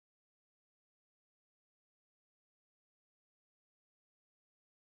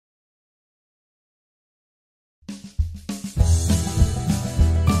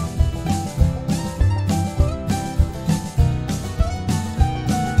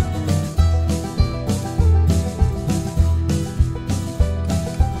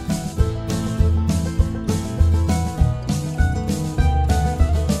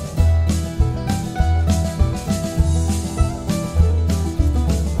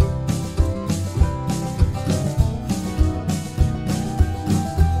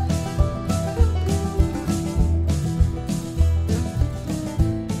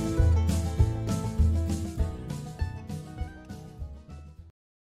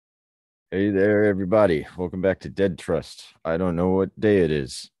Hey there, everybody. Welcome back to Dead Trust. I don't know what day it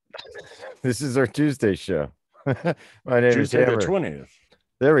is. This is our Tuesday show. My name is Tuesday the Hammer. 20th.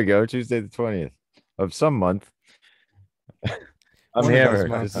 There we go. Tuesday the 20th of some month. I'm One of those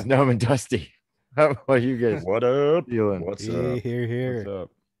Hammer. This is months. Gnome and Dusty. How are you guys What up? feeling? What's Here, up? here, What's here.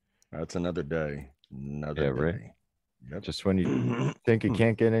 up? That's another day. Another Yeah, right. day. Yep. Just when you think it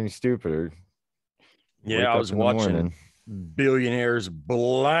can't get any stupider, Yeah, wake I up was in the watching morning. billionaires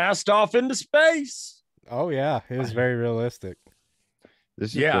blast off into space. Oh yeah, it was very realistic.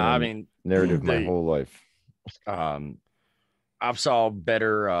 This has Yeah, been I a mean, narrative my the whole life. um I've saw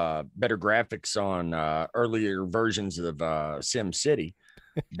better graphics on earlier versions of Sim City,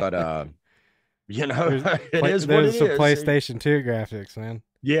 but There's it is what it there's some is. PlayStation 2 graphics, man.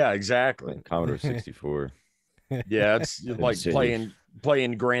 Yeah, exactly. Playing Commodore 64. Yeah, it's Sim like City.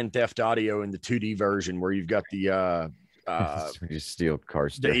 playing Grand Theft Audio in the 2D version where you've got We just steal car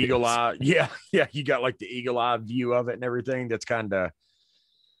the eagle stereos. eye. Yeah, yeah, you got like the eagle eye view of it and everything. That's kind of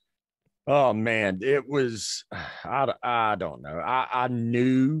oh man, it was I don't know. I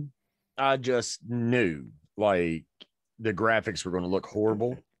knew I just knew like the graphics were going to look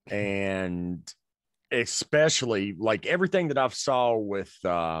horrible and especially like everything that I've saw with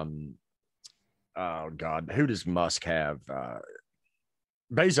oh god, who does Musk have?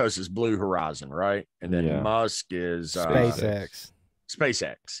 Bezos is Blue Horizon, right? And then Yeah. Musk is SpaceX.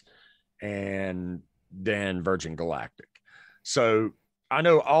 SpaceX, and then Virgin Galactic. So I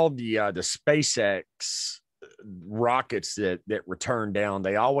know all the SpaceX rockets that return down.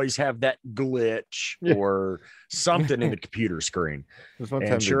 They always have that glitch Yeah. or something in the computer screen. There's one And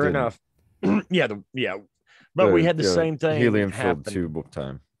time they sure didn't. enough, yeah. But we had the same thing helium-filled happen. tube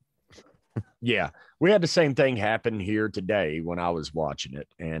time. Yeah, we had the same thing happen here today when I was watching it,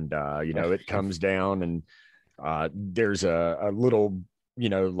 and it comes down, and there's a little,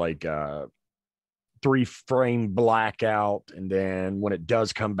 like 3 frame blackout, and then when it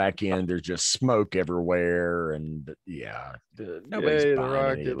does come back in, there's just smoke everywhere, and yeah, nobody's Yay, the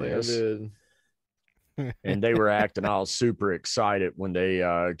buying any rocket of this. landed. And they were acting all super excited when they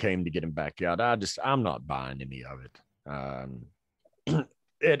came to get him back out. I'm not buying any of it.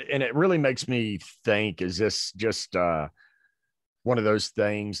 It really makes me think: is this just one of those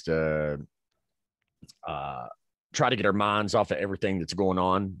things to uh, try to get our minds off of everything that's going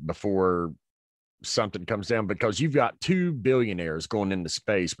on before something comes down? Because you've got two billionaires going into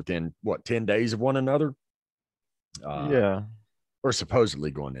space within what 10 days of one another, Yeah. or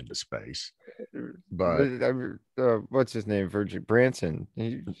supposedly going into space. But What's his name? Virgil Branson.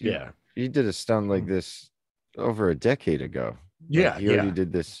 yeah, He did a stunt like this over a decade ago. yeah, He already yeah,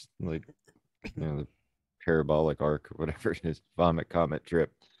 did this, like, the parabolic arc, whatever it is, vomit comet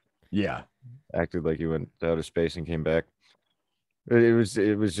trip. yeah. Acted like he went to outer space and came back. It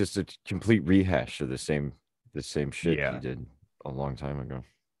was just a complete rehash of the same shit he Yeah, did a long time ago.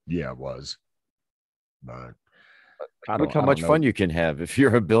 yeah, it was. But Look how I don't much know fun you can have if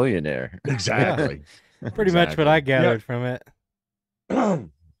you're a billionaire. Yeah, exactly. pretty much what I Yeah. gathered from it.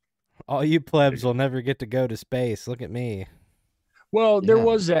 All you plebs will never get to go to space. Look at me. Well, there Yeah.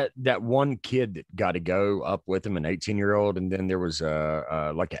 was that one kid that got to go up with him, an 18-year-old, and then there was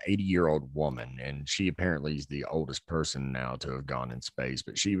a like an 80-year-old woman, and she apparently is the oldest person now to have gone in space,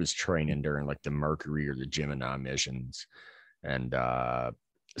 but she was training during like the Mercury or the Gemini missions, and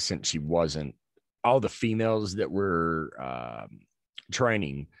since she wasn't, all the females that were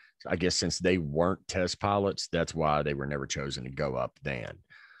training, I guess since they weren't test pilots, that's why they were never chosen to go up then.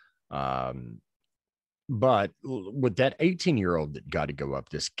 Um, but with that 18-year-old that got to go up,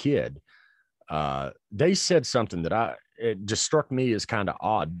 this kid, they said something that it just struck me as kind of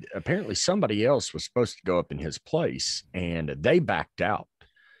odd. Apparently, somebody else was supposed to go up in his place, and they backed out.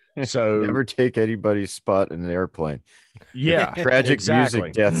 So, Never take anybody's spot in an airplane. yeah, Tragic music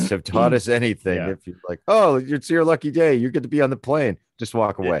exactly. deaths have taught us anything. Yeah, If you're like, oh, it's your lucky day, you get to be on the plane, just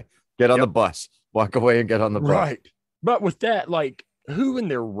walk it, away. Get on the yep, bus. Walk away and get on the bus. right. But with that, like, who in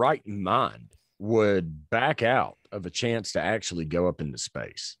their right mind would back out of a chance to actually go up into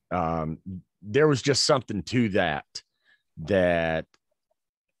space? There was just something to that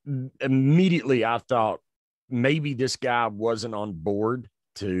immediately I thought maybe this guy wasn't on board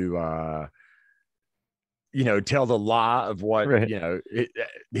to tell the lie of what Right.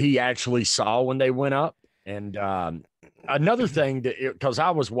 he actually saw when they went up. And another thing that, because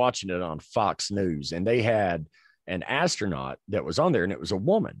I was watching it on Fox News, and they had an astronaut that was on there, and it was a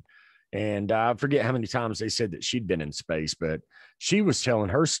woman. And I forget how many times they said that she'd been in space, but she was telling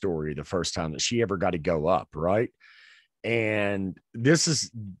her story the first time that she ever got to go up, right? And this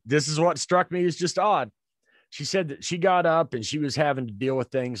is what struck me as just odd. she said that she got up and she was having to deal with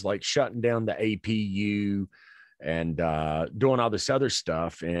things like shutting down the APU and doing all this other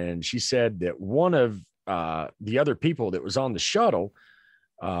stuff. And she said that one of the other people that was on the shuttle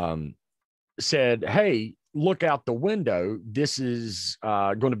said, "Hey, look out the window. This is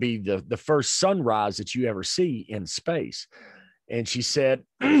going to be the first sunrise that you ever see in space." And she said,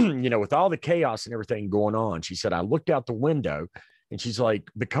 with all the chaos and everything going on, she said, "I looked out the window." And she's like,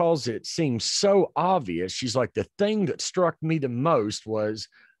 because it seems so obvious, she's like, the thing that struck me the most was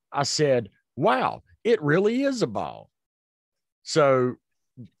I said, wow, it really is a ball. So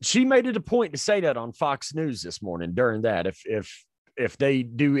she made it a point to say that on Fox News this morning during that. If they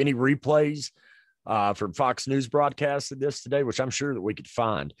do any replays from Fox News broadcasts of this today, which I'm sure that we could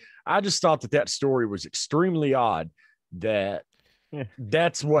find, I just thought that story was extremely odd that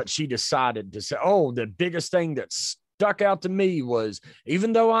that's what she decided to say. Oh, the biggest thing that's stuck out to me was,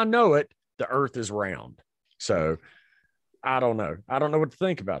 even though I know it, the earth is round. So I don't know what to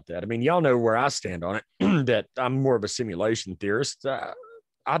think about that. I mean, y'all know where I stand on it, that I'm more of a simulation theorist.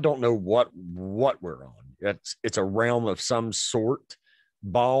 I don't know what we're on. It's a realm of some sort,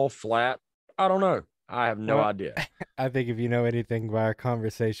 ball, flat. I don't know. I have no idea. I think if you know anything by our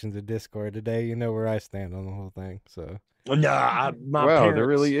conversations in Discord today, you know where I stand on the whole thing. So no, there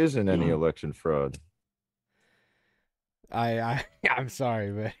really isn't any election fraud. I'm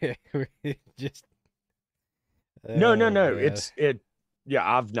sorry, but just no.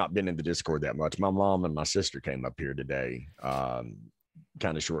 Yeah, I've not been in the Discord that much. My mom and my sister came up here today.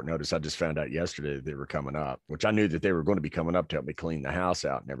 Kind of short notice. I just found out yesterday that they were coming up, which I knew that they were going to be coming up to help me clean the house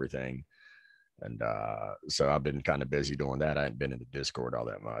out and everything. And so I've been kind of busy doing that. I hadn't been in the Discord all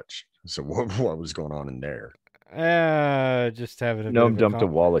that much. So what was going on in there? Just having a dumped a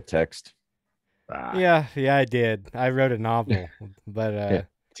wall of text. Yeah, I did. I wrote a novel, but yeah.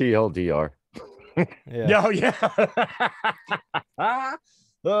 TLDR. Yeah. Oh, yeah.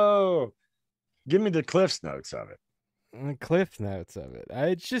 Oh, give me the Cliff's notes of it. Cliff notes of it.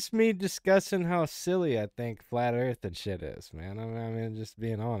 It's just me discussing how silly I think flat Earth and shit is, man. I mean, just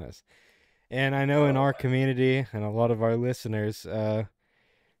being honest. And I know in our community and a lot of our listeners, I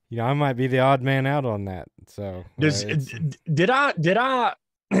might be the odd man out on that. So did I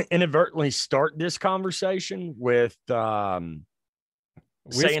inadvertently start this conversation with saying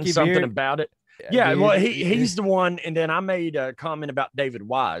something beer? about it? Yeah, well, he's the one, and then I made a comment about David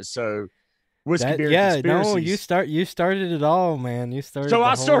Wise. So whiskey beer conspiracies. No, you started it all, man. You started. So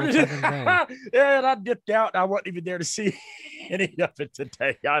I started it, yeah, and I dipped out. I wasn't even there to see any of it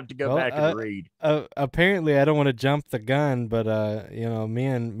today. I have to go back and read. Apparently, I don't want to jump the gun, but me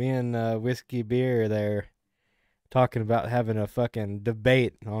and whiskey beer there talking about having a fucking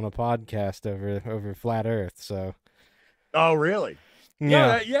debate on a podcast over flat Earth. So, oh really?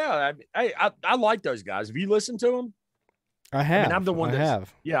 Yeah. I like those guys. Have you listened to them? I have. I mean, I'm the one that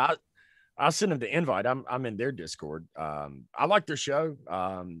have. Yeah, I sent them the invite. I'm in their Discord. I like their show.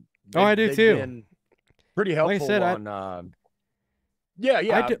 I do too. Been pretty helpful. Like I said, on.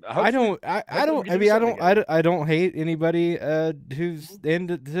 I don't hate anybody who's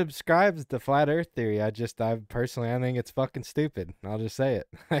subscribes to flat Earth theory. I think it's fucking stupid. I'll just say it.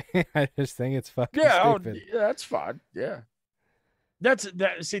 I just think it's fucking stupid. Yeah, that's fine. Yeah.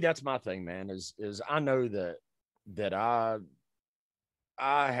 That's my thing, man, is I know that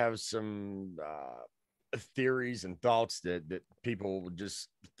I have some theories and thoughts that people would just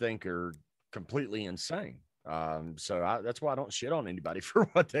think are completely insane. So that's why I don't shit on anybody for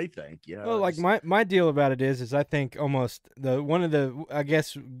what they think. Well, like my deal about it is I think almost I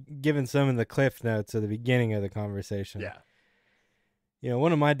guess given some of the cliff notes at the beginning of the conversation. Yeah.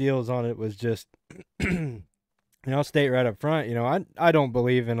 One of my deals on it was just, I'll state right up front, I don't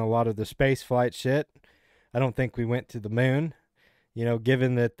believe in a lot of the space flight shit. I don't think we went to the moon.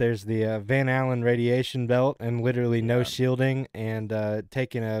 Given that there's the Van Allen radiation belt and literally no shielding, and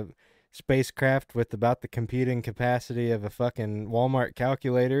taking a spacecraft with about the computing capacity of a fucking Walmart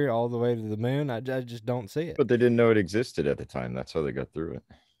calculator all the way to the moon, I just don't see it. But they didn't know it existed at the time. That's how they got through it.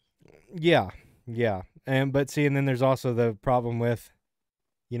 Yeah. And then there's also the problem with,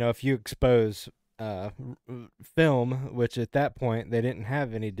 if you expose film, which at that point they didn't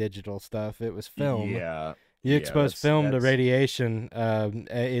have any digital stuff, it was film. Yeah. You expose film to radiation,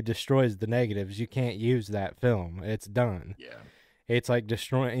 it destroys the negatives. You can't use that film. It's done. Yeah. It's like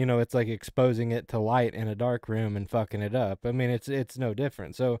destroying, it's like exposing it to light in a dark room and fucking it up. I mean, it's no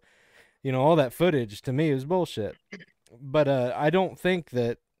different. So, all that footage to me is bullshit. But I don't think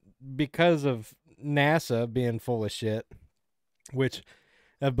that because of NASA being full of shit, which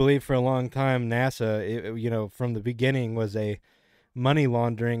I believe for a long time NASA, from the beginning was a money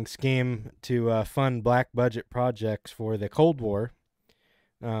laundering scheme to fund black budget projects for the Cold War.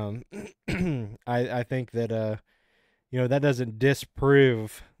 Um, I think that that doesn't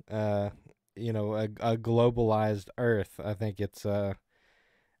disprove a globalized Earth. I think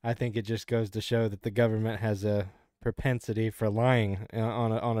it just goes to show that the government has a propensity for lying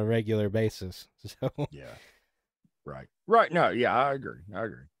on a regular basis. So Yeah. Right. No, yeah, I agree.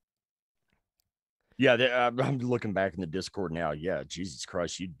 Yeah, I'm looking back in the Discord now. Yeah, Jesus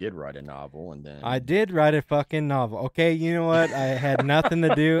Christ, you did write a novel, and then I did write a fucking novel. Okay, you know what? I had nothing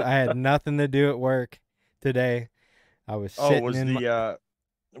to do. I had nothing to do at work today. I was sitting was in my. the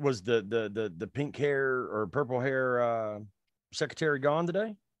pink hair or purple hair secretary gone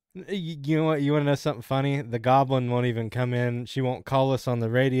today? You know what? You want to know something funny? The goblin won't even come in. She won't call us on the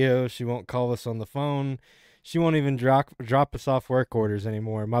radio. She won't call us on the phone. She won't even drop us off work orders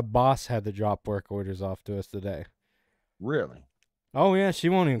anymore. My boss had to drop work orders off to us today. Really? Oh yeah, she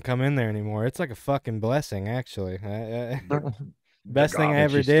won't even come in there anymore. It's like a fucking blessing, actually. Best thing I goblin,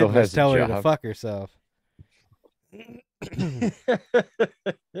 ever she still did was has a tell her to job. fuck herself.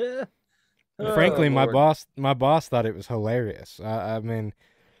 Frankly, Oh, Lord. my boss thought it was hilarious. I mean,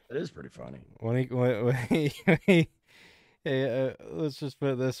 It is pretty funny. when he let's just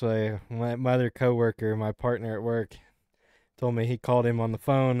put it this way: my other coworker, my partner at work, told me he called him on the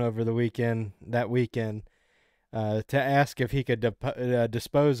phone over the weekend, to ask if he could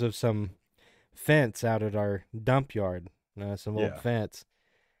dispose of some fence out at our dump yard, some old Yeah. fence.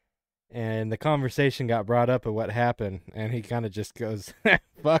 And the conversation got brought up of what happened, and he kind of just goes,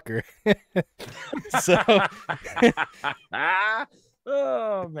 "Fuck her." So,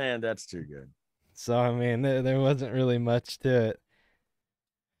 oh man, that's too good. so I mean, there wasn't really much to it.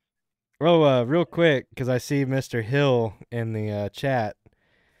 Oh, real quick, because I see Mr. Hill in the chat.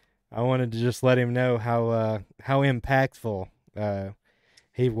 I wanted to just let him know how impactful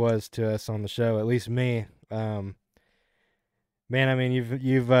he was to us on the show, at least me. Man, I mean,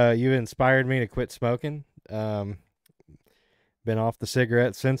 you've inspired me to quit smoking. Been off the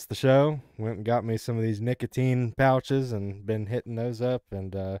cigarette since the show. Went and got me some of these nicotine pouches and been hitting those up.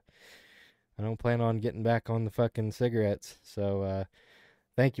 And I don't plan on getting back on the fucking cigarettes. So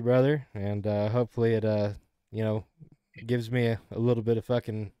thank you, brother. And hopefully it gives me a little bit of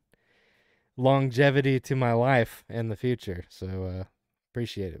fucking longevity to my life in the future. So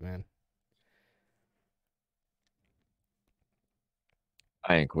appreciate it, man.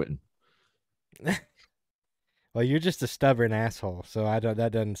 I ain't quitting. Well, you're just a stubborn asshole, so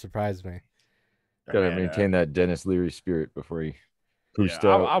that doesn't surprise me. Gotta Man, maintain that Dennis Leary spirit before he poofed yeah,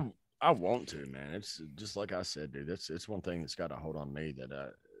 out. I want to, man. It's just like I said, dude. It's one thing that's got to hold on me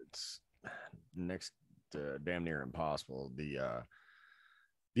that it's next to damn near impossible. The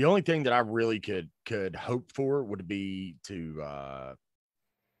only thing that I really could hope for would be to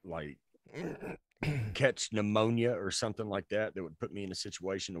like catch pneumonia or something like that would put me in a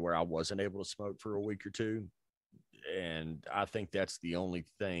situation where I wasn't able to smoke for a week or two. And I think that's the only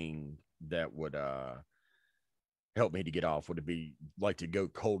thing that would help me to get off, would be like to go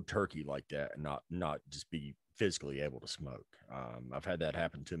cold turkey like that and not just be physically able to smoke. I've had that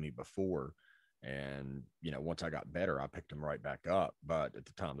happen to me before, and once I got better, I picked them right back up. But at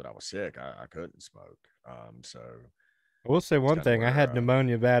the time that I was sick, I couldn't smoke. So I will say it's one kind of thing: I where had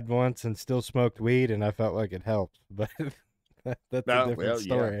pneummonia bad once and still smoked weed, and I felt like it helped. But that's a different well,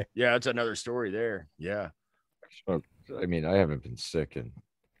 story. yeah, it's another story there. Yeah. Smoked. I mean, I haven't been sick in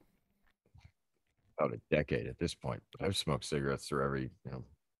about a decade at this point, but I've smoked cigarettes through every,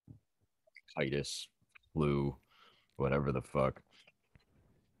 itis, flu, whatever the fuck.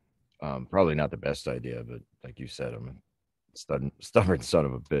 Probably not the best idea, but like you said, I'm a stubborn son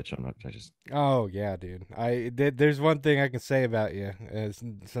of a bitch. I just Oh yeah, dude. There's one thing I can say about you is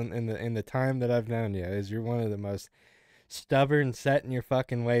in the time that I've known you is you're one of the most stubborn, set in your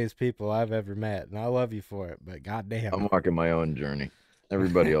fucking ways people I've ever met, and I love you for it. But goddamn, I'm walking my own journey.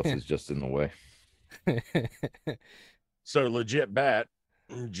 Everybody else is just in the way. So legit bat,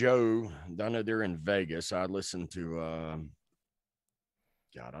 Joe, I know they're in Vegas. I listened to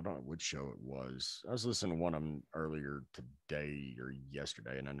God, I don't know which show it was. I was listening to one of them earlier today or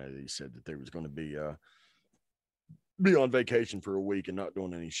yesterday, and I know they said that they was going to be on vacation for a week and not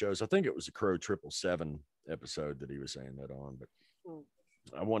doing any shows. I think it was a Crow 777 episode that he was saying that on, but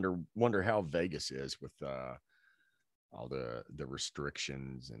I wonder how Vegas is with all the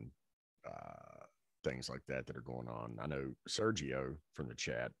restrictions and things like that are going on. I know Sergio from the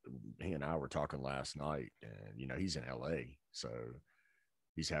chat, he and I were talking last night, and he's in LA, so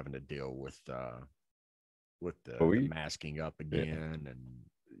he's having to deal with the masking up again, and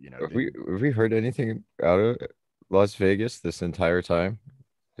Have we heard anything out of it Las Vegas this entire time?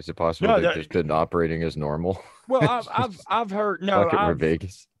 Is it possible No, they've just been operating as normal? well, I've heard no, Fuck it, we're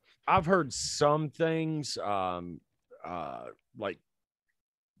Vegas. I've heard some things, like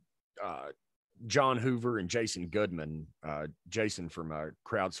uh, John Hoover and Jason Goodman, Jason from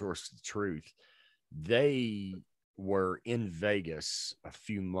Crowdsourced Truth, they were in Vegas a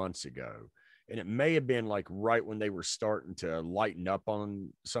few months ago. And it may have been like right when they were starting to lighten up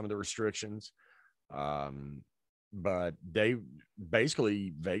on some of the restrictions. But they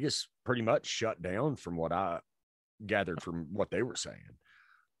basically, Vegas pretty much shut down from what I gathered from what they were saying.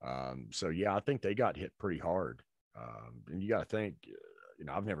 So, yeah, I think they got hit pretty hard. And you got to think,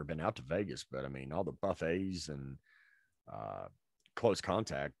 I've never been out to Vegas, but I mean, all the buffets and close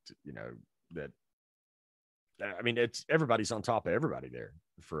contact, it's everybody's on top of everybody there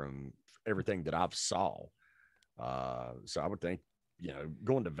from everything that I've saw. So I would think,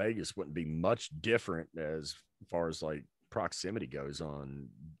 going to Vegas wouldn't be much different as far as like proximity goes on,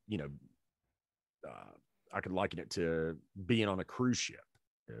 I could liken it to being on a cruise ship.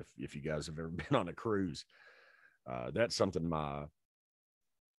 If you guys have ever been on a cruise, that's something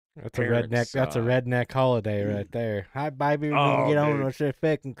That's a redneck. That's a redneck holiday right there. Hi, baby. We're Oh, gonna get on dude. with your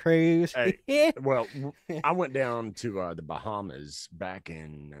fucking cruise. Hey, well, I went down to the Bahamas back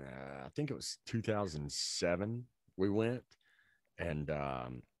in, I think it was 2007. We went, and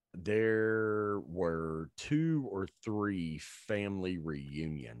there were 2 or 3 family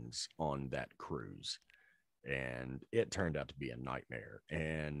reunions on that cruise, and it turned out to be a nightmare.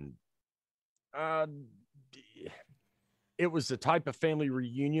 And it was the type of family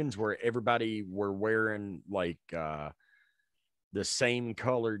reunions where everybody were wearing like the same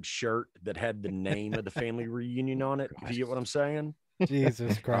colored shirt that had the name of the family reunion on it. Do you get what I'm saying?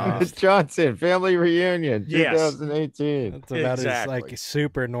 Jesus Christ. Johnson family reunion, Yes. 2018. That's about as Exactly. like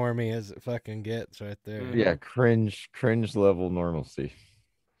super normie as it fucking gets right there. Yeah, cringe level normalcy.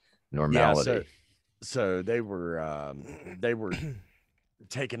 Normality. Yeah, so they were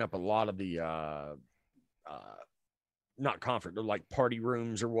taking up a lot of the not conference, but like party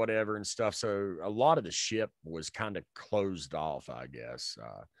rooms or whatever and stuff. So a lot of the ship was kind of closed off, I guess.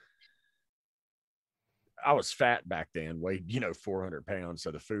 I was fat back then, weighed 400 pounds,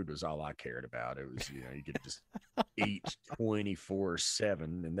 so the food was all I cared about. It was you could just eat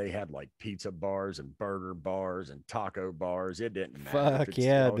 24/7, and they had like pizza bars and burger bars and taco bars. It didn't matter. Fuck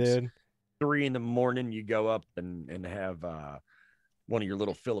yeah, dude. 3 a.m, you go up and have one of your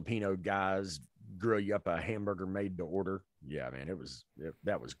little Filipino guys grill you up a hamburger made to order. Yeah, man,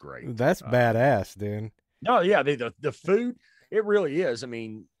 that was great. That's badass, dude. No, yeah, the food, it really is. I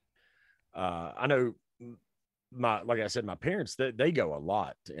mean, I know like I said, my parents, they go a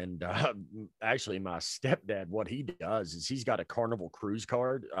lot. And actually my stepdad, what he does is he's got a Carnival cruise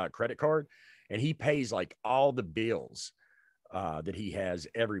card, credit card, and he pays like all the bills that he has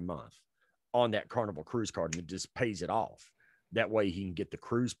every month on that Carnival cruise card, and it just pays it off. That way he can get the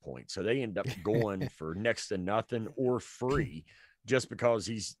cruise points. So they end up going for next to nothing or free just because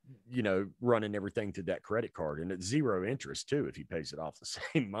he's, running everything through that credit card. And it's 0 interest too, if he pays it off the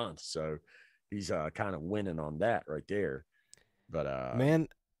same month. So he's kind of winning on that right there. But man,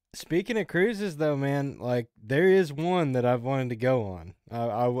 speaking of cruises though, man, like there is one that I've wanted to go on.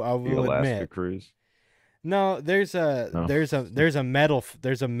 I The will Alaska admit. cruise. No, there's a No. there's a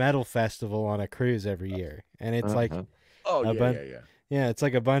metal festival on a cruise every year, and it's like yeah, it's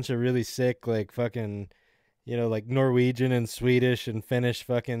like a bunch of really sick like fucking like Norwegian and Swedish and Finnish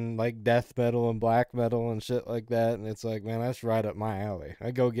fucking like death metal and black metal and shit like that, and it's like, man, that's right up my alley.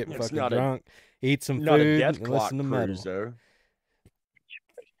 I go get fucking drunk, eat some not food, a death and clock listen to cruise, metal. though.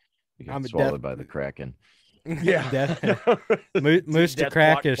 You get I'm a swallowed by the Kraken. Yeah. Moose to Death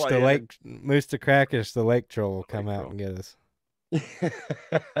clock Crackish, playing. the lake troll will come Lake out troll. and get us.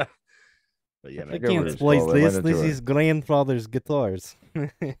 But yeah, I man. over can't his play fault. I went this. into This a- is grandfather's guitars.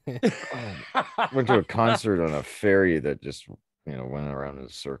 Went to a concert on a ferry that just went around in a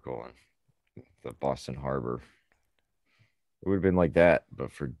circle in the Boston Harbor. It would have been like that,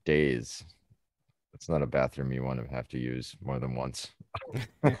 but for days. It's not a bathroom you want to have to use more than once.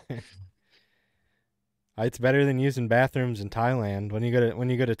 It's better than using bathrooms in Thailand. When you go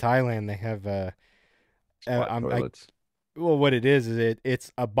to Thailand, they have Spot toilets. well, what it is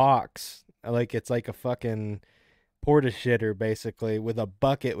it's a box, like it's like a fucking porta shitter basically, with a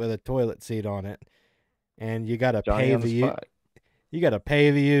bucket with a toilet seat on it, and you gotta Johnny pay on the spot. you gotta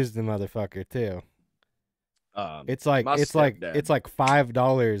pay to use the motherfucker too. It's like my it's like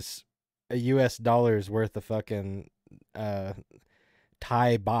 $5 US dollars worth of fucking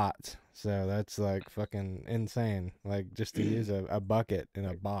Thai baht. So that's like fucking insane. Like just to use a bucket in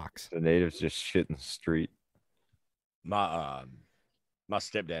a box. The natives just shit in the street. My my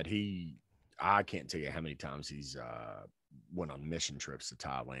stepdad, I can't tell you how many times he's went on mission trips to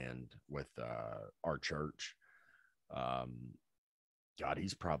Thailand with our church. Um, God,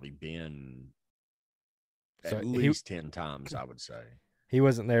 he's probably been So at he least 10 times, I would say. he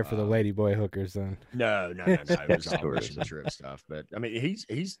wasn't there for the Um, ladyboy hookers then. no. It was all mission Tourism. trip stuff. But I mean,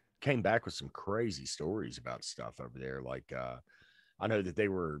 he's came back with some crazy stories about stuff over there. Like I know that they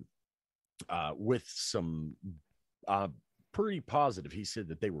were with some uh, pretty positive. He said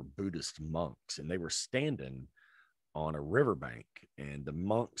that they were Buddhist monks and they were standing on a riverbank, and the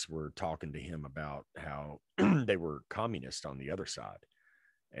monks were talking to him about how they were communist on the other side,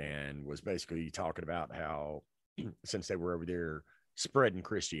 and was basically talking about how since they were over there spreading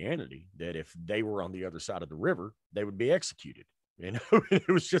Christianity, that if they were on the other side of the river, they would be executed. You know, it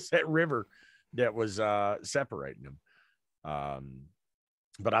was just that river that was separating them.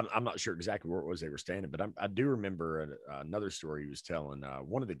 But I'm not sure exactly where it was they were standing. But I do remember another story he was telling.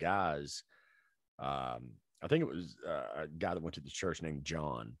 One of the guys, I think it was a guy that went to the church named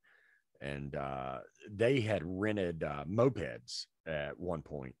John, and they had rented mopeds at one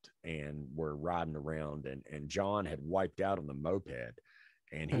point and were riding around, and John had wiped out on the moped,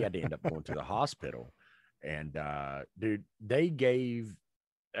 and he had to end up going to the hospital. And dude, they gave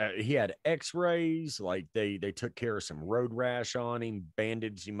he had x-rays, like they took care of some road rash on him,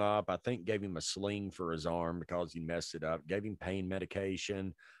 bandaged him up, I think gave him a sling for his arm because he messed it up, gave him pain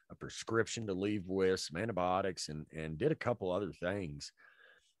medication, a prescription to leave with, some antibiotics, and did a couple other things.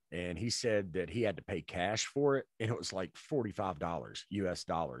 And he said that he had to pay cash for it, and it was like $45 US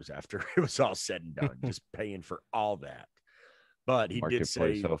dollars after it was all said and done, just paying for all that. But he did Marketplace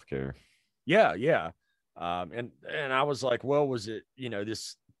say, healthcare. yeah. And I was like, well, was it,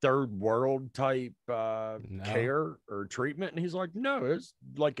 this third world type No. care or treatment? And he's like, no, it's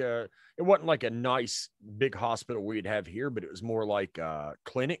like it wasn't like a nice big hospital we'd have here, but it was more like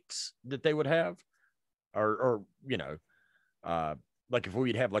clinics that they would have, or uh, like if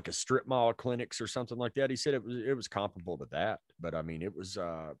we'd have like a strip mall clinics or something like that. He said it was comparable to that, but I mean, it was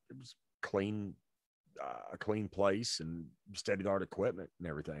clean, a clean place and state of the art equipment and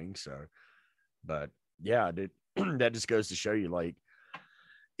everything. So, but yeah, that just goes to show you, like,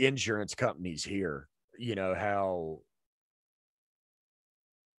 insurance companies here, how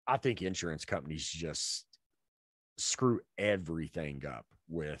I think insurance companies just screw everything up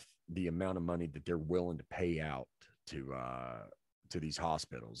with the amount of money that they're willing to pay out to these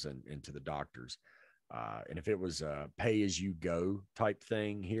hospitals and to the doctors. And if it was a pay as you go type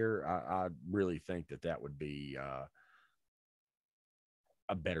thing here, I really think that would be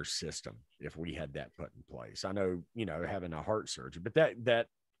a better system if we had that put in place. I know, having a heart surgery, but that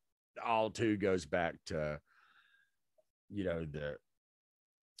all too goes back to,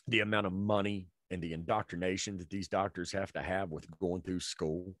 the amount of money and the indoctrination that these doctors have with going through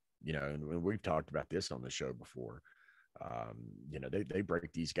school, and we've talked about this on the show before. They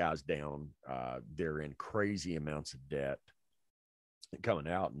break these guys down. They're in crazy amounts of debt coming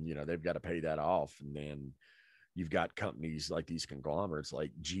out, and, they've got to pay that off. And then you've got companies like these conglomerates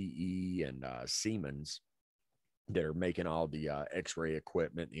like GE and Siemens that are making all the x-ray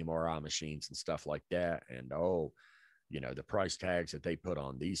equipment, MRI machines and stuff like that. And the price tags that they put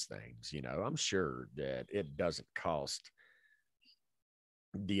on these things, I'm sure that it doesn't cost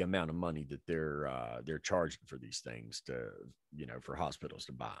the amount of money that they're charging for these things to, for hospitals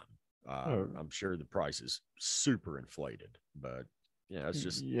to buy them. I'm sure the price is super inflated, but it's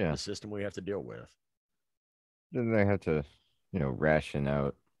just the system we have to deal with. Then they have to, ration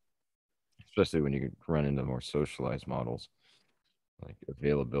out, especially when you run into more socialized models, like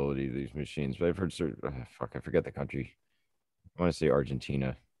availability of these machines. But I've heard, I forget the country. I want to say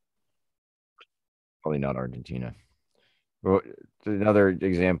Argentina. Probably not Argentina. Well, another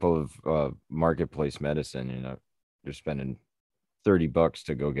example of marketplace medicine, you're spending $30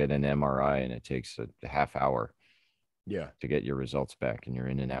 to go get an MRI and it takes a half hour to get your results back, and you're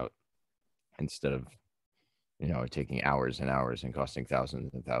in and out, instead of taking hours and hours and costing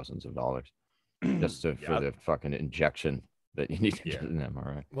thousands and thousands of dollars just for the fucking injection that you need to get an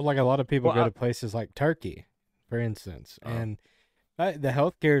MRI. Well, like a lot of people go to places like Turkey, for instance, and the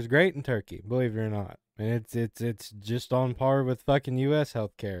healthcare is great in Turkey, believe it or not. And it's just on par with fucking U.S.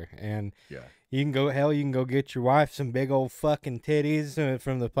 healthcare. And you can go get your wife some big old fucking titties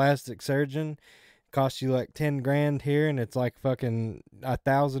from the plastic surgeon. Cost you like 10 grand here, and it's like fucking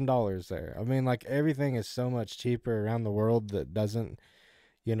 $1,000 there. I mean, like, everything is so much cheaper around the world that doesn't,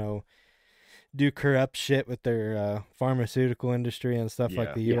 do corrupt shit with their pharmaceutical industry and stuff like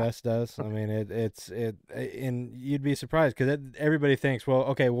Yeah. the U.S. does. I mean, and you'd be surprised because everybody thinks, well,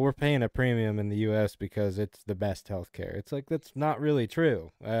 okay, well, we're paying a premium in the U.S. because it's the best healthcare. It's like that's not really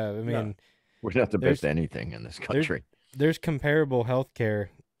true. I mean, We're not the there's best anything in this country. there's comparable healthcare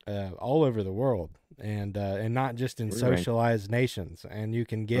all over the world, and not just in We're ranked- socialized nations. And you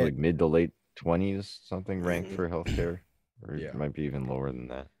can We're get like mid to late 20s, something ranked for healthcare, or Yeah. it might be even lower than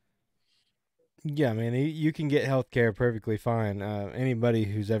that. Yeah, man, you can get healthcare perfectly fine. Anybody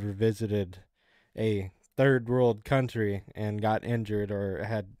who's ever visited a third world country and got injured or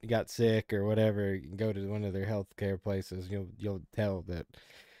got sick or whatever, you can go to one of their healthcare places. You'll tell that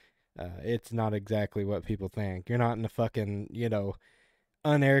it's not exactly what people think. You're not in a fucking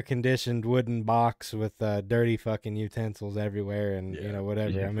unair conditioned wooden box with dirty fucking utensils everywhere and Yeah.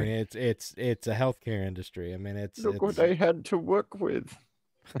 whatever. Yeah. I mean, it's a healthcare industry. I mean, it's had to work with.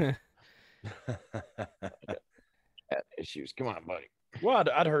 Issues. Come on, buddy. Well,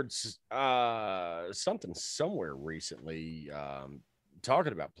 I'd heard something somewhere recently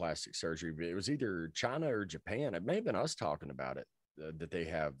talking about plastic surgery, but it was either China or Japan. It may have been us talking about it, that they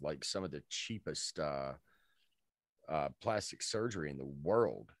have like some of the cheapest plastic surgery in the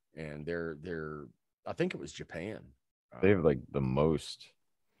world. And I think it was Japan. They have like the most.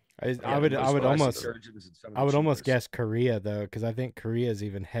 I would almost I would almost guess. guess Korea though, because I think Korea is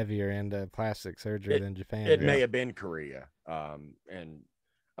even heavier into plastic surgery than Japan. It is. may have been Korea. And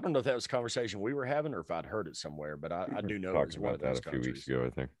I don't know if that was a conversation we were having or if I'd heard it somewhere, but I do know it was Talked one about of that those a few weeks ago, I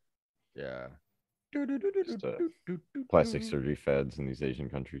think. Yeah. Just, plastic surgery fads in these Asian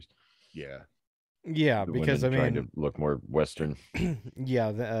countries. Yeah. Yeah, The because I women trying mean, to look more Western.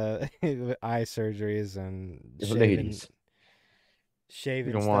 yeah, the eye surgeries and Ladies,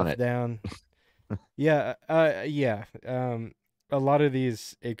 shaving don't want stuff it. down. Yeah, yeah. A lot of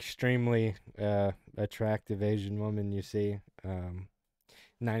these extremely attractive Asian women you see,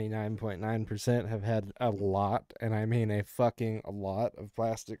 99.9% have had a lot, and I mean a fucking a lot of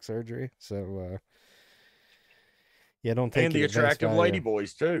plastic surgery. So, yeah, don't take And the it at face attractive value. lady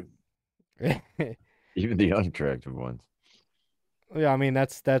boys too. even the unattractive ones. Yeah, I mean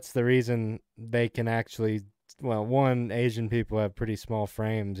that's the reason they can actually. Well, one, Asian people have pretty small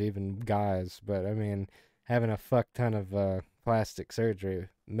frames, even guys. But I mean, having a fuck ton of plastic surgery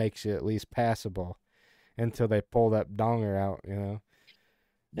makes you at least passable until they pull that donger out,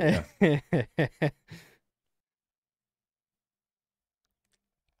 Yeah.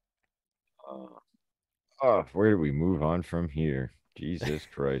 Where do we move on from here? Jesus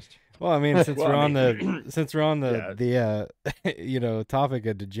Christ. Well, I mean, since Well, we're I on mean, the topic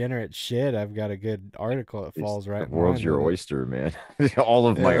of degenerate shit, I've got a good article that falls right. The world's in your line with it. oyster, man. All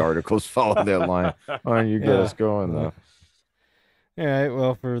of my Yeah. articles follow that line. Why don't you get Yeah. us going though? All right.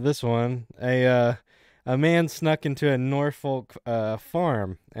 Well, for this one, a man snuck into a Norfolk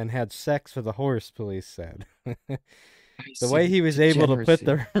farm and had sex with a horse. Police said. The way he was able to put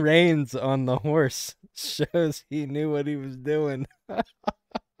the reins on the horse shows he knew what he was doing.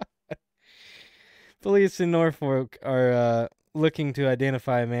 Police in Norfolk are looking to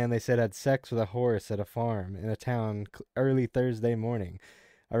identify a man they said had sex with a horse at a farm in a town early Thursday morning.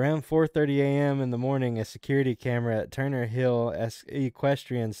 Around 4:30 a.m. in the morning, a security camera at Turner Hill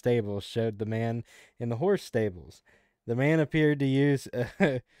Equestrian Stables showed the man in the horse stables. The man appeared to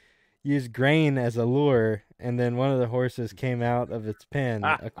use grain as a lure, and then one of the horses came out of its pen.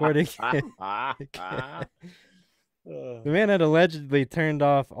 According the man had allegedly turned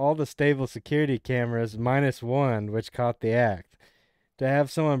off all the stable security cameras minus one, which caught the act. To have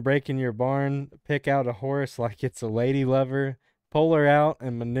someone break in your barn, pick out a horse like it's a lady lover, pull her out,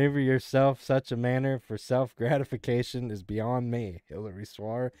 and maneuver yourself such a manner for self-gratification is beyond me, Hillary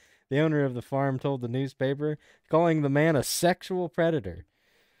swore. The owner of the farm told the newspaper, calling the man a sexual predator.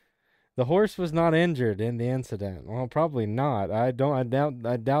 The horse was not injured in the incident. Well, probably not. I doubt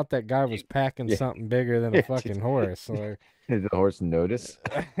that guy was packing Yeah. something bigger than a fucking horse. Or... Did the horse notice?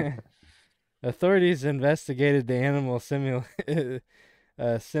 Authorities investigated the animal similarly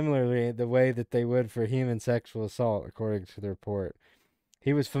the way that they would for human sexual assault, according to the report.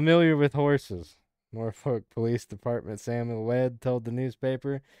 He was familiar with horses. Norfolk Police Department Samuel Wedd told the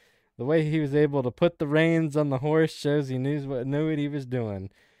newspaper, the way he was able to put the reins on the horse shows he knew what he was doing.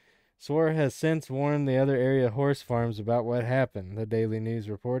 Swore has since warned the other area horse farms about what happened, the Daily News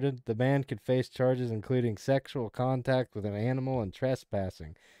reported. The man could face charges including sexual contact with an animal and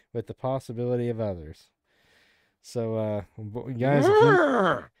trespassing, with the possibility of others. So, guys,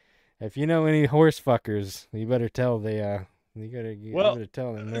 if you know any horse fuckers, you better tell the you better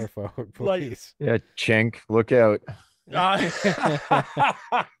tell the Norfolk police. Yeah, Chenk, look out.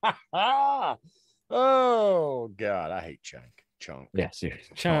 Oh God, I hate chunk. Yeah,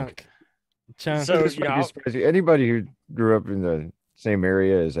 seriously. Chunk. Chunk. So This you might be know, surprising. Anybody who grew up in the same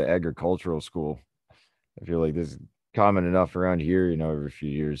area as an agricultural school, I feel like this is common enough around here. Every few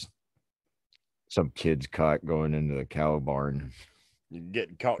years, some kids caught going into the cow barn. you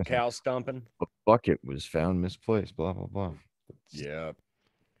getting caught cow stumping. A bucket was found misplaced. Blah blah blah. It's Yeah.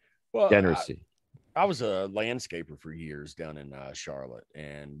 Well, degeneracy. I was a landscaper for years down in Charlotte,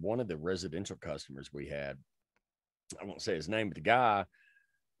 and one of the residential customers we had, I won't say his name, but the guy,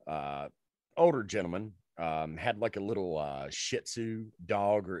 older gentleman, had like a little Shih Tzu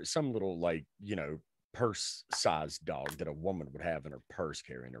dog or some little purse sized dog that a woman would have in her purse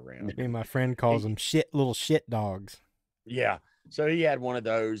carrying around. Me and my friend calls them little shit dogs. Yeah. So he had one of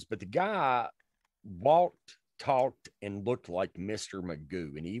those, but the guy walked, talked, and looked like Mr.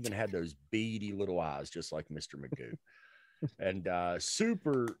 Magoo. And he even had those beady little eyes, just like Mr. Magoo. And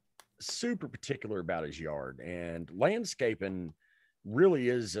super, super particular about his yard. And landscaping really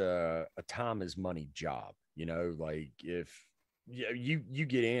is a time is money job. Like if you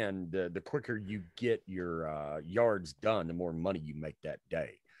get in, the quicker you get your yards done, the more money you make that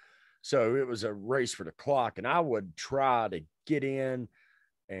day. So it was a race for the clock, and I would try to get in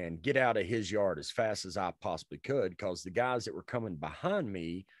and get out of his yard as fast as I possibly could, because the guys that were coming behind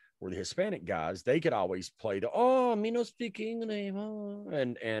me were the Hispanic guys. They could always play me no speak English,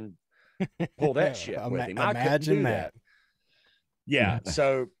 and pull that shit with him. I couldn't do that. Yeah.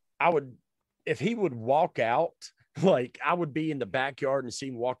 So I would, if he would walk out, like I would be in the backyard and see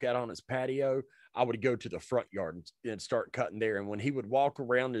him walk out on his patio, I would go to the front yard and start cutting there. And when he would walk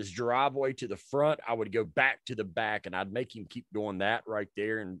around his driveway to the front, I would go back to the back, and I'd make him keep doing that right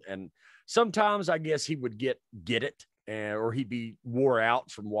there. And sometimes I guess he would get it, or he'd be wore out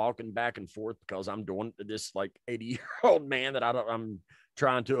from walking back and forth, because I'm doing this like 80-year-old man that I'm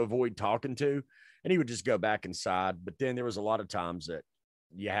trying to avoid talking to. And he would just go back inside. But then there was a lot of times that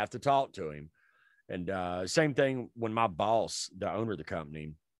you have to talk to him. And same thing when my boss, the owner of the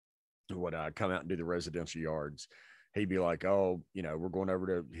company, would come out and do the residential yards. He'd be like, oh, we're going over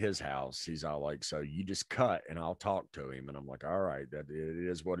to his house. He's all like, so you just cut and I'll talk to him. And I'm like, all right, that it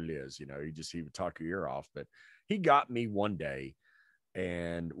is what it is. He would talk your ear off. But he got me one day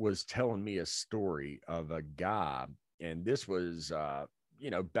and was telling me a story of a guy. And this was,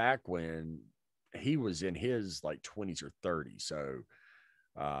 back when he was in his like 20s or 30s. So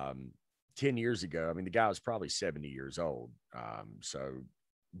 10 years ago, I mean, the guy was probably 70 years old. So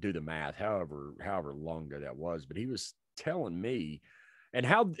do the math, however long ago that was. But he was telling me, and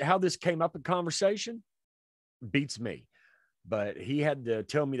how this came up in conversation beats me. But he had to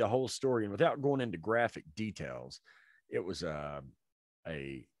tell me the whole story, and without going into graphic details, it was a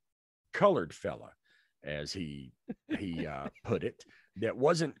colored fella, as he put it, that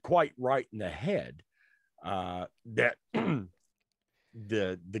wasn't quite right in the head. That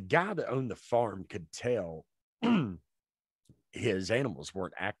the guy that owned the farm could tell his animals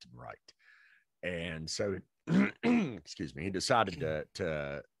weren't acting right. And so, excuse me, he decided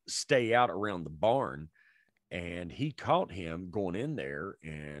to stay out around the barn, and he caught him going in there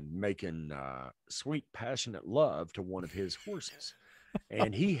and making sweet, passionate love to one of his horses.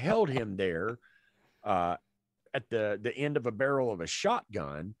 And he held him there at the end of a barrel of a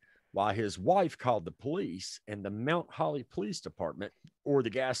shotgun, while his wife called the police, and the Mount Holly Police Department, or the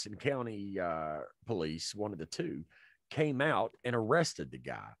Gaston County Police, one of the two, came out and arrested the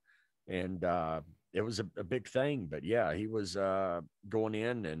guy. And it was a big thing. But yeah, he was going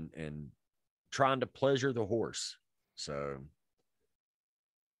in and trying to pleasure the horse. So,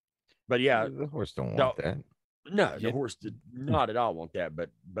 but yeah, The horse don't want that. No, the horse did not at all want that. But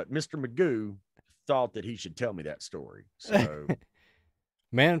Mr. Magoo thought that he should tell me that story. So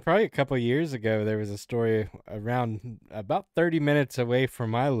Man, probably a couple of years ago, there was a story around about 30 minutes away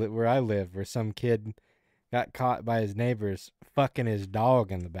from where I live, where some kid got caught by his neighbors fucking his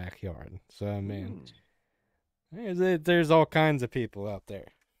dog in the backyard. So, I mean, there's all kinds of people out there.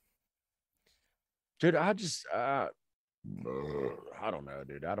 Dude, I just, I don't know,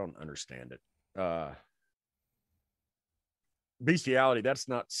 dude. I don't understand it. Bestiality, that's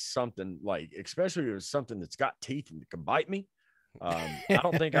not something like, especially if it's something that's got teeth and can bite me. I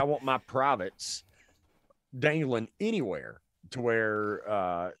don't think I want my privates dangling anywhere to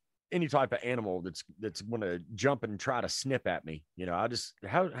where any type of animal that's going to jump and try to snip at me. I just,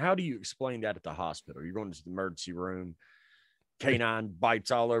 how do you explain that at the hospital? You're going to the emergency room, canine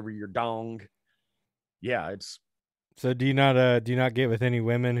bites all over your dong. Yeah, it's. So do you not get with any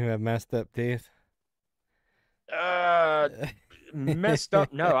women who have messed up teeth? messed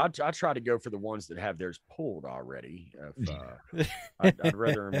up. No, I try to go for the ones that have theirs pulled already. I'd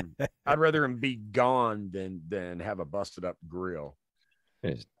rather him be gone than have a busted up grill.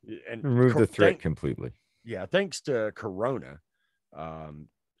 Yes. And Remove the threat completely. Yeah, thanks to Corona,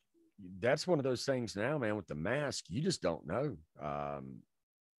 that's one of those things now, man. With the mask, you just don't know.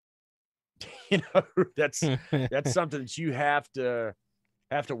 That's something that you have to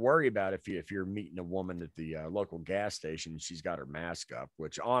worry about if you're meeting a woman at the local gas station. She's got her mask up,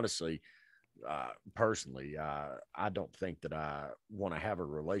 which honestly, personally, I don't think that I want to have a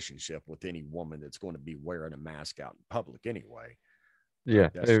relationship with any woman that's going to be wearing a mask out in public anyway. Yeah,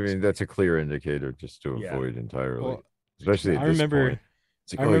 I mean that's a clear indicator just to avoid entirely, well, especially at this point.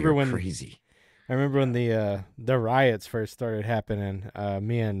 It's like, I remember when crazy. I remember when the riots first started happening.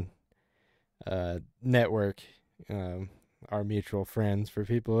 Me and Network, our mutual friends, for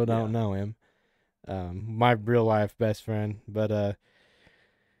people who don't know him, my real life best friend, but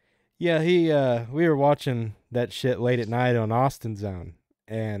we were watching that shit late at night on Austin Zone,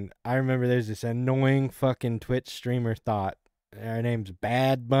 and I remember there's this annoying fucking Twitch streamer thought. Her name's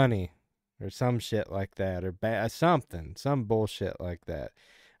Bad Bunny or some shit like that, or some bullshit like that.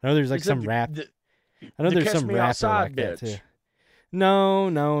 I know there's like some rap. I know there's some rapper like that too.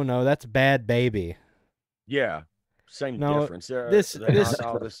 No, that's Bad Baby. Yeah, same difference. But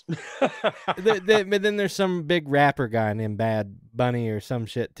then there's some big rapper guy named Bad Bunny or some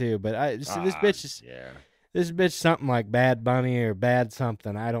shit too. But this bitch something like Bad Bunny or Bad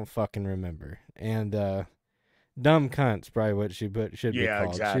something. I don't fucking remember. And dumb cunt's probably what should be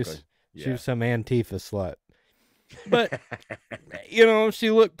called. Exactly. She was some Antifa slut. But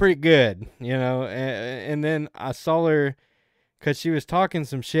she looked pretty good, and then I saw her because she was talking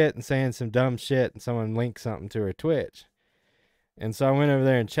some shit and saying some dumb shit, and someone linked something to her Twitch. And so I went over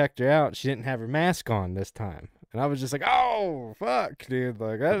there and checked her out. She didn't have her mask on this time. And I was just like, oh, fuck, dude.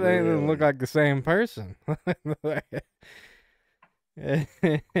 Like, that doesn't look like the same person.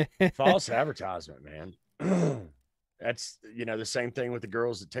 False advertisement, man. That's, the same thing with the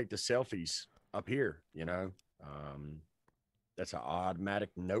girls that take the selfies up here, That's an automatic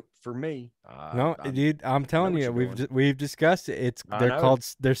nope for me. Dude, I'm telling you, we've discussed it.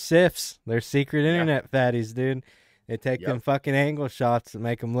 They're SIFs. They're secret internet fatties, dude. They take them fucking angle shots that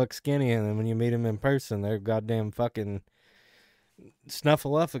make them look skinny, and then when you meet them in person, they're goddamn fucking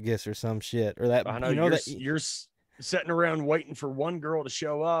snuffleupagus or some shit. Or that, I know, you're sitting around waiting for one girl to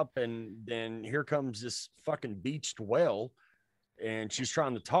show up, and then here comes this fucking beached whale, and she's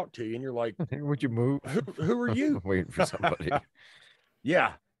trying to talk to you, and you're like, would you move? Who are you? I'm waiting for somebody.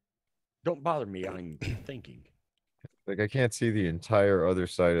 Yeah. Don't bother me. I'm thinking. Like, I can't see the entire other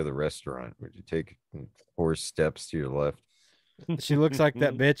side of the restaurant. Would you take 4 steps to your left? She looks like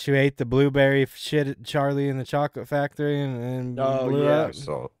that bitch who ate the blueberry shit at Charlie in the Chocolate Factory and blew up.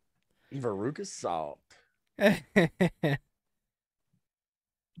 Salt. Veruca Salt. Yeah,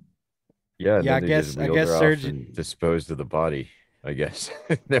 I guess Sergio disposed of the body. I guess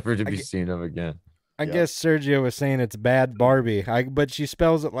never to be seen of again. I guess Sergio was saying it's Bad Barbie. But she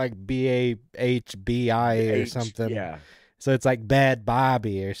spells it like BAHBI or something. Yeah. So it's like Bad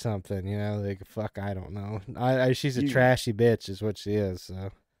Bobby or something. Like fuck, I don't know. She's a trashy bitch, is what she is.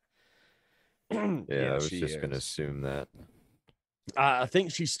 So. I was just gonna assume that. I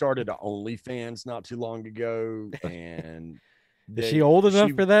think she started an OnlyFans not too long ago, and is she old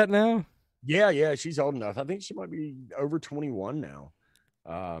enough for that now? Yeah, she's old enough. I think she might be over 21 now.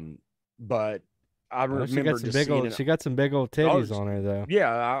 But I remember she got some big old titties on her though. Yeah,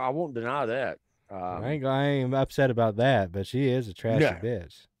 I won't deny that. I ain't upset about that, but she is a trashy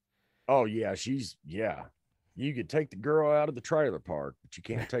bitch. Oh yeah, you could take the girl out of the trailer park, but you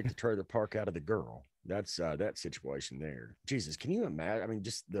can't take the trailer park out of the girl. That's that situation there. Jesus, can you imagine? I mean,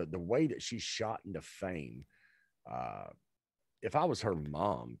 just the way that she's shot into fame. If I was her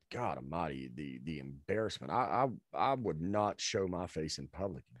mom, God Almighty, the embarrassment. I would not show my face in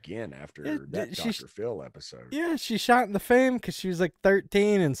public again after that Dr. Phil episode. Yeah, she shot in the fame because she was like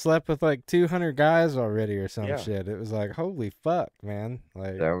 13 and slept with like 200 guys already or some shit. It was like, holy fuck, man!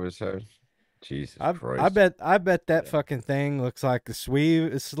 Like that was her. Jesus Christ! I bet that fucking thing looks like the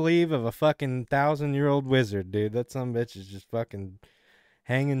sleeve of a fucking 1,000-year-old wizard, dude. That some bitch is just fucking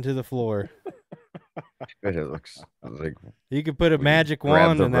hanging to the floor. It looks like you could put a magic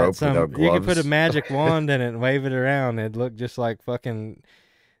wand in that. You could put a magic wand in it and wave it around. It'd look just like fucking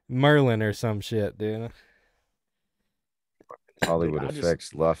Merlin or some shit, dude. Hollywood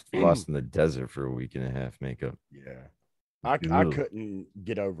effects lost in the desert for a week and a half makeup. Yeah, I couldn't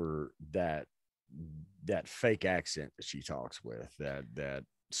get over that fake accent that she talks with. That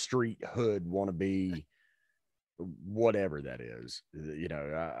street hood wannabe. whatever that is. You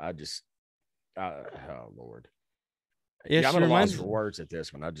know, I just, oh Lord. Yeah, Yeah, I'm she at a loss reminds. for words at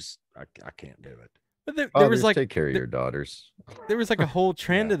this one. I can't do it. But there was Fathers, like take care of there, your daughters. there was like a whole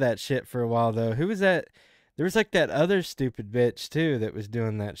trend Yeah. of that shit for a while though. Who was that? There was like that other stupid bitch too that was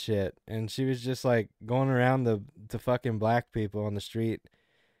doing that shit, and she was just like going around the fucking black people on the street,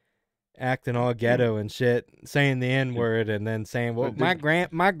 acting all ghetto and shit, saying the N word, and then saying, "Well, my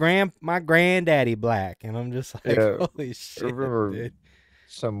granddaddy black," and I'm just like, Yeah, "Holy I shit, remember dude!"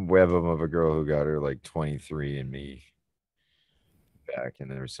 some web of a girl who got her like 23 and me back, and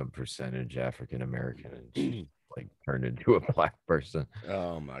there was some percentage African American, and she like turned into a black person.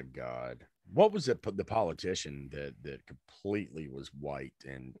 Oh my God. What was it? The politician that completely was white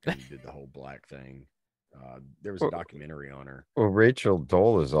and did the whole black thing. There was a Well, documentary on her. well, Rachel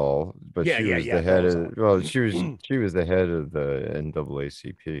Dolezal, but Yeah, she yeah, was yeah. the head Dolezal. of. Well, she was the head of the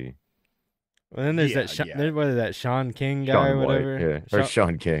NAACP. Well, then there's Yeah, that yeah. what is that Sean King guy or Sean White, whatever? yeah, or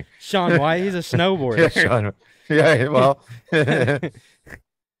Sean King. Sean White, he's a snowboarder. Yeah, Sean. Yeah, well,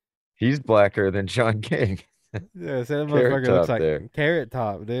 he's blacker than Sean King. Yeah, so that Carrot motherfucker looks Top like there. Carrot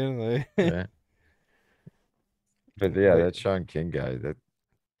Top, dude. Like, Yeah. But yeah, But- that Sean King guy,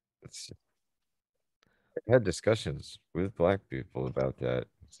 that's I had discussions with black people about that.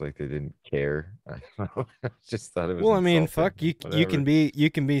 It's like they didn't care. I don't know. I just thought it was well, I mean, insulting. fuck you. Whatever. You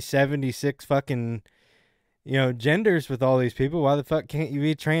can be 76 fucking, genders with all these people. Why the fuck can't you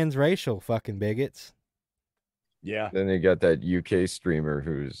be transracial, fucking bigots? Yeah. Then they got that UK streamer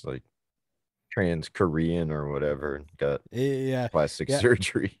who's like trans Korean or whatever and got Yeah, plastic yeah.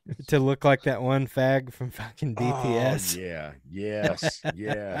 surgery. to look like that one fag from fucking BTS. Oh, yeah. Yes.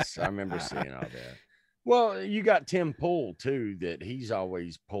 Yes. I remember seeing all that. Well, you got Tim Pool too, that he's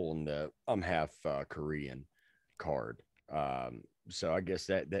always pulling the I'm half Korean card. So I guess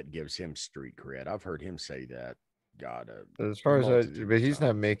that gives him street cred. I've heard him say that. God, As far as multitude but of he's not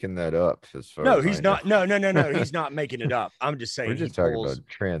times. making that up. As far No, as he's I know. not. No. He's not making it up. I'm just saying We're he just talking pulls. about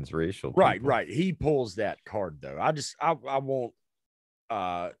transracial. Right, people. right. He pulls that card though. I want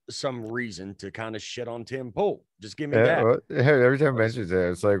some reason to kind of shit on Tim Pool. Just give me that. Well, every time I mention that,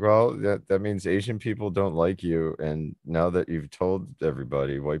 it's like, well, that means Asian people don't like you, and now that you've told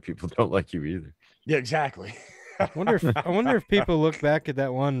everybody, white people don't like you either. Yeah, exactly. I wonder if people look back at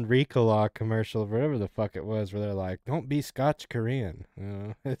that one Ricola commercial, whatever the fuck it was, where they're like, "Don't be Scotch Korean."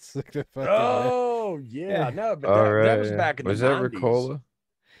 It's like the fucking. Oh yeah, no, but All that right, was back in was the that 90s. Ricola?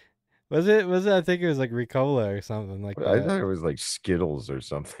 Was it? I think it was like Ricola or something like I that. thought it was like Skittles or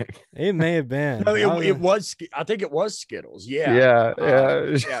something. It may have been. No, it was. I think it was Skittles. Yeah,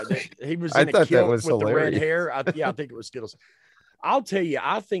 Yeah. He was I in a thought that kilt was with the red hilarious. hair. I think it was Skittles. I'll tell you,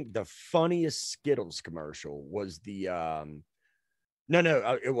 I think the funniest Skittles commercial was the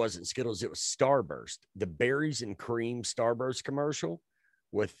no, it wasn't Skittles, it was Starburst, the berries and cream Starburst commercial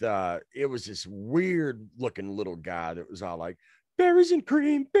with it was this weird looking little guy that was all like berries and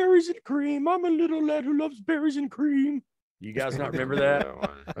cream, I'm a little lad who loves berries and cream. You guys not remember that? one.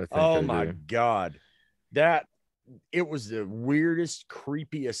 I think Oh I my do. God. It was the weirdest,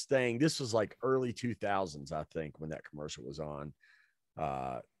 creepiest thing. This was like early 2000s, I think, when that commercial was on.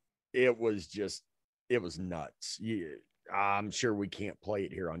 It was nuts. Yeah, I'm sure we can't play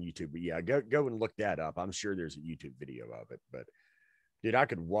it here on YouTube, but yeah, go and look that up. I'm sure there's a YouTube video of it, but dude, I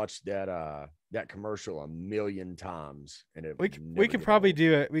could watch that commercial a million times, and it we could probably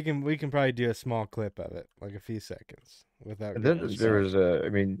do it. We can probably do a small clip of it, like a few seconds, without. And then getting there sued. was a. I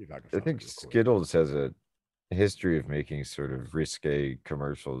mean, See if I can I find think it real quick. Skittles has a history of making sort of risque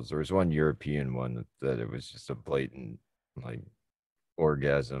commercials. There was one European one that it was just a blatant like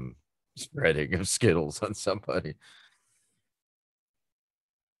orgasm spreading of Skittles on somebody.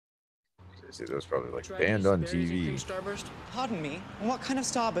 See, that was probably like banned on TV. Starburst? Pardon me, what kind of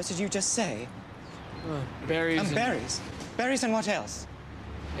starburst did you just say? Berries And berries. Berries and what else?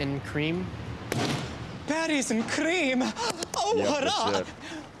 and cream. Berries and cream! Oh, Yep, that's hurrah! it.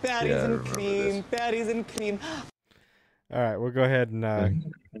 Berries Yeah, I and remember cream, this. berries and cream. All right, we'll go ahead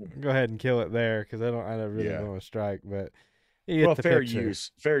and kill it there because I really Yeah. don't want to strike, but you get Well, the fair picture.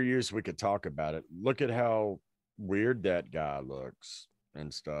 use. We could talk about it. Look at how weird that guy looks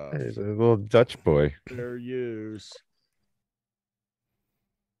and stuff. Hey, the little Dutch boy. Fair use.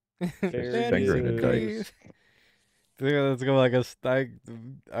 His Fair finger in a use. dice. Let's go like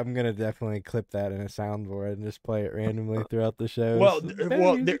I'm gonna definitely clip that in a soundboard and just play it randomly throughout the show. Well,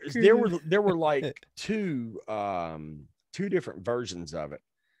 there were like two different versions of it,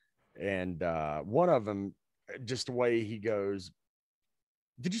 and one of them, just the way he goes,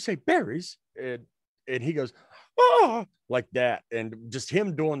 "Did you say berries?" And he goes, "Oh," like that, and just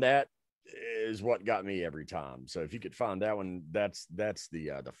him doing that is what got me every time. So if you could find that one, that's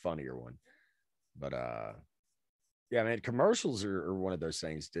the funnier one. But yeah, man, commercials are one of those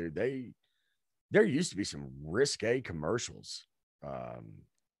things, dude. There used to be some risque commercials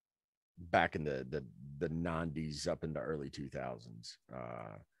back in the 90s up in the early 2000s.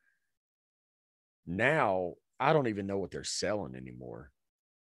 Now I don't even know what they're selling anymore.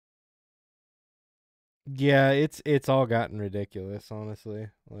 Yeah, it's all gotten ridiculous, honestly.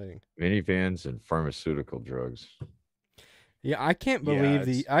 Like, Minivans and pharmaceutical drugs. yeah, I can't Yeah,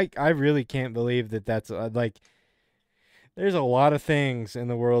 believe I really can't believe that that's like. There's a lot of things in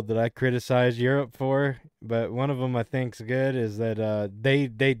the world that I criticize Europe for, but one of them I think's good is that they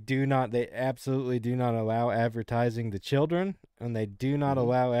absolutely do not allow advertising to children, and they do not Mhm.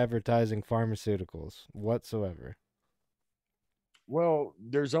 allow advertising pharmaceuticals whatsoever. Well,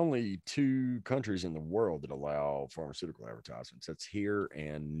 there's only 2 countries in the world that allow pharmaceutical advertisements. That's here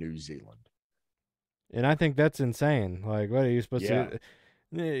and New Zealand. And I think that's insane. Like, what are you supposed Yeah.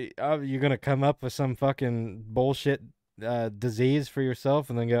 to? You're gonna come up with some fucking bullshit disease for yourself,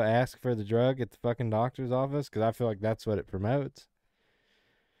 and then go ask for the drug at the fucking doctor's office? Because I feel like that's what it promotes.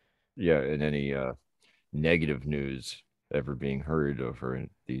 Yeah, and any negative news ever being heard over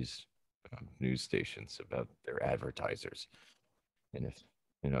in these news stations about their advertisers. And if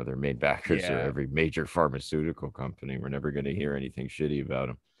their main backers are Yeah. every major pharmaceutical company, we're never going to hear anything shitty about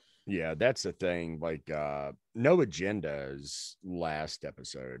them. Yeah, that's the thing. Like No Agenda's last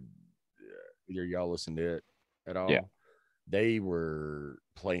episode, either y'all listened to it at all? Yeah. They were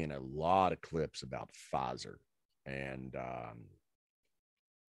playing a lot of clips about Pfizer. And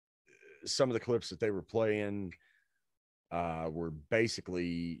some of the clips that they were playing were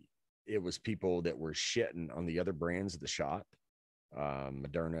basically, it was people that were shitting on the other brands of the shot,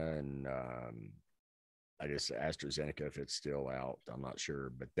 Moderna and I guess AstraZeneca, if it's still out, I'm not sure,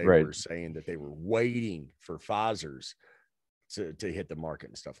 but they Right. were saying that they were waiting for Pfizer's to hit the market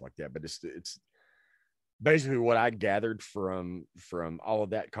and stuff like that. But it's basically what I gathered from all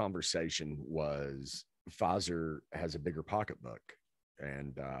of that conversation was Pfizer has a bigger pocketbook,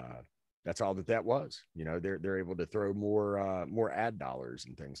 and that's all that was. They're able to throw more ad dollars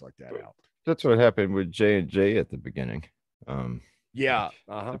and things like that out. That's what happened with J&J at the beginning. Yeah,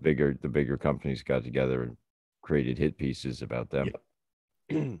 The bigger companies got together and created hit pieces about them.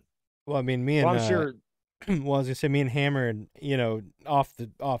 Yep. Well, I mean, me and Well, I'm sure. well, I was gonna say, me and Hammer, and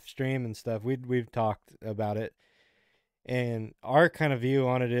off stream and stuff, we've talked about it, and our kind of view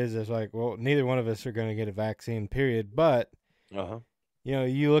on it is like, well, neither one of us are gonna get a vaccine, period. But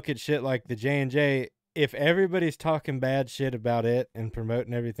you look at shit like the J&J. If everybody's talking bad shit about it and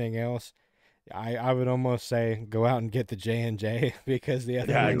promoting everything else, I would almost say go out and get the J&J because the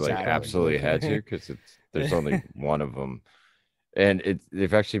other Yeah, ones Like exactly. absolutely had to, because there's only one of them. And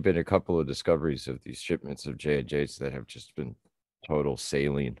they've actually been a couple of discoveries of these shipments of J&Js that have just been total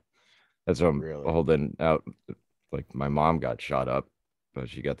saline. That's what I'm Really? holding out. Like my mom got shot up, but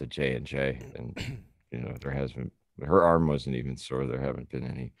she got the J&J, and there has been, her arm wasn't even sore. There haven't been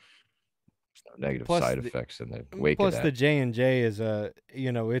any negative Plus side the- effects in the wake Plus, of the that. J&J is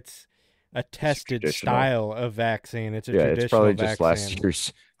it's a tested traditional. style of vaccine. It's a Yeah, traditional it's probably just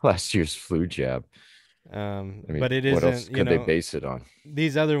vaccine. last year's flu jab. I mean, But it what else isn't. could they base it on?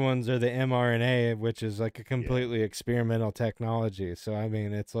 These other ones are the mRNA, which is like a completely experimental technology. So I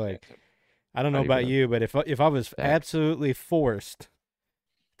mean, it's like, I don't know Not about even a you, but if I was fact. absolutely forced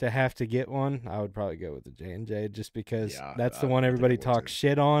to have to get one, I would probably go with the J&J, just because Yeah, that's the I one think I everybody would talks too.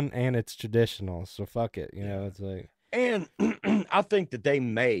 shit on, and it's traditional. So fuck it. Yeah. It's like, And I think that they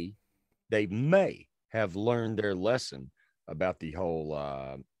may have learned their lesson about the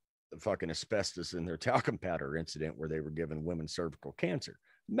whole fucking asbestos in their talcum powder incident where they were giving women cervical cancer.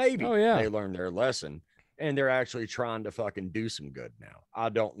 Maybe Oh, yeah. they learned their lesson and they're actually trying to fucking do some good now. I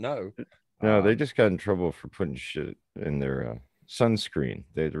don't know. No, they just got in trouble for putting shit in their sunscreen.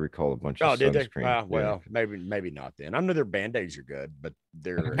 They had to recall a bunch of did they? sunscreen. Well, maybe not then. I know their band-aids are good, but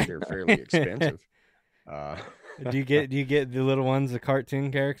they're fairly expensive. Do you get the little ones, the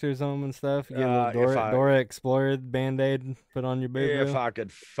cartoon characters on them and stuff? You get a little if Dora Explorer Band-Aid put on your boo-boo? If I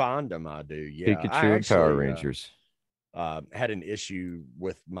could find them, I do. Yeah, Pikachu I and Power actually, Rangers. had an issue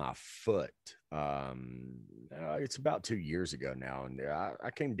with my foot. It's about 2 years ago now, and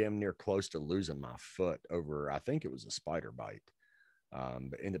I came damn near close to losing my foot over, I think it was a spider bite.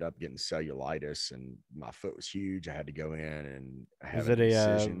 But ended up getting cellulitis, and my foot was huge. I had to go in and have an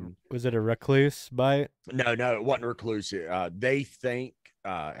incision. Was it a recluse bite? No, it wasn't recluse. They think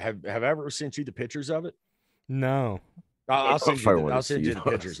have ever sent you the pictures of it? No. I'll don't know send if I you. wanna I'll send see you the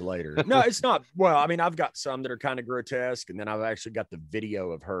those. pictures later. No, it's not. Well, I mean, I've got some that are kind of grotesque, and then I've actually got the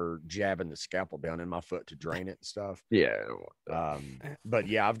video of her jabbing the scalpel down in my foot to drain it and stuff. Yeah, I don't want that. But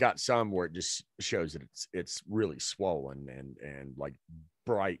yeah, I've got some where it just shows that it's really swollen and like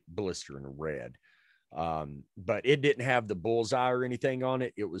bright blistering red. But it didn't have the bullseye or anything on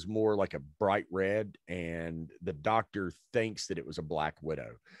it. It was more like a bright red, and the doctor thinks that it was a black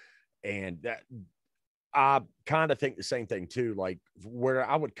widow. And that I kind of think the same thing too. Like where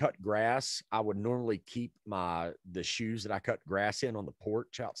I would cut grass, I would normally keep the shoes that I cut grass in on the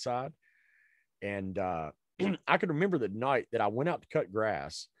porch outside. And I can remember the night that I went out to cut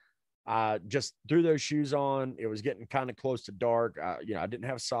grass. I just threw those shoes on. It was getting kind of close to dark. I didn't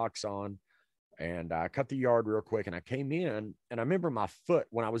have socks on, and I cut the yard real quick. And I came in, and I remember my foot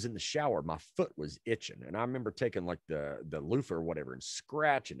when I was in the shower, my foot was itching, and I remember taking like the loofah or whatever and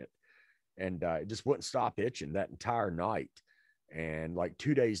scratching it, and it just wouldn't stop itching that entire night. And like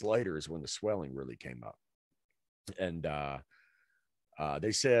 2 days later is when the swelling really came up, and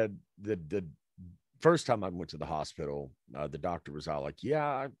they said the first time I went to the hospital, the doctor was all like,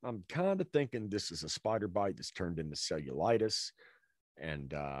 yeah, I'm kind of thinking this is a spider bite that's turned into cellulitis.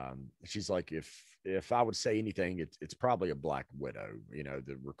 And she's like, if I would say anything, it's probably a black widow.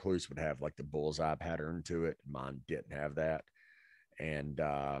 The recluse would have like the bullseye pattern to it. Mine didn't have that. And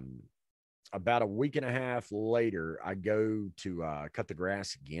about a week and a half later, I go to cut the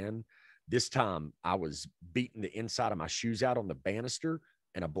grass again. This time I was beating the inside of my shoes out on the banister,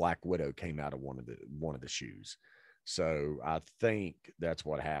 and a black widow came out of one of the shoes. So I think that's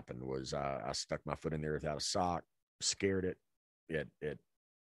what happened was I stuck my foot in there without a sock, scared it. It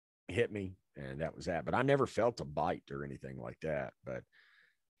hit me, and that was that. But I never felt a bite or anything like that. But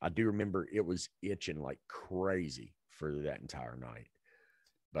I do remember it was itching like crazy for that entire night.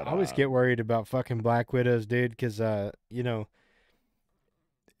 But I always get worried about fucking black widows, dude, because at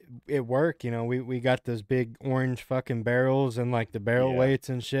work, we got those big orange fucking barrels and like the barrel weights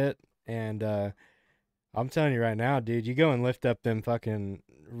and shit. And I'm telling you right now, dude, you go and lift up them fucking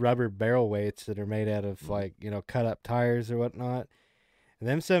rubber barrel weights that are made out of like, cut up tires or whatnot. And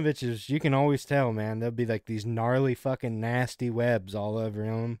them some bitches, you can always tell, man, there'll be like these gnarly fucking nasty webs all over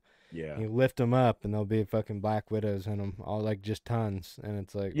them. Yeah. You lift them up and there'll be fucking black widows in them, all like just tons. And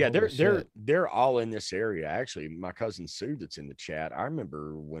it's like, yeah, holy shit. they're all in this area. Actually, my cousin Sue that's in the chat, I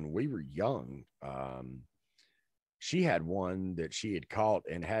remember when we were young, she had one that she had caught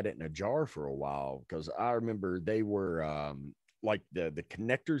and had it in a jar for a while, because I remember they were like the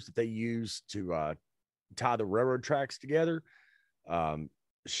connectors that they used to tie the railroad tracks together.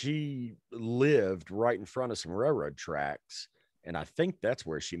 She lived right in front of some railroad tracks, and I think that's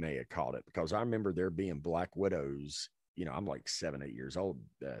where she may have caught it, because I remember there being black widows. I'm like 7-8 years old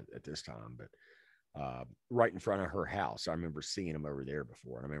at this time, but right in front of her house, I remember seeing them over there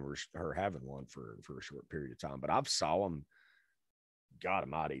before. And I remember her having one for a short period of time, but I've saw them. God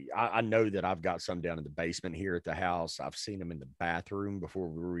almighty. I know that I've got some down in the basement here at the house. I've seen them in the bathroom before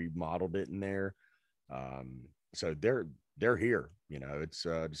we remodeled it in there. So they're here. It's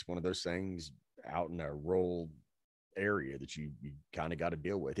just one of those things out in a rural area that you kind of got to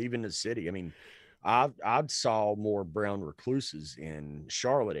deal with. Even in the city, I mean, I've saw more brown recluses in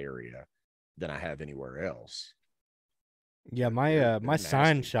Charlotte area than I have anywhere else. Yeah, They're my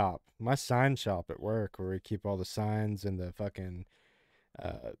sign nasty. shop at work, where we keep all the signs and the fucking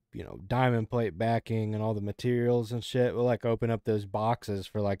diamond plate backing and all the materials and shit. We'll like open up those boxes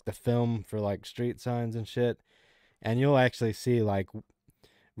for like the film for like street signs and shit, and you'll actually see like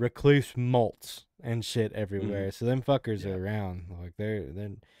recluse molts and shit everywhere. So them fuckers Yeah. are around. Like they're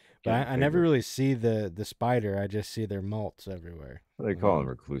but Getting I never bigger. really see the spider. I just see their molts everywhere. They call them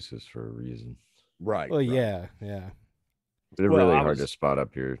recluses for a reason. Right. Well, right. yeah. They're Well, really I hard to was- spot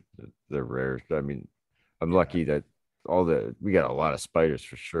up here. They're rare. I mean, I'm Yeah. lucky that we got a lot of spiders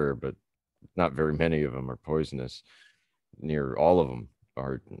for sure, but not very many of them are poisonous. Near all of them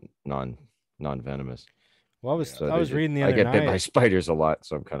are non-venomous. Well, So I was reading the I other get bit by night. spiders a lot,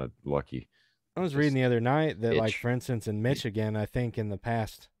 so I'm kind of lucky. I was reading the other night that, like, itch. for instance, in Michigan, I think in the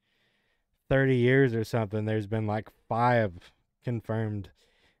past 30 years or something, there's been like 5 confirmed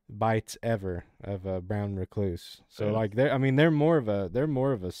bites ever of a brown recluse. So Yeah. like they're more of a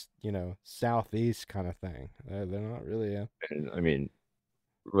southeast kind of thing. They're not really And I mean,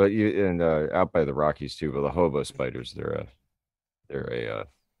 well, out by the Rockies too. But the hobo spiders, they're a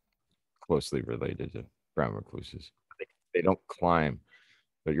closely related to brown recluses. They don't climb,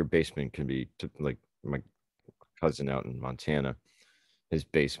 but your basement can be like my cousin out in Montana. His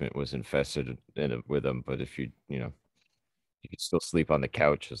basement was infested with them, but if you You could still sleep on the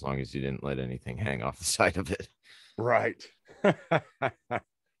couch as long as you didn't let anything hang off the side of it. Right. It's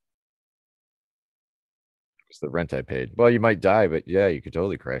the rent I paid. Well, you might die, but yeah, you could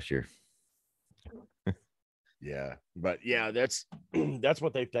totally crash here. Yeah, but yeah, that's that's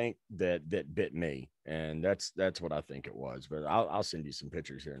what they think that bit me, and that's what I think it was. But I'll send you some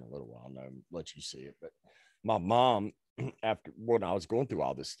pictures here in a little while and let you see it. But my mom, after when I was going through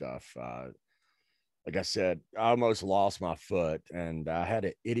all this stuff, like I said, I almost lost my foot, and I had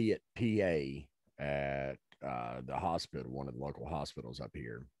an idiot PA at the hospital, one of the local hospitals up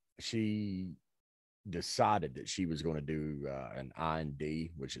here. She decided that she was going to do an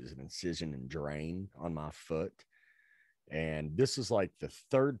I&D, which is an incision and drain on my foot. And this is like the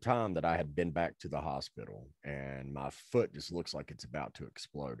third time that I had been back to the hospital, and my foot just looks like it's about to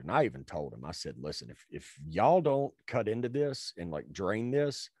explode. And I even told him, I said, listen, if y'all don't cut into this and like drain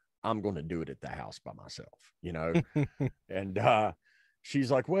this, I'm going to do it at the house by myself, you know? And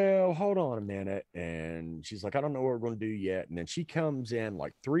she's like, well, hold on a minute. And she's like, I don't know what we're going to do yet. And then she comes in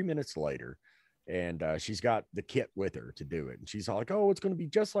like 3 minutes later, and she's got the kit with her to do it. And she's all like, oh, it's going to be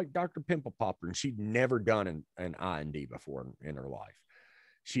just like Dr. Pimple Popper. And she'd never done an I&D before in her life.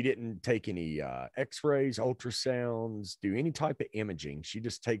 She didn't take any x-rays, ultrasounds, do any type of imaging. She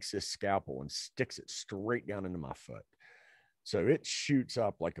just takes this scalpel and sticks it straight down into my foot. So it shoots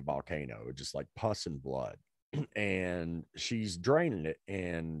up like a volcano, just like pus and blood. And she's draining it.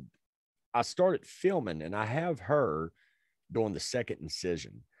 And I started filming, and I have her doing the second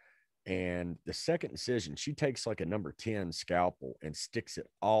incision. And the second incision, she takes like a number 10 scalpel and sticks it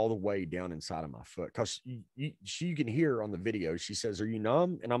all the way down inside of my foot. Because you can hear on the video, she says, are you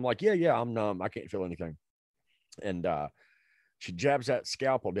numb? And I'm like, yeah, I'm numb. I can't feel anything. And she jabs that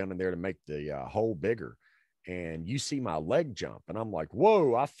scalpel down in there to make the hole bigger. And you see my leg jump. And I'm like,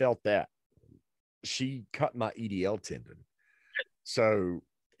 whoa, I felt that. She cut my EDL tendon. So,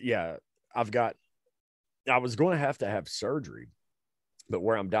 yeah, I was going to have surgery. But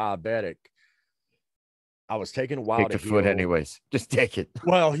where I'm diabetic, I was taking a while Take to the foot heal. anyways. Just take it.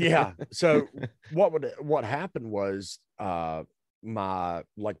 Well, yeah. So what happened was my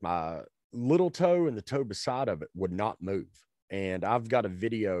little toe and the toe beside of it would not move. And I've got a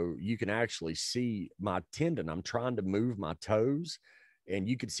video, you can actually see my tendon. I'm trying to move my toes, and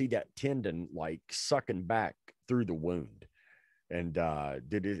you could see that tendon like sucking back through the wound. And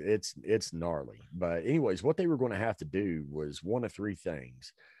dude, it's gnarly. But anyways, what they were going to have to do was one of three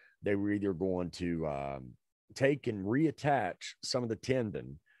things. They were either going to take and reattach some of the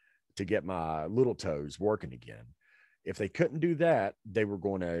tendon to get my little toes working again. If they couldn't do that, they were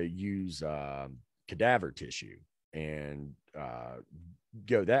going to use cadaver tissue and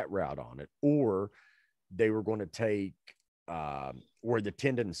go that route on it. Or they were going to take where the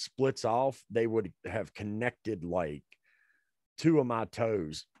tendon splits off, they would have connected like two of my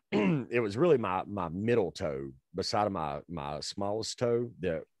toes. It was really my middle toe beside of my smallest toe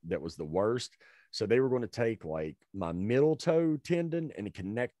that was the worst. So they were going to take like my middle toe tendon and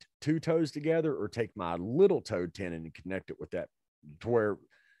connect two toes together, or take my little toe tendon and connect it with that, to where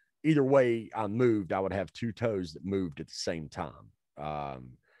either way I moved, I would have two toes that moved at the same time.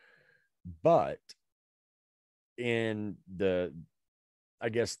 But in I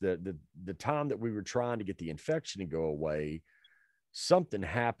guess the time that we were trying to get the infection to go away, something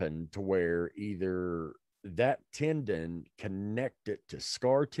happened to where either that tendon connected to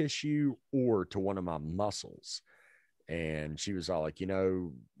scar tissue or to one of my muscles. And she was all like,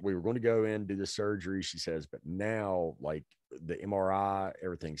 we were going to go in, do the surgery, she says, but now like the MRI,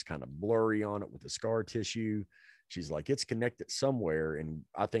 everything's kind of blurry on it with the scar tissue. She's like, it's connected somewhere, and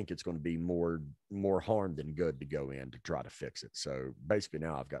I think it's going to be more harm than good to go in to try to fix it. So basically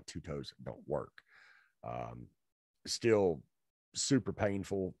now I've got two toes that don't work. Still super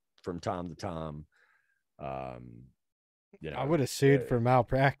painful from time to time. I would have sued for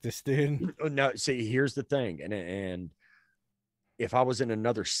malpractice, dude. No, see, here's the thing. And if I was in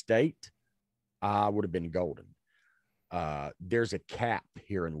another state, I would have been golden. There's a cap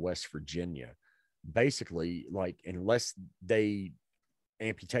here in West Virginia. Basically, like, unless they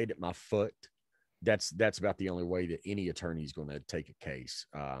amputated my foot, that's about the only way that any attorney is going to take a case.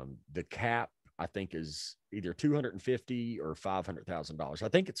 The cap, I think, is either $250,000 or $500,000. I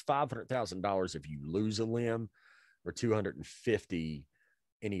think it's $500,000 if you lose a limb, or $250,000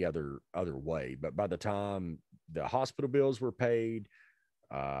 any other way. But by the time the hospital bills were paid,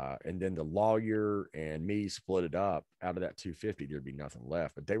 and then the lawyer and me split it up, out of that $250,000, there'd be nothing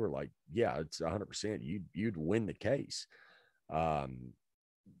left. But they were like, yeah, it's 100%. You'd win the case.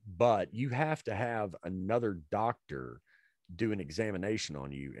 But you have to have another doctor do an examination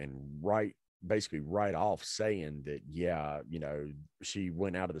on you and write basically right off saying that, yeah, you know, she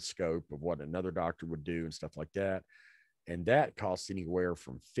went out of the scope of what another doctor would do and stuff like that. And that costs anywhere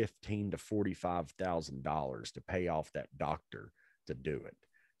from $15,000 to $45,000 to pay off that doctor to do it.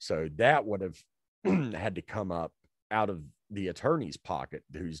 So that would have had to come up out of the attorney's pocket,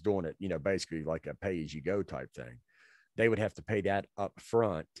 who's doing it, you know, basically like a pay as you go type thing. They would have to pay that up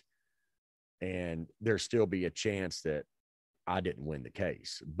front, and there still be a chance that I didn't win the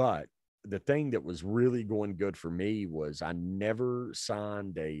case. But the thing that was really going good for me was I never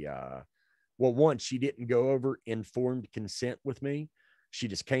signed one, she didn't go over informed consent with me. She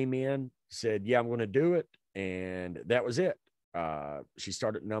just came in, said, yeah, I'm going to do it. And that was it. She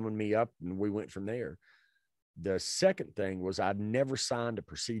started numbing me up, and we went from there. The second thing was I'd never signed a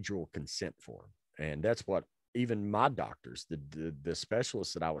procedural consent form. And that's what even my doctors, the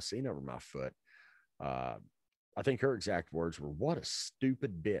specialists that I was seeing over my foot, I think her exact words were, what a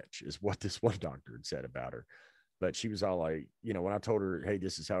stupid bitch, is what this one doctor had said about her. But she was all like, you know, when I told her, hey,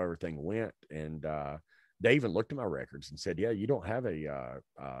 this is how everything went. And they even looked at my records and said, yeah, you don't have a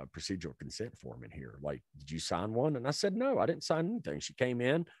procedural consent form in here. Like, did you sign one? And I said, no, I didn't sign anything. She came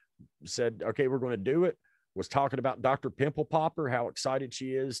in, said, okay, we're going to do it. Was talking about Dr. Pimple Popper, how excited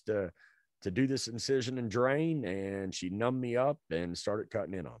she is to do this incision and drain. And she numbed me up and started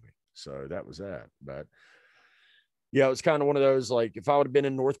cutting in on me. So that was that. But yeah, it was kind of one of those, like, if I would have been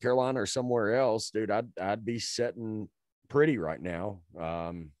in North Carolina or somewhere else, dude, I'd be sitting pretty right now.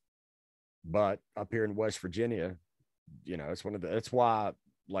 But up here in West Virginia, you know, it's that's why,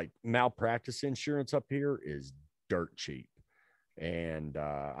 like, malpractice insurance up here is dirt cheap. And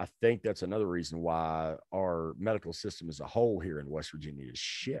I think that's another reason why our medical system as a whole here in West Virginia is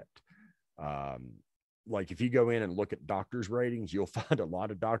shit. Like, if you go in and look at doctors' ratings, you'll find a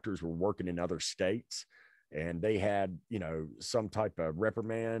lot of doctors were working in other states, and they had, you know, some type of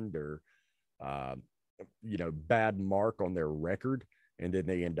reprimand or, you know, bad mark on their record. And then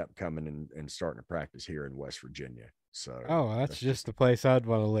they end up coming and starting to practice here in West Virginia. So, Oh, that's just the place I'd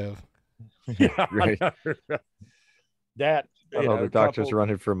want to live. yeah, Right. That, you All know, the doctors couple-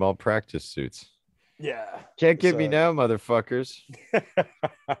 running for malpractice suits. Yeah. Can't get me So- now, motherfuckers.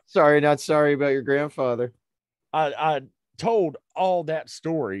 Sorry, not sorry about your grandfather. I told all that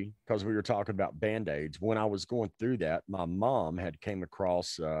story because we were talking about Band-Aids. When I was going through that, my mom had came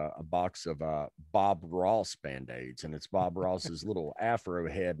across a box of Bob Ross Band-Aids, and it's Bob Ross's little afro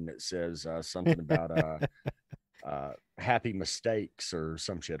head, and it says something about happy mistakes or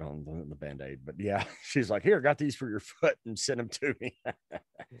some shit on the Band-Aid. But yeah, she's like, here, got these for your foot, and sent them to me.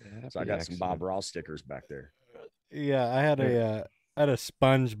 So I got some Bob Ross stickers back there. Yeah, I had a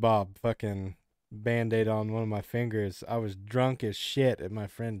SpongeBob fucking Band-Aid on one of my fingers. I was drunk as shit at my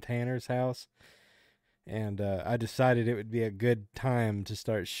friend Tanner's house, and I decided it would be a good time to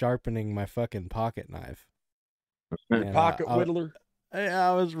start sharpening my fucking pocket knife. And, Pocket whittler.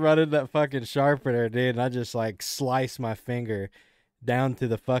 I was running that fucking sharpener, dude, and I just like sliced my finger down to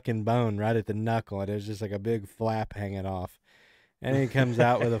the fucking bone right at the knuckle, and it was just like a big flap hanging off. And he comes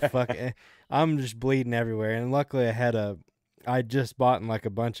out with a fucking, I'm just bleeding everywhere. And luckily I just bought like a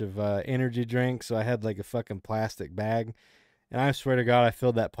bunch of energy drinks, so I had like a fucking plastic bag. And I swear to God, I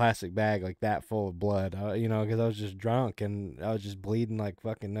filled that plastic bag like that full of blood, you know, because I was just drunk and I was just bleeding like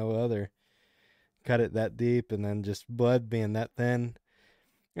fucking no other. Cut it that deep, and then just blood being that thin.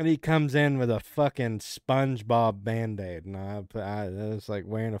 And he comes in with a fucking SpongeBob Band-Aid, and I was like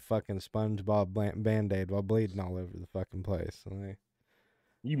wearing a fucking SpongeBob Band-Aid while bleeding all over the fucking place. Like,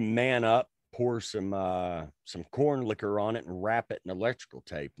 You man up, pour some corn liquor on it, and wrap it in electrical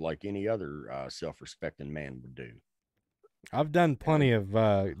tape like any other self-respecting man would do. I've done plenty of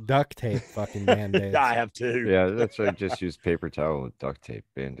duct tape fucking Band-Aids. I have too. Yeah, that's why I just use paper towel with duct tape.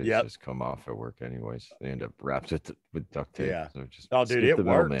 Band-Aids Yep. just come off at work anyways. They end up wrapped it with duct tape. Yeah. So just Oh, dude, skip it the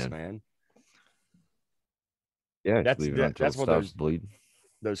works, middleman. man. Yeah, That's- just leave it until that's it what stops those- bleeding.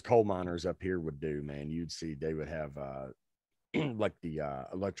 Those coal miners up here would do, man. You'd see they would have like the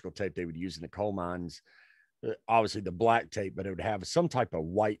electrical tape they would use in the coal mines. Obviously the black tape, but it would have some type of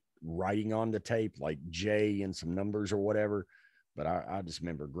white writing on the tape, like J and some numbers or whatever. But I just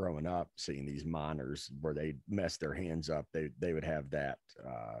remember growing up seeing these miners where they mess their hands up. They would have that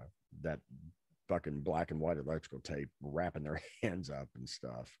fucking black and white electrical tape wrapping their hands up and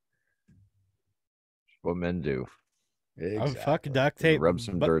stuff. What men do. Oh, fuck duct Just tape. rub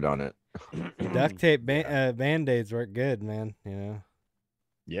some dirt on it. Duct tape Band-Aids work good, man. You know.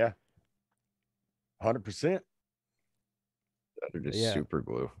 Yeah. 100%. They're just Yeah. super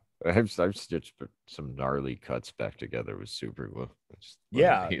glue. I've stitched some gnarly cuts back together with super glue. It's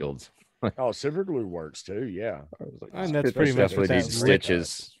Yeah. healed. Oh, silver glue works too. Yeah. I was like, And that's "This pretty much what definitely that needs liquid-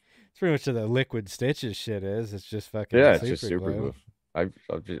 stitches. It's pretty much what the liquid stitches shit is. It's just fucking Yeah, it's just super glue. glue.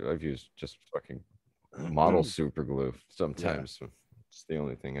 I've used just fucking model super glue sometimes. So it's the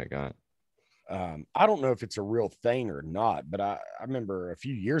only thing I got. I don't know if it's a real thing or not, but I remember a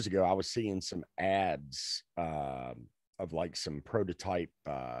few years ago I was seeing some ads of like some prototype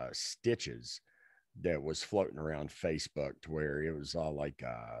stitches that was floating around Facebook, to where it was all like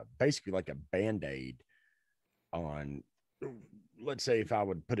basically like a band-aid on, let's say if I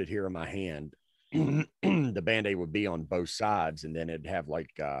would put it here in my hand, the band-aid would be on both sides, and then it'd have like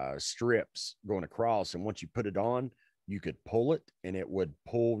strips going across, and once you put it on, you could pull it and it would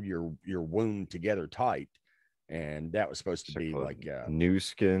pull your wound together tight. And that was supposed to be like new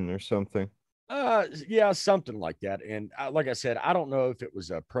skin or something. Yeah, something like that. And like I said, I don't know if it was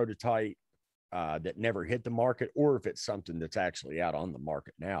a prototype that never hit the market, or if it's something that's actually out on the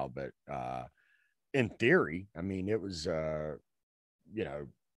market now. But in theory, I mean, it was you know,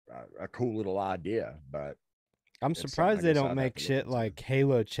 a cool little idea. But I'm it's surprised something I they guess don't I'd make have to look shit into. like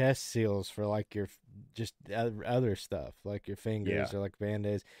Halo chest seals for like your just other stuff, like your fingers Yeah. or like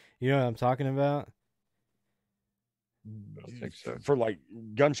band-aids. You know what I'm talking about? I don't think so. For like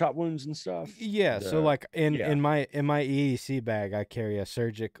gunshot wounds and stuff. Yeah. So The- like in yeah. in my EDC bag, I carry a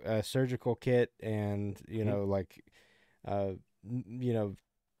surgical kit, and you Mhm. know like, you know,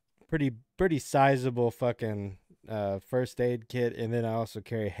 pretty sizable fucking first aid kit, and then I also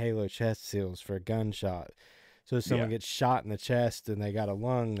carry Halo chest seals for a gunshot. So if someone Yeah. gets shot in the chest and they got a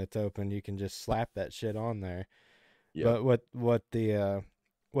lung that's open, you can just slap that shit on there. Yeah.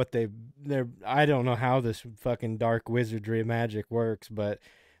 But they're I don't know how this fucking dark wizardry magic works, but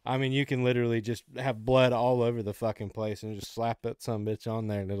I mean you can literally just have blood all over the fucking place and just slap that some bitch on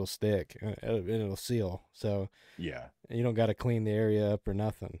there and it'll stick and it'll seal. So Yeah. you don't got to clean the area up or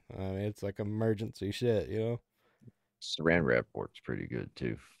nothing. I mean it's like emergency shit, you know. Saran wrap works pretty good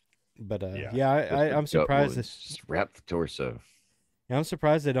too. But Yeah. yeah, Just for I'm gut surprised. wounds, just wrap the torso. I'm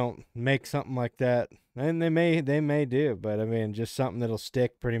surprised they don't make something like that. And they may do, but I mean, just something that'll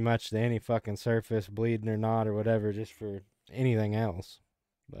stick pretty much to any fucking surface, bleeding or not or whatever, just for anything else.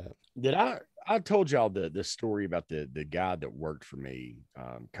 But Did I told y'all the story about the guy that worked for me,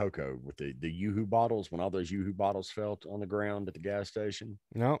 Coco, with the Yoo-Hoo bottles, when all those Yoo-Hoo bottles fell on the ground at the gas station?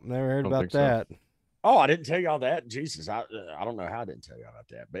 no, never heard Don't about think so. that. Oh, I didn't tell y'all that. Jesus, I don't know how I didn't tell y'all about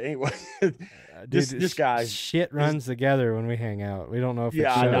that. But anyway, Dude, this guy, shit runs together when we hang out. We don't know if Yeah,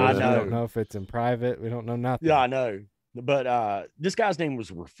 it's I shows. know, I We know. don't know if it's in private. We don't know nothing. yeah, I know. But this guy's name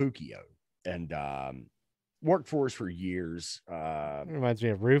was Refugio, and worked for us for years. It reminds me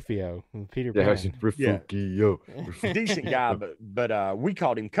of Rufio and Peter Yeah, Pan. Refugio. Decent guy, but we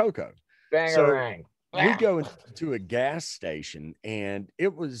called him Coco. Bangarang. We go into a gas station, and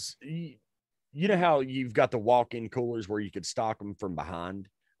it was, you know how you've got the walk-in coolers where you could stock them from behind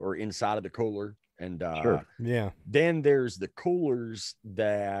or inside of the cooler, and Sure. Yeah. then there's the coolers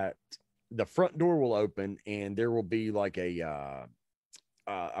that the front door will open, and there will be like a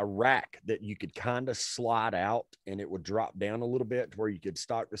rack that you could kind of slide out, and it would drop down a little bit to where you could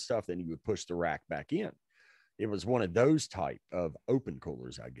stock the stuff. Then you would push the rack back in. It was one of those type of open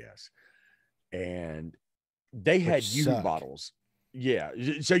coolers, I guess. And they had Which Yoo-Hoo suck. bottles. Yeah.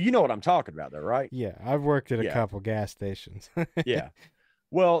 So you know what I'm talking about, though, right? Yeah. I've worked at a Yeah. couple gas stations. Yeah.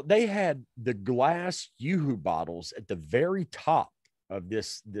 Well, they had the glass Yoo-Hoo bottles at the very top of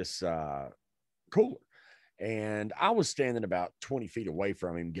this cooler. And I was standing about 20 feet away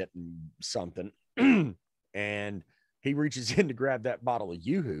from him getting something. And he reaches in to grab that bottle of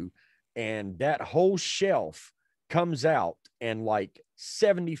Yoo-Hoo, and that whole shelf comes out, and like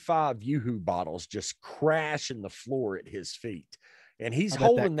 75 Yoo-Hoo bottles just crash in the floor at his feet. And he's I bet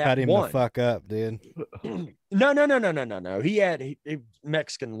holding cut that him one. the fuck up, dude. No. He had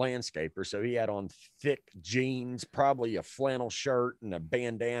Mexican landscaper, so he had on thick jeans, probably a flannel shirt and a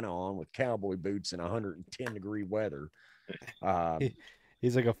bandana on with cowboy boots in 110-degree weather.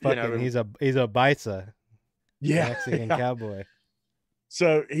 He's like a fucking know, he's a bisa, Yeah, Mexican yeah. cowboy.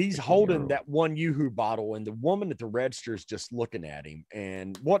 So he's holding Euro. that one Yoo-Hoo bottle, and the woman at the register is just looking at him.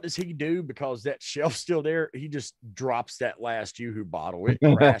 And what does he do? Because that shelf's still there, he just drops that last Yoo-Hoo bottle. It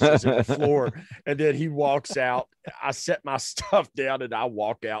crashes at the floor, and then he walks out. I set my stuff down, and I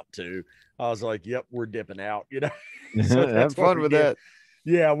walk out too. I was like, "Yep, we're dipping out." You know, So Have that's what fun we with did. that.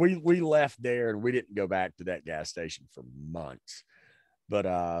 Yeah, we left there, and we didn't go back to that gas station for months. But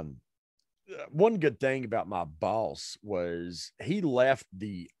one good thing about my boss was he left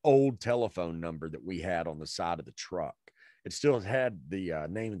the old telephone number that we had on the side of the truck. It still had the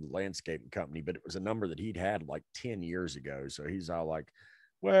name of the landscaping company, but it was a number that he'd had like 10 years ago. So he's all like,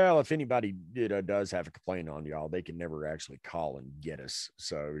 Well, if anybody does have a complaint on y'all, they can never actually call and get us.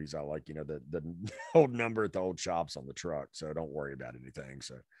 So he's all like, the old number at the old shops on the truck. So don't worry about anything.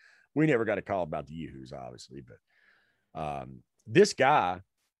 So we never got a call about the Yoo-hoos, obviously. But this guy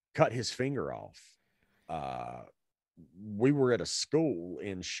cut his finger off. We were at a school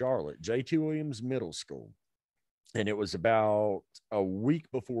in Charlotte, J.T. Williams Middle School. And it was about a week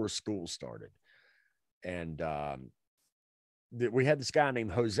before school started. And we had this guy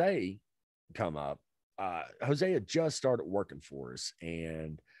named Jose come up. Jose had just started working for us,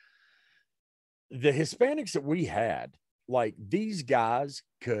 and the Hispanics that we had, like, these guys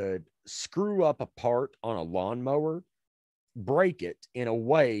could screw up a part on a lawnmower, break it in a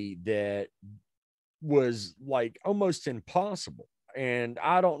way that was like almost impossible. And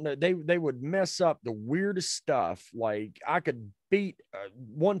I don't know, they would mess up the weirdest stuff. Like, I could beat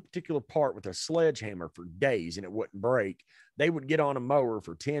one particular part with a sledgehammer for days and it wouldn't break. They would get on a mower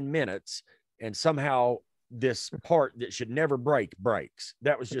for 10 minutes and somehow this part that should never break breaks.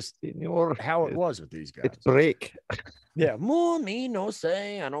 That was just how it was with these guys. It's break. Yeah. Me, no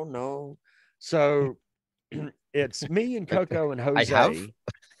say, I don't know. So it's me and Coco and Jose. I have?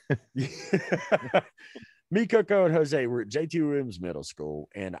 Me, Coco, and Jose were at J.T. Williams Middle School,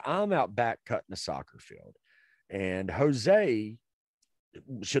 and I'm out back cutting a soccer field. And Jose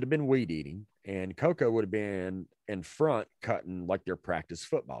should have been weed eating, and Coco would have been in front cutting like their practice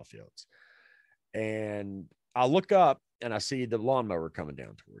football fields. And I look up, and I see the lawnmower coming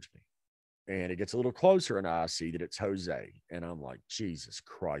down towards me. And it gets a little closer, and I see that it's Jose. And I'm like, Jesus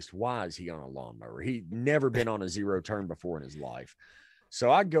Christ, why is he on a lawnmower? He'd never been on a zero turn before in his life. So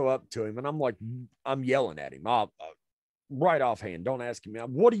I go up to him and I'm yelling at him. Right offhand, don't ask him,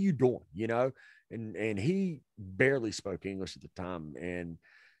 what are you doing? And he barely spoke English at the time. And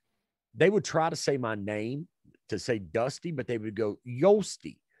they would try to say my name to say Dusty, but they would go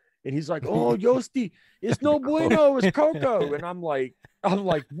Yosti. And he's like, oh, Yosti, it's no bueno, it's Coco. And I'm like,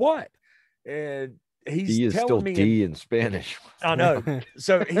 what? And he's telling still me D in Spanish. I know.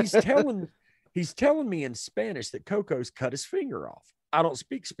 So he's telling me in Spanish that Coco's cut his finger off. I don't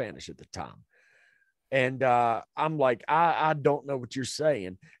speak Spanish at the time. And I'm like, I don't know what you're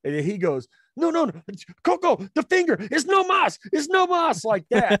saying. And he goes, no, Coco, the finger, it's no mas, like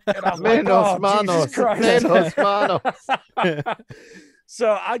that. And I'm like, oh, manos, Jesus Christ. menos manos. So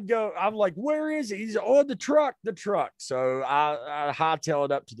I'm like, where is he? He's on the truck. So I hightail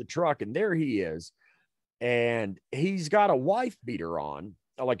it up to the truck, and there he is. And he's got a wife beater on.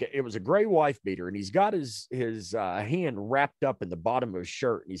 Like, it was a gray wife beater, and he's got his hand wrapped up in the bottom of his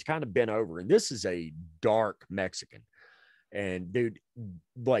shirt, and he's kind of bent over. And this is a dark Mexican. And dude,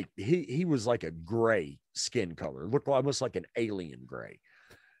 like, he was like a gray skin color, looked almost like an alien gray.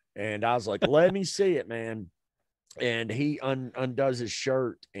 And I was like, let me see it, man. And he undoes his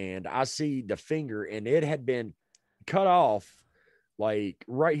shirt, and I see the finger, and it had been cut off like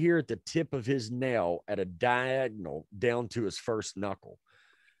right here at the tip of his nail at a diagonal down to his first knuckle.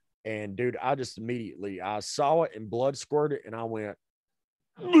 And dude, I just immediately, I saw it and blood squirted, and I went,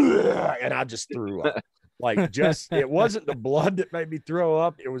 and I just threw up. Like, just, it wasn't the blood that made me throw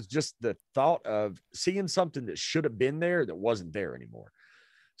up. It was just the thought of seeing something that should have been there that wasn't there anymore.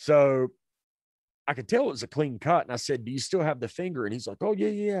 So I could tell it was a clean cut. And I said, do you still have the finger? And he's like, oh,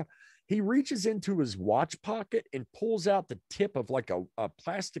 yeah. He reaches into his watch pocket and pulls out the tip of like a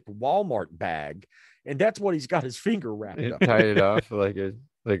plastic Walmart bag. And that's what he's got his finger wrapped up. Tied it off like a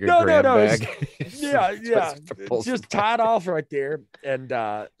no, bag. Yeah. Just tied off right there. And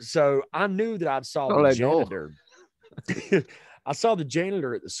so I knew that I'd saw the janitor. I saw the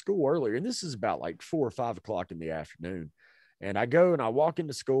janitor at the school earlier, and this is about like 4 or 5 o'clock in the afternoon. And I go and I walk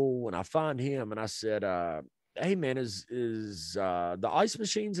into school and I find him, and I said, hey man, is the ice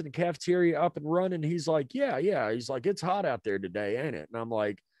machines in the cafeteria up and running? He's like, yeah. He's like, it's hot out there today, ain't it? And I'm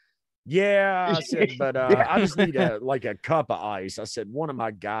like, yeah. I said, but I just need a cup of ice. I said, one of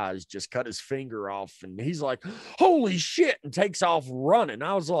my guys just cut his finger off, and he's like, holy shit, and takes off running.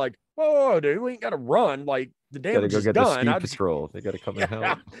 I was like, whoa, dude, we ain't got to run. Like, the damage is done. The ski patrol. They got to come and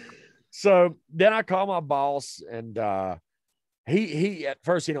help. So then I call my boss, and he at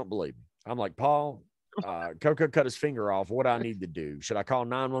first he don't believe me. I'm like, Paul, Coco cut his finger off. What do I need to do? Should I call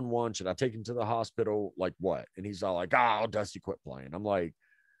 911? Should I take him to the hospital? Like, what? And he's all like, oh, Dusty, quit playing. I'm like,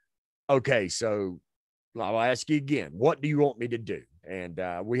 okay, so I'll ask you again. What do you want me to do? And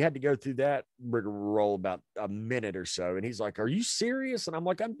we had to go through that rigmarole about a minute or so. And he's like, are you serious? And I'm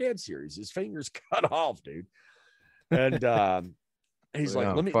like, I'm dead serious. His finger's cut off, dude. And he's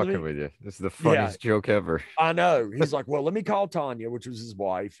like, let me with you. This is the funniest joke ever. I know. He's like, well, let me call Tanya, which was his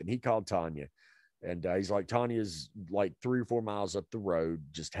wife. And he called Tanya. And he's like, Tanya's like 3 or 4 miles up the road.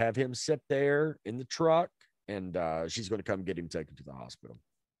 Just have him sit there in the truck, and she's going to come get him taken to the hospital.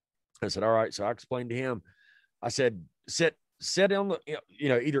 I said, all right. So I explained to him, I said, sit on the,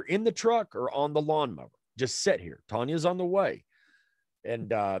 either in the truck or on the lawnmower. Just sit here. Tanya's on the way.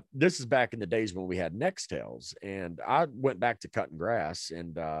 And this is back in the days when we had Nextels. And I went back to cutting grass,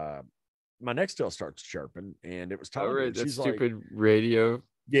 and my Nextel starts chirping, and it was Tanya. Oh, right. That She's stupid like, radio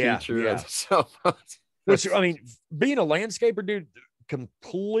feature of the cell phones. Which, I mean, being a landscaper, dude,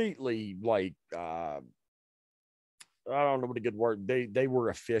 completely like, I don't know what a good word. They were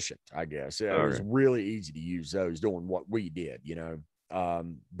efficient, I guess. It was really easy to use those doing what we did,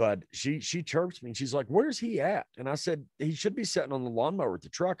 But she chirps me, and she's like, "Where's he at?" And I said, "He should be sitting on the lawnmower at the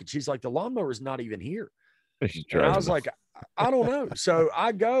truck." And she's like, "The lawnmower is not even here." And I was like, "I don't know." So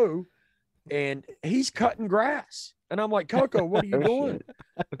I go, and he's cutting grass, and I'm like, "Coco, what are you doing?"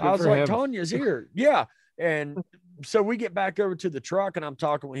 I was like, "Tanya's here." Yeah. And so we get back over to the truck, and I'm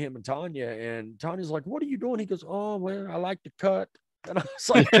talking with him and Tanya, and Tanya's like, "What are you doing?" He goes, "Oh, well, I like to cut." And I was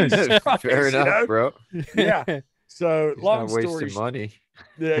like, fair enough, bro. Yeah. So He's long not story, wasting money.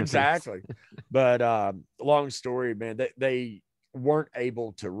 Yeah, exactly. But long story, man, they weren't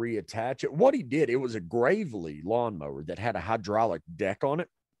able to reattach it. What he did, it was a Gravely lawnmower that had a hydraulic deck on it.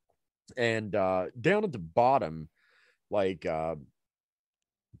 And down at the bottom, like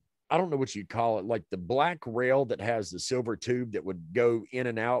I don't know what you'd call it, like the black rail that has the silver tube that would go in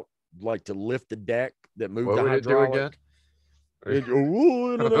and out, like to lift the deck that moved What the would hydraulic. it do again?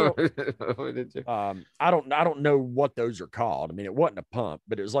 I don't know what those are called. I mean, it wasn't a pump,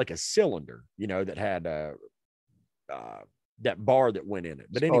 but it was like a cylinder, that had that bar that went in it.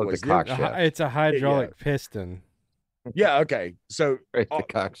 But anyways, it's a hydraulic piston. Yeah. Okay. So right, the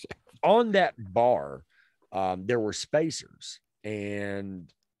cock shaft. On that bar, there were spacers, and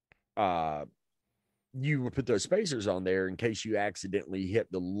you would put those spacers on there in case you accidentally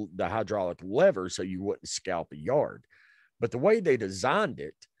hit the hydraulic lever, so you wouldn't scalp a yard. But the way they designed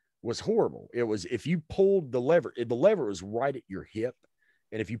it was horrible. It was, if you pulled the lever was right at your hip.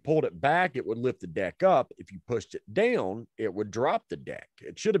 And if you pulled it back, it would lift the deck up. If you pushed it down, it would drop the deck.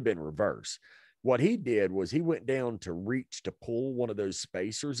 It should have been reverse. What he did was he went down to reach to pull one of those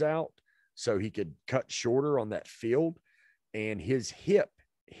spacers out so he could cut shorter on that field. And his hip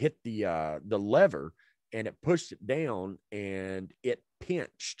hit the lever, and it pushed it down, and it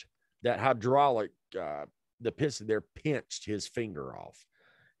pinched that hydraulic, the piston there pinched his finger off,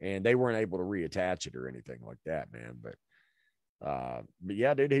 and they weren't able to reattach it or anything like that, man. But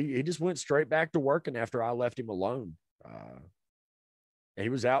yeah, dude, he just went straight back to working after I left him alone. He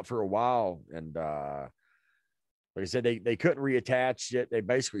was out for a while, and like I said, they couldn't reattach it. They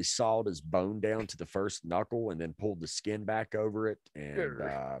basically sawed his bone down to the first knuckle and then pulled the skin back over it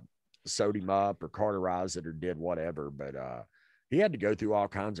and sewed him up or cauterized it or did whatever. But he had to go through all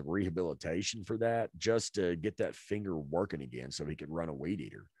kinds of rehabilitation for that just to get that finger working again so he could run a weed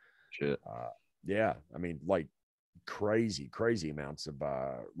eater. Shit. Yeah. I mean, like crazy amounts of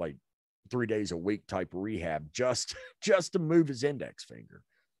like 3 days a week type rehab just to move his index finger.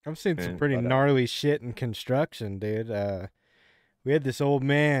 I've seen some pretty gnarly shit in construction, dude. We had this old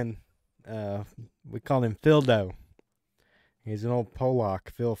man, we called him Phildo. He's an old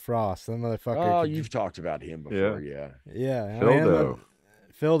Polak, Phil Frost. That motherfucker. Oh, you've talked about him before, yeah. Yeah. Phildo.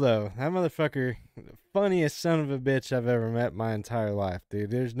 Phildo. That motherfucker, the funniest son of a bitch I've ever met my entire life,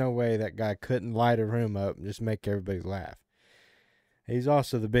 dude. There's no way that guy couldn't light a room up and just make everybody laugh. He's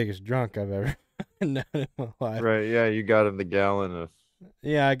also the biggest drunk I've ever known in my life. Right, yeah, you got him the gallon of...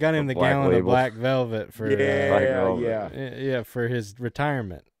 Yeah, I got him the gallon of Black Velvet for for his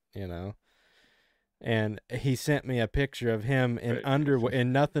retirement, And he sent me a picture of him in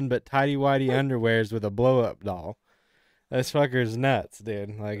in nothing but tidy whitey underwears with a blow up doll. This fucker's nuts,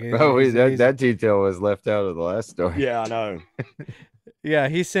 dude. Like, that detail was left out of the last story. Yeah, I know. Yeah,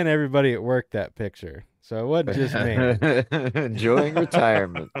 he sent everybody at work that picture, so it wasn't just me. Enjoying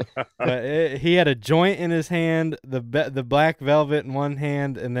retirement. But he had a joint in his hand, the Black Velvet in one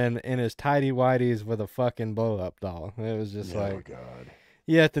hand, and then in his tidy whities with a fucking blow up doll. It was just God.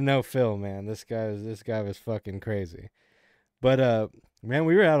 You have to know Phil, man. This guy was fucking crazy. But man,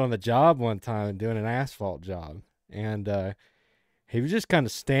 we were out on the job one time doing an asphalt job, and he was just kind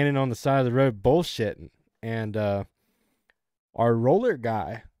of standing on the side of the road bullshitting, and our roller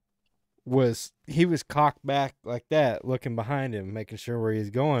guy was cocked back like that, looking behind him, making sure where he's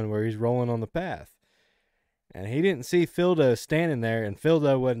going, where he's rolling on the path. And he didn't see Phildo standing there, and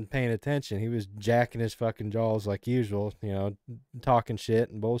Phildo wasn't paying attention. He was jacking his fucking jaws like usual, talking shit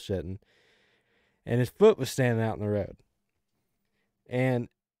and bullshitting. And his foot was standing out in the road. And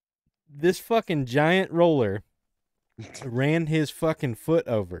this fucking giant roller ran his fucking foot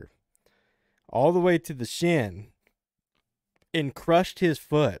over all the way to the shin and crushed his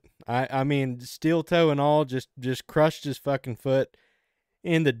foot. I mean, steel toe and all, just crushed his fucking foot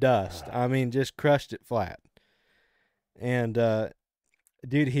in the dust. I mean, just crushed it flat. And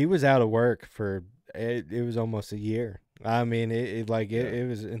dude, he was out of work for it was almost a year. I mean, it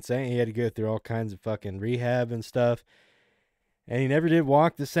was insane. He had to go through all kinds of fucking rehab and stuff, and he never did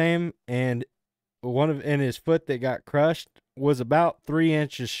walk the same. And his foot that got crushed was about 3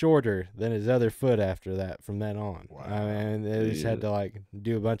 inches shorter than his other foot after that. From then on, Wow. And they just had to like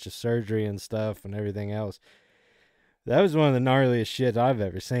do a bunch of surgery and stuff and everything else. That was one of the gnarliest shit I've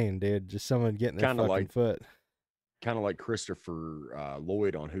ever seen, dude. Just someone getting their Kinda fucking like- foot. Kind of like Christopher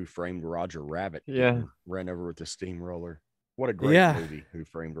Lloyd on Who Framed Roger Rabbit. Yeah. getting ran over with the steamroller. What a great Yeah. movie, Who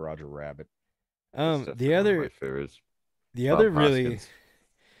Framed Roger Rabbit. That's The definitely one of my other favorites. the Bob other really Hoskins.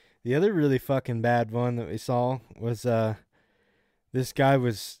 the other really fucking bad one that we saw was this guy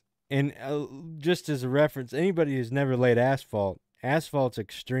was in just as a reference, anybody who's never laid asphalt's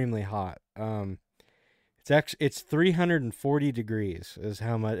extremely hot. It's 340 degrees is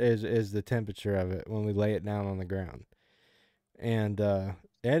how much is the temperature of it when we lay it down on the ground. And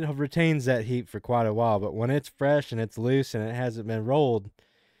it retains that heat for quite a while, but when it's fresh and it's loose and it hasn't been rolled,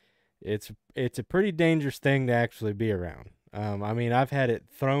 it's a pretty dangerous thing to actually be around. I mean, I've had it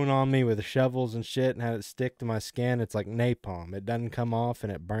thrown on me with shovels and shit and had it stick to my skin. It's like napalm. It doesn't come off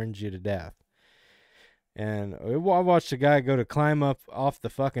and it burns you to death. And I watched a guy go to climb up off the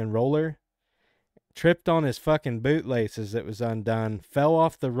fucking roller, tripped on his fucking bootlaces that was undone, fell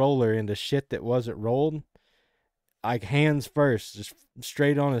off the roller into shit that wasn't rolled, like hands first, just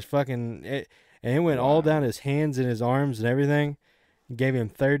straight on his fucking, and it went all down his hands and his arms and everything. Gave him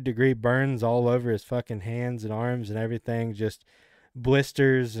 3rd-degree burns all over his fucking hands and arms and everything, just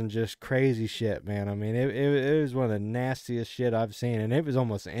blisters and just crazy shit, man. I mean, it was one of the nastiest shit I've seen, and it was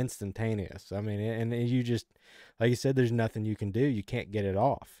almost instantaneous. I mean, and you just, like you said, there's nothing you can do. You can't get it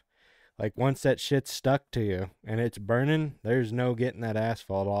off. Like, once that shit's stuck to you and it's burning, there's no getting that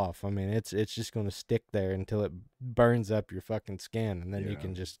asphalt off. I mean, it's just going to stick there until it burns up your fucking skin, and then you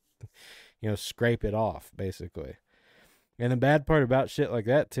can just, scrape it off, basically. And the bad part about shit like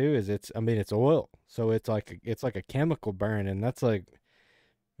that too is it's oil, so it's like a chemical burn, and that's like,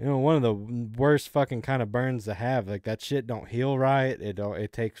 one of the worst fucking kind of burns to have. Like, that shit don't heal right.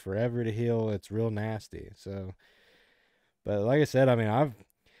 It takes forever to heal. It's real nasty. So, but like I said, I mean,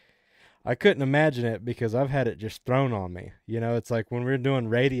 I couldn't imagine it because I've had it just thrown on me. It's like when we're doing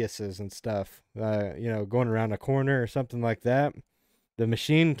radiuses and stuff, going around a corner or something like that, the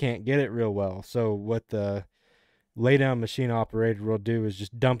machine can't get it real well. So what the lay down machine operator will do is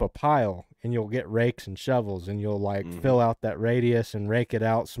just dump a pile, and you'll get rakes and shovels, and you'll fill out that radius and rake it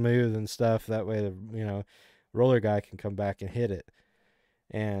out smooth and stuff. That way the roller guy can come back and hit it.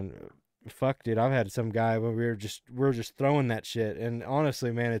 And fuck, dude, I've had some guy when we were just throwing that shit, and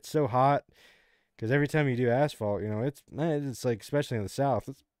honestly, man, it's so hot because every time you do asphalt, it's like, especially in the South,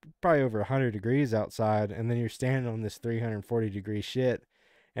 it's probably over 100 degrees outside, and then you're standing on this 340 degree shit.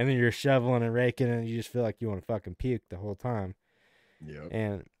 And then you're shoveling and raking, and you just feel like you want to fucking puke the whole time. Yep.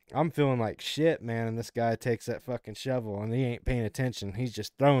 And I'm feeling like shit, man. And this guy takes that fucking shovel, and he ain't paying attention. He's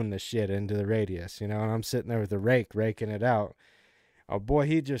just throwing the shit into the radius, and I'm sitting there with a rake, raking it out. Oh, boy,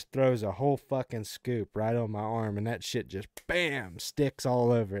 he just throws a whole fucking scoop right on my arm, and that shit just, bam, sticks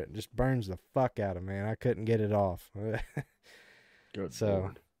all over it and just burns the fuck out of me, and I couldn't get it off. Good So,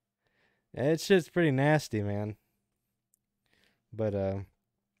 Lord. it's just pretty nasty, man. But,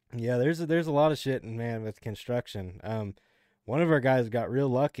 yeah, there's a lot of shit, man, with construction. One of our guys got real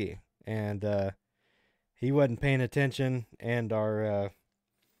lucky, and he wasn't paying attention, and our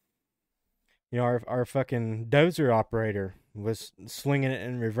fucking dozer operator was slinging it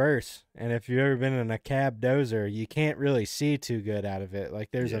in reverse. And if you've ever been in a cab dozer, you can't really see too good out of it.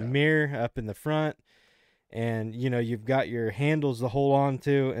 Like, there's a mirror up in the front, and you've got your handles to hold on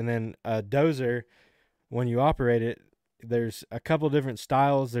to, and then a dozer, when you operate it, there's a couple different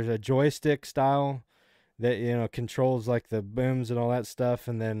styles. There's a joystick style that controls like the booms and all that stuff,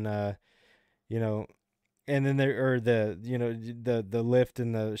 and then and then there, or the lift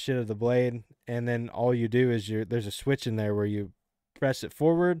and the shit of the blade, and then all you do is there's a switch in there where you press it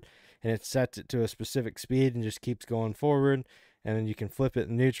forward, and it sets it to a specific speed and just keeps going forward, and then you can flip it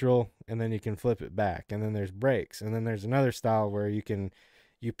in neutral, and then you can flip it back, and then there's brakes, and then there's another style where you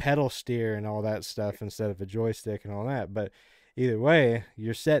pedal steer and all that stuff instead of a joystick and all that. But either way,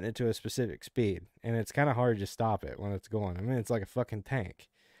 you're setting it to a specific speed, and it's kind of hard to stop it when it's going. I mean, it's like a fucking tank.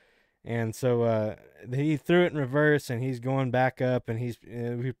 And so he threw it in reverse, and he's going back up, and he's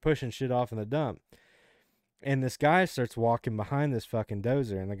pushing shit off in the dump. And this guy starts walking behind this fucking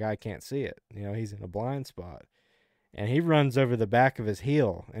dozer, and the guy can't see it. You know, he's in a blind spot. And he runs over the back of his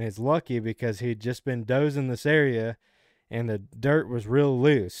heel, and it's lucky because he'd just been dozing this area, and the dirt was real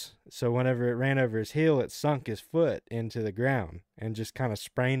loose. So whenever it ran over his heel, it sunk his foot into the ground and just kind of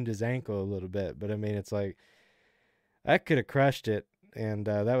sprained his ankle a little bit. But I mean, it's like, that could have crushed it. And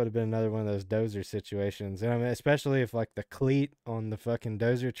that would have been another one of those dozer situations. And I mean, especially if like the cleat on the fucking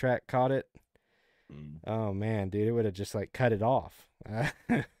dozer track caught it. Oh man, dude, it would have just like cut it off.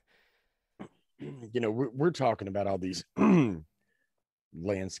 You know, we're talking about all these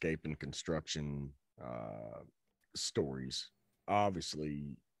landscape and construction stories,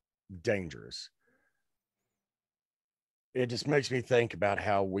 obviously dangerous. It just makes me think about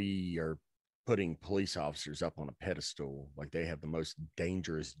how we are putting police officers up on a pedestal like they have the most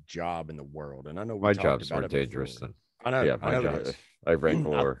dangerous job in the world. And I know we My talked job's about more it dangerous before. than I know, yeah, I my know job. it is. I rank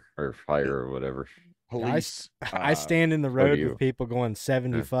lower or higher or whatever. Police. I stand in the so road do you. with people going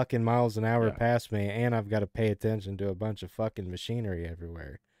 70 Yeah. fucking miles an hour Yeah. past me, and I've got to pay attention to a bunch of fucking machinery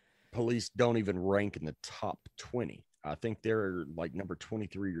everywhere. Police don't even rank in the top 20. I think they're like number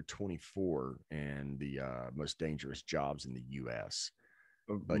 23 or 24 and the most dangerous jobs in the US.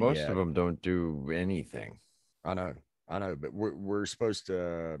 But Most yeah, of them don't do anything. I know, but we're supposed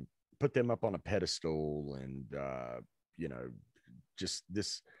to put them up on a pedestal and you know, just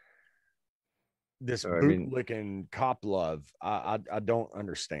this I mean- bootlicking cop love. I don't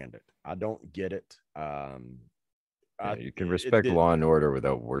understand it. I don't get it. Yeah, you can respect law and order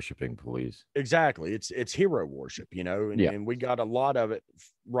without worshiping police. Exactly. It's hero worship, you know, and, Yeah. and we got a lot of it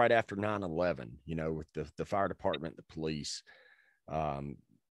right after 9/11, you know, with the fire department, the police.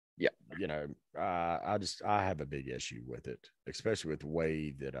 Yeah. You know, I have a big issue with it, especially with the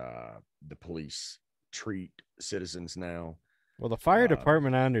way that the police treat citizens now. Well, the fire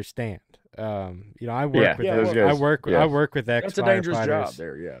department, I understand. You know, I work Yeah, with those I guys- work yeah. I work with ex That's a dangerous job firefighters.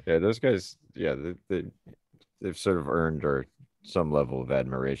 there, yeah. Yeah, those guys. Yeah, they've sort of earned some level of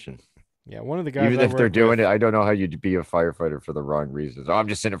admiration. Yeah, one of the guys. Even I if they're work doing with, it, I don't know how you'd be a firefighter for the wrong reasons. Oh, I'm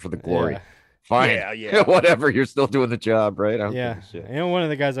just in it for the glory. Yeah. Fine. Yeah. Whatever. You're still doing the job, right? I don't give Yeah, a shit. you know, one of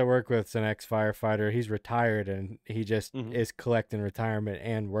the guys I work with is an ex firefighter. He's retired, and he just Mhm. is collecting retirement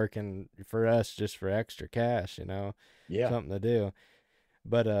and working for us just for extra cash. You know, Yeah. something to do.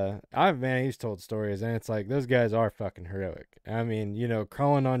 But he's told stories, and it's like those guys are fucking heroic. I mean, you know,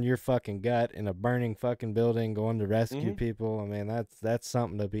 crawling on your fucking gut in a burning fucking building, going to rescue Mhm. people. I mean, that's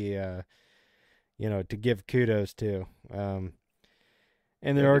something to be, you know, to give kudos to.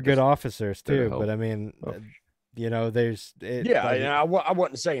 And there Yeah, are good because officers there to too. help. But I mean, Oh, you know, there's Yeah, like, I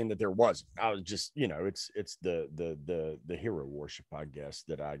wasn't saying that there wasn't. I was just, you know, it's the hero worship, I guess,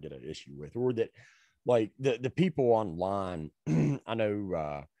 that I get an issue with, or that like the people online. I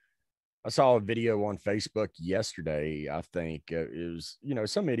know I saw a video on Facebook yesterday. I think it was, you know,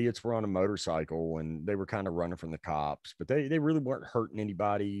 some idiots were on a motorcycle and they were kind of running from the cops, but they really weren't hurting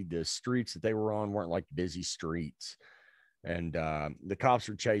anybody. The streets that they were on weren't like busy streets. And the cops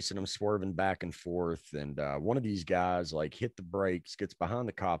were chasing them, swerving back and forth. And one of these guys like hit the brakes, gets behind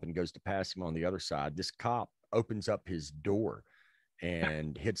the cop and goes to pass him on the other side. This cop opens up his door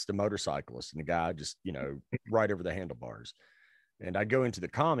and hits the motorcyclist, and the guy just, you know, right over the handlebars. And I go into the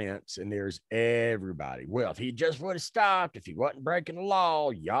comments and there's everybody. Well, if he just would have stopped, if he wasn't breaking the law,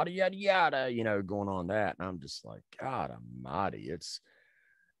 yada, yada, yada, you know, going on that. And I'm just like, God almighty.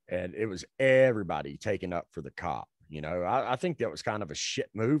 And it was everybody taking up for the cop. You know, I think that was kind of a shit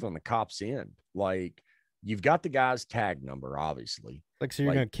move on the cop's end. Like, you've got the guy's tag number, obviously. like, so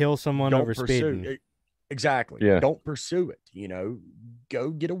you're like, gonna kill someone Don't over pursue speeding. it. Exactly. Yeah. Don't pursue it. You know, go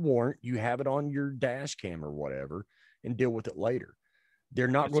get a warrant. You have it on your dash cam or whatever and deal with it later. They're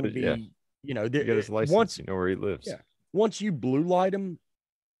not That's going to it, be, yeah. you know, You get his license. once, You know where he lives. Yeah. once you blue light them,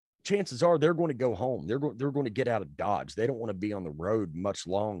 chances are they're going to go home. They're going to get out of Dodge. They don't want to be on the road much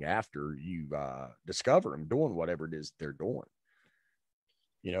long after you discover them doing whatever it is they're doing.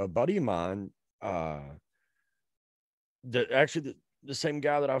 You know, a buddy of mine, the same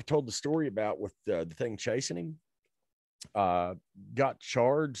guy that I've told the story about with the thing chasing him, got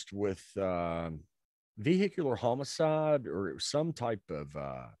charged with vehicular homicide, or it was some type of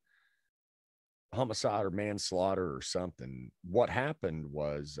homicide or manslaughter or something. What happened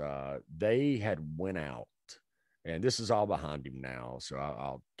was they had went out, and this is all behind him now, so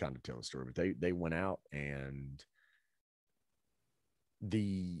I'll kind of tell the story. But they went out, and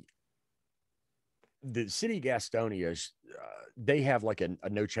the city of Gastonia, they have like a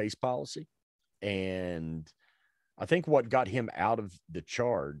no chase policy, and I think what got him out of the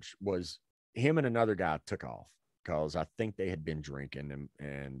charge was him and another guy took off because I think they had been drinking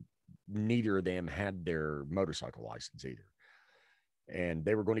and neither of them had their motorcycle license either. And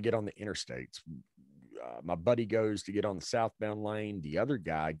they were going to get on the interstates. My buddy goes to get on the southbound lane. The other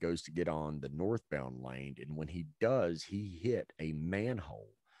guy goes to get on the northbound lane. And when he does, he hit a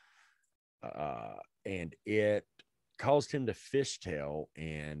manhole. And it caused him to fishtail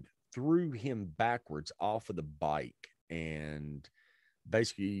and threw him backwards off of the bike. And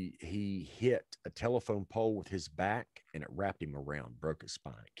basically, he hit a telephone pole with his back and it wrapped him around, broke his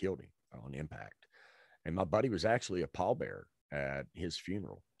spine. It killed him on impact. And my buddy was actually a pallbearer at his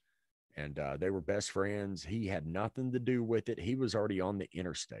funeral. And they were best friends. He had nothing to do with it. He was already on the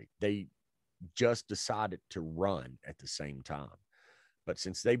interstate. They just decided to run at the same time. But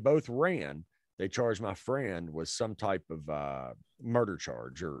since they both ran, they charged my friend with some type of murder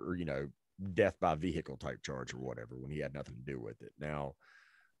charge or, you know, death by vehicle type charge or whatever when he had nothing to do with it. Now,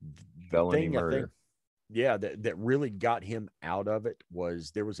 Felony murder. That really got him out of it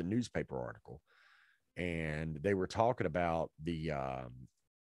was there was a newspaper article and they were talking about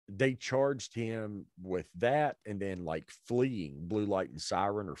they charged him with that and then like fleeing, blue light and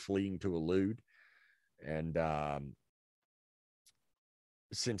siren, or fleeing to elude. And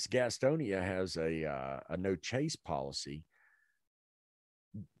since Gastonia has a no chase policy,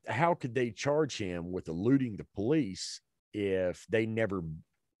 how could they charge him with eluding the police if they never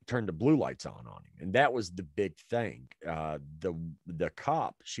turned the blue lights on him? And that was the big thing. The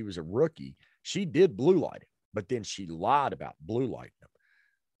cop, she was a rookie. She did blue light him, but then she lied about blue lighting him.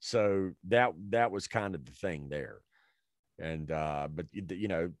 So that was kind of the thing there. And, but you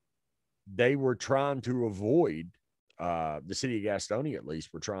know, they were trying to avoid, the city of Gastonia, at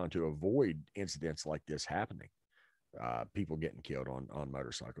least, were trying to avoid incidents like this happening. People getting killed on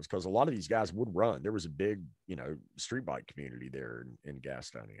motorcycles, because a lot of these guys would run. There was a big, you know, street bike community there in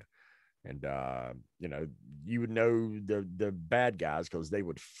Gastonia. And, you know, you would know the bad guys because they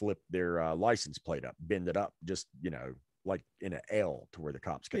would flip their license plate up, bend it up, just, you know, like in an L to where the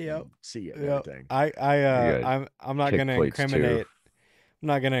cops couldn't see it and everything. I'm not going to incriminate. Too. I'm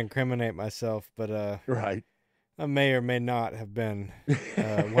not going to incriminate myself, but right. I may or may not have been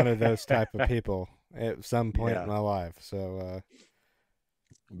one of those type of people at some point in my life. So,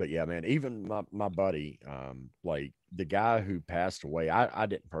 but yeah, man, even my buddy, like the guy who passed away, I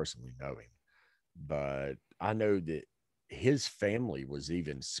didn't personally know him, but I know that his family was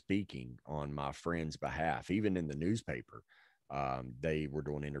even speaking on my friend's behalf, even in the newspaper. They were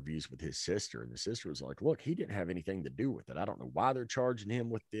doing interviews with his sister, and the sister was like, look, he didn't have anything to do with it. I don't know why they're charging him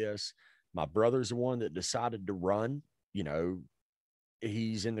with this. My brother's the one that decided to run. You know,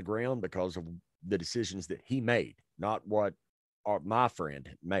 he's in the ground because of the decisions that he made, not what my friend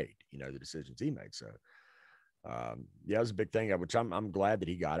made, you know, the decisions he made. So, yeah, it was a big thing, which I'm glad that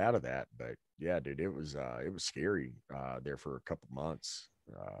he got out of that. But yeah, dude, it was scary there for a couple months.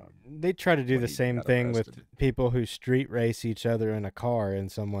 They try to do the same thing with people who street race each other in a car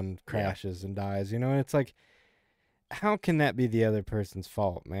and someone crashes and dies, you know, and it's like, how can that be the other person's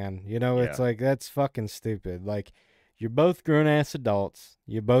fault, man? You know, it's like, that's fucking stupid. Like, you're both grown-ass adults.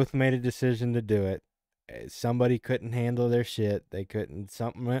 You both made a decision to do it. Somebody couldn't handle their shit. They couldn't,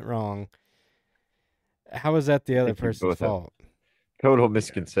 something went wrong. How is that the other person's fault? Total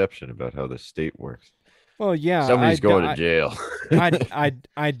misconception about how the state works. Well, yeah. Somebody's going to jail.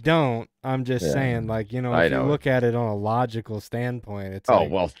 I don't. I'm just saying, like, you know, if you look at it on a logical standpoint, it's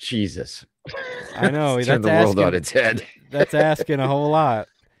like, well, Jesus. I know. Turn the world on its head. That's asking a whole lot.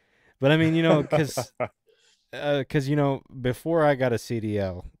 But I mean, you know, because you know, before I got a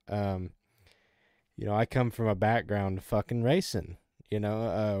CDL, you know, I come from a background of fucking racing. You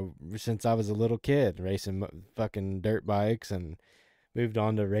know, since I was a little kid, racing fucking dirt bikes, and moved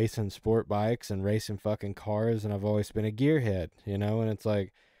on to racing sport bikes and racing fucking cars, and I've always been a gearhead, you know, and it's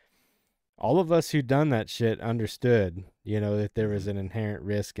like, all of us who done that shit understood, you know, that there was an inherent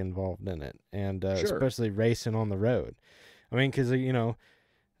risk involved in it, and especially racing on the road. I mean, because, you know,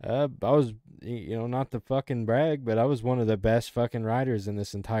 I was, you know, not to fucking brag, but I was one of the best fucking riders in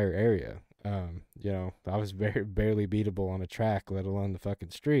this entire area. You know, I was barely beatable on a track, let alone the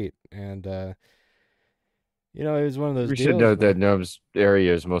fucking street, and you know, it was one of those. We should note that Nome's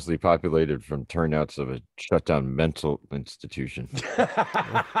area is mostly populated from turnouts of a shut down mental institution.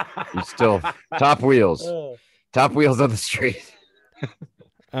 He's still top wheels on the street.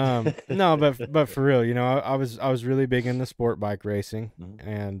 No, but for real, you know, I was really big into sport bike racing,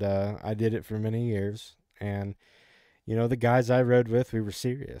 and I did it for many years. And you know, the guys I rode with, we were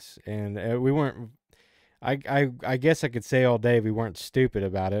serious, and we weren't. I guess I could say all day we weren't stupid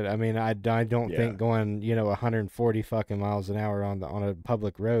about it. I mean, I don't Yeah. think going 140 fucking miles an hour on a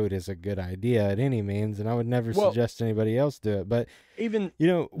public road is a good idea at any means, and I would never Well- suggest anybody else do it. But Even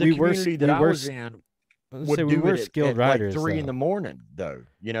the the community that I was in would we do were it skilled at riders. like 3 in though. the morning, though.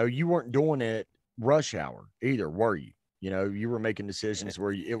 You weren't doing it rush hour either, were you? You were making decisions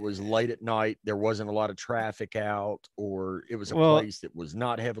where it was late at night, there wasn't a lot of traffic out, or it was a Well- place that was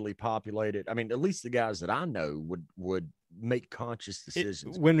not heavily populated. I mean, at least the guys that I know would make conscious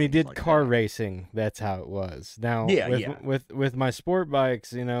decisions When we about things did like car that. racing, that's how it was. Now, Yeah, with, yeah. with my sport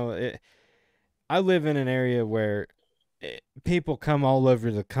bikes, I live in an area where people come all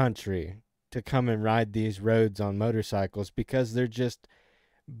over the country to come and ride these roads on motorcycles because they're just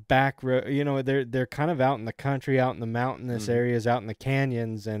back road. They're kind of out in the country, out in the mountainous Mhm. areas, out in the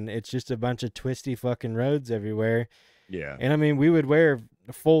canyons, and it's just a bunch of twisty fucking roads everywhere. Yeah. And I mean, we would wear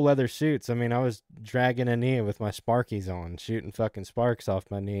full leather suits. I mean, I was dragging a knee with my Sparkies on, shooting fucking sparks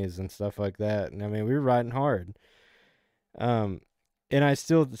off my knees and stuff like that. And I mean, we were riding hard. And I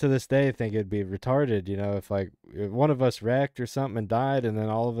still, to this day, think it'd be retarded, if one of us wrecked or something and died and then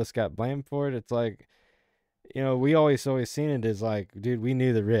all of us got blamed for it. It's like, we always seen it as like, dude, we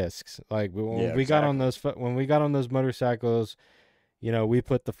knew the risks. Like when Yeah, we got on exactly. when we got on those motorcycles, we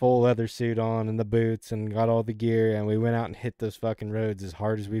put the full leather suit on and the boots and got all the gear and we went out and hit those fucking roads as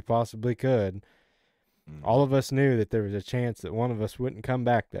hard as we possibly could. Mhm. All of us knew that there was a chance that one of us wouldn't come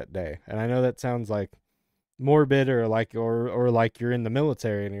back that day. And I know that sounds like morbid or like you're in the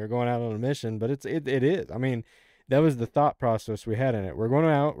military and you're going out on a mission, but it is. I mean, that was the thought process we had in it. We're going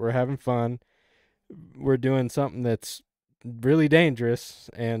out, we're having fun, we're doing something that's really dangerous,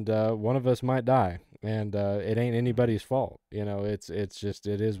 and one of us might die, and it ain't anybody's fault. It's just,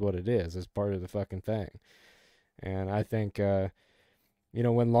 it is what it is. It's part of the fucking thing. And I think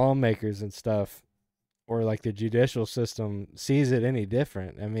when lawmakers and stuff or like the judicial system sees it any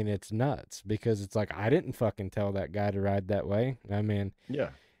different, I mean, it's nuts, because it's like, I didn't fucking tell that guy to ride that way. I mean,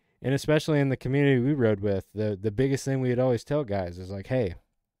 Yeah. and especially in the community we rode with, the biggest thing we'd always tell guys is like, hey,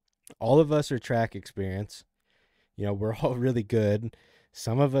 all of us are track experience. We're all really good.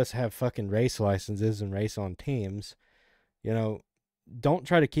 Some of us have fucking race licenses and race on teams. Don't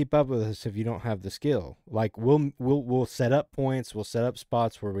try to keep up with us if you don't have the skill. Like we'll set up points, we'll set up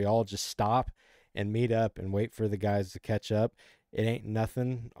spots where we all just stop and meet up and wait for the guys to catch up. It ain't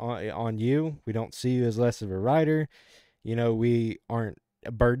nothing on you. We don't see you as less of a rider. We aren't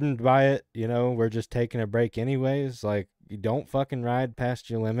burdened by it. We're just taking a break anyways. Like, you don't fucking ride past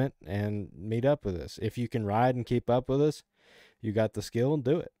your limit and meet up with us. If you can ride and keep up with us, you got the skill,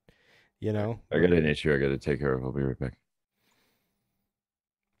 do it. I got an issue I got to take care of. I'll be right back.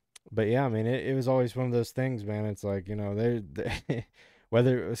 But yeah, I mean, it was always one of those things, man. It's like,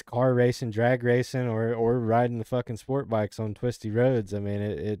 whether it was car racing, drag racing, or riding the fucking sport bikes on twisty roads, I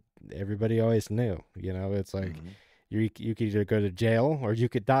mean, everybody always knew. It's like, Mhm. you could either go to jail or you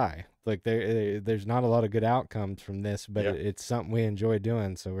could die. Like, there's not a lot of good outcomes from this, but Yeah. it's something we enjoy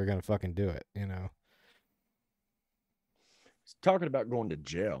doing, so we're gonna fucking do it. Talking about going to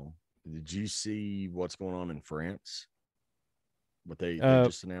jail, did you see what's going on in France? What they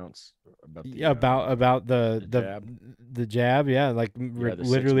just announced about the Yeah, about the jab? the jab, yeah, like Yeah, the 6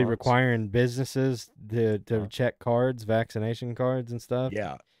 literally months. requiring businesses to Uh-huh. check cards, vaccination cards and stuff.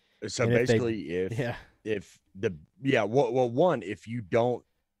 Yeah. So And if they- basically, Yeah. one, if you don't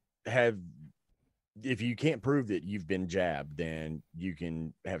have, if you can't prove that you've been jabbed, then you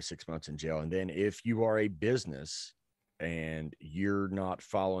can have 6 months in jail. And then if you are a business and you're not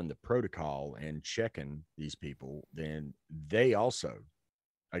following the protocol and checking these people, then they also,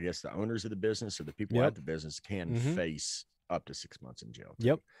 I guess, the owners of the business or the people Yep. at the business can Mhm. face up to 6 months in jail.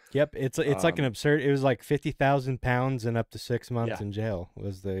 too. Yep. It's like an absurd. It was like 50,000 pounds and up to 6 months Yeah. in jail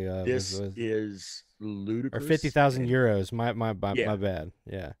was the This was, is or ludicrous. 50,000 and- euros. My Yeah. bad.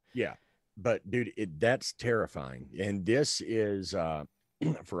 Yeah. Yeah, but dude, that's terrifying. And this is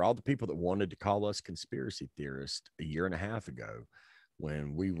for all the people that wanted to call us conspiracy theorists a year and a half ago,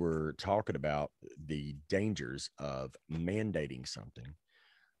 when we were talking about the dangers of mandating something.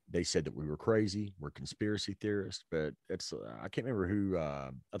 They said that we were crazy, we're conspiracy theorists, but it's I can't remember who.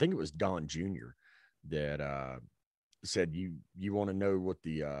 I think it was Don Jr. that said you want to know what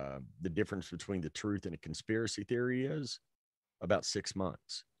the difference between the truth and a conspiracy theory is? About 6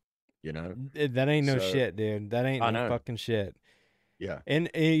 months. That ain't no So- shit, dude. That ain't I no know. fucking shit. Yeah. And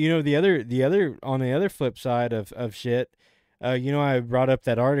the other on the other flip side of shit, I brought up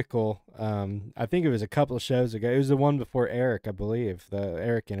that article. I think it was a couple of shows ago. It was the one before Eric, I believe, the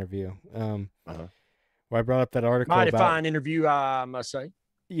Eric interview. Uh-huh. Where I brought up that article Mighty about fine interview, I must say.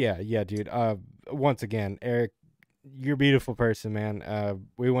 Yeah, dude. Once again, Eric, you're a beautiful person, man.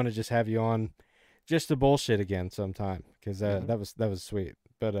 We want to just have you on just to bullshit again sometime because that was sweet.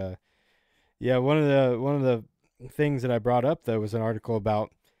 But yeah, one of the things that I brought up though was an article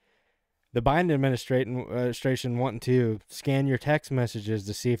about the Biden administration wanting to scan your text messages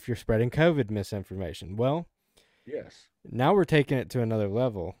to see if you're spreading COVID misinformation. Well, Yes. now we're taking it to another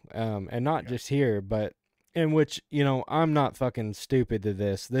level, and not just here, but in which, you know, I'm not fucking stupid to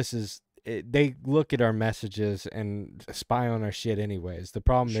this. This is they look at our messages and spy on our shit anyways. The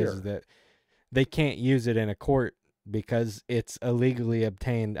problem Sure. is that they can't use it in a court because it's illegally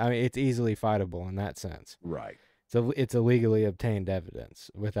obtained. I mean, it's easily fightable in that sense. Right. So it's illegally obtained evidence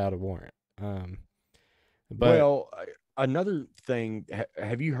without a warrant. But Well, another thing,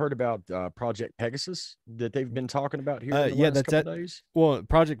 have you heard about Project Pegasus that they've been talking about here in the yeah, last that's couple days? well,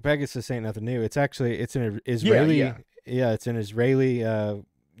 Project Pegasus ain't nothing new. It's actually it's an Israeli, yeah. it's an Israeli,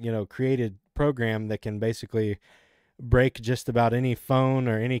 created program that can basically break just about any phone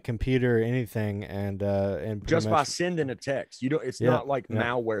or any computer or anything, and pretty Just by much, sending a text. You don't, it's Yeah, not like yeah.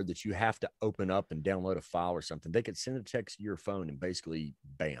 malware that you have to open up and download a file or something. They could send a text to your phone and basically,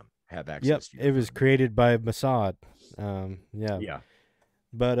 bam, have access Yep, to your it was phone. created by Mossad. Yeah, Yeah.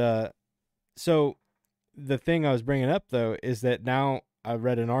 but so the thing I was bringing up though is that now I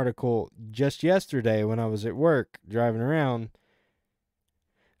read an article just yesterday when I was at work driving around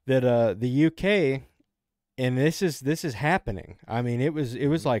that the UK, and this is happening. I mean, it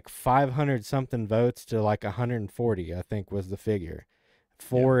was like 500 something votes to like 140, I think was the figure,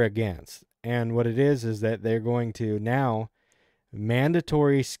 for against. And what it is that they're going to now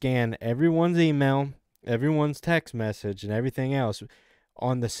mandatory scan everyone's email, everyone's text message, and everything else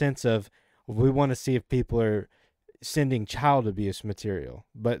on the sense of we want to see if people are sending child abuse material.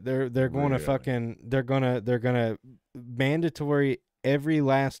 But they're going to Really? fucking they're gonna mandatory every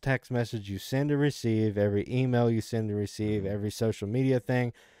last text message you send or receive, every email you send or receive, every social media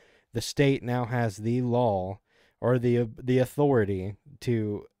thing. The state now has the law or the authority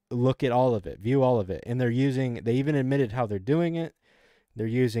to look at all of it, view all of it, and they even admitted how they're doing it. They're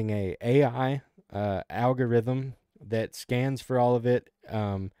using a AI algorithm that scans for all of it,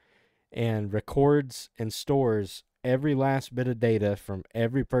 and records and stores every last bit of data from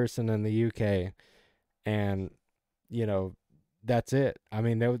every person in the UK, and you know that's it. I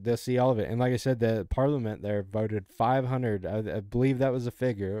mean, they'll see all of it. And like I said, the parliament there voted 500. I believe that was a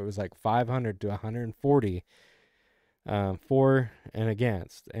figure. It was like 500 to 140 for and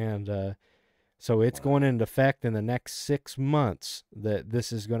against. And so it's going into effect in the next 6 months that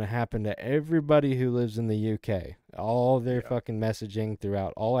this is going to happen to everybody who lives in the UK. All their fucking messaging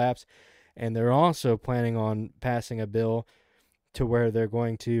throughout all apps. And they're also planning on passing a bill to where they're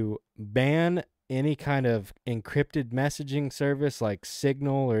going to ban any kind of encrypted messaging service like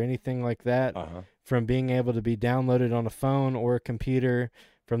Signal or anything like that from being able to be downloaded on a phone or a computer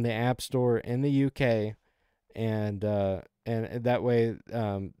from the App Store in the UK, and that way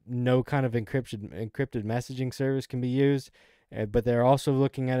no kind of encrypted messaging service can be used. But they're also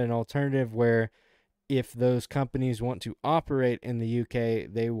looking at an alternative where if those companies want to operate in the UK,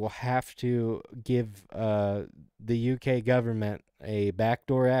 they will have to give the UK government a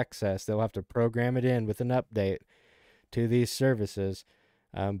backdoor access. They'll have to program it in with an update to these services,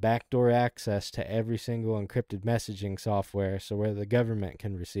 backdoor access to every single encrypted messaging software, so where the government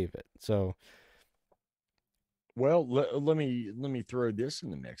can receive it. So, well, let me throw this in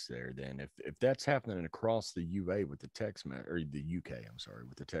the mix there. Then, if that's happening across the UA with the or the UK, I'm sorry,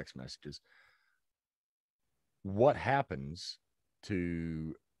 with the text messages, what happens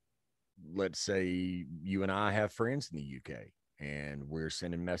to, let's say you and I have friends in the UK and we're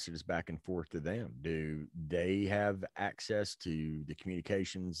sending messages back and forth to them? Do they have access to the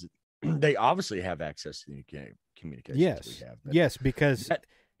communications? They obviously have access to the communications yes, we have. yes, because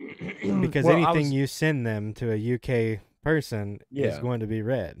because Well, anything you send them to a UK person is Yeah. going to be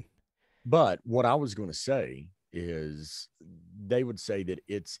read. But what I was going to say is they would say that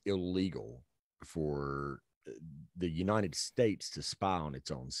it's illegal for the United States to spy on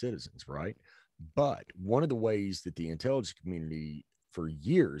its own citizens, right? But one of the ways that the intelligence community for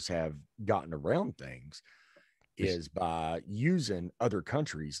years have gotten around things is by using other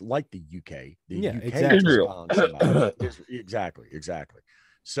countries like the UK. The Yeah, UK exactly. to spy on somebody. Exactly.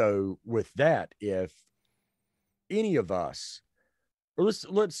 So with that, if any of us, or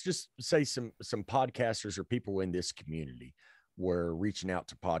let's just say some podcasters or people in this community were reaching out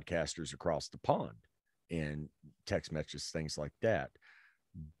to podcasters across the pond and text messages, things like that,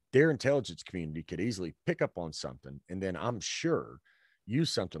 their intelligence community could easily pick up on something, and then I'm sure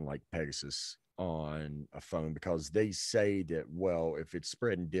use something like Pegasus on a phone, because they say that, well, if it's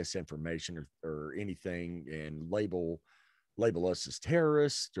spreading disinformation or anything, and label us as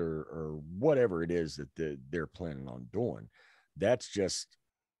terrorists, or whatever it is that they're planning on doing, that's just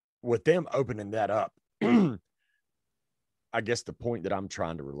with them opening that up. I guess the point that I'm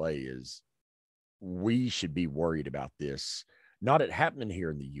trying to relay is we should be worried about this, not it happening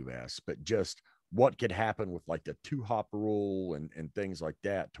here in the US, but just what could happen with like the 2-hop rule and things like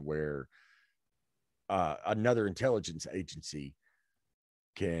that, to where another intelligence agency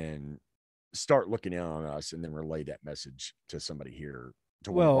can start looking in on us and then relay that message to somebody here.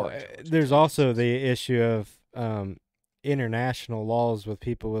 To Well, there's also the issue of international laws with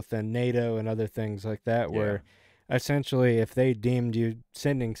people within NATO and other things like that, where essentially if they deemed you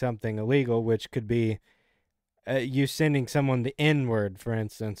sending something illegal, which could be you sending someone the N-word, for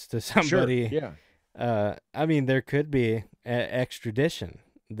instance, to somebody. Sure. Yeah. I mean, there could be extradition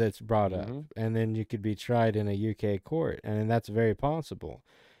that's brought up, Mm-hmm. and then you could be tried in a UK court, and that's very possible.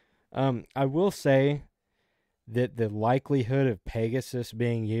 I will say that the likelihood of Pegasus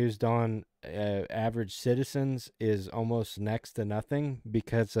being used on average citizens is almost next to nothing,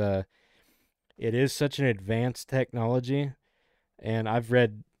 because it is such an advanced technology, and I've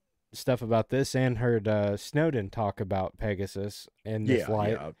read stuff about this and heard Snowden talk about Pegasus in this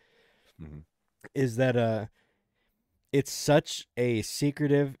light. Yeah. Mm-hmm. Is that it's such a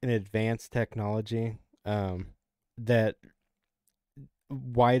secretive and advanced technology that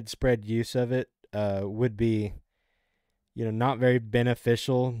widespread use of it would be, not very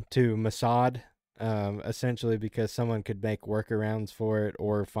beneficial to Mossad, essentially, because someone could make workarounds for it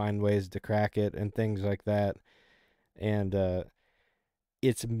or find ways to crack it and things like that. And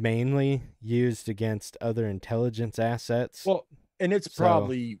it's mainly used against other intelligence assets. Well, and it's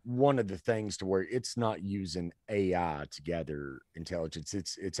probably one of the things to where it's not using AI to gather intelligence.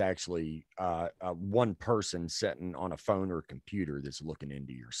 It's actually one person sitting on a phone or a computer that's looking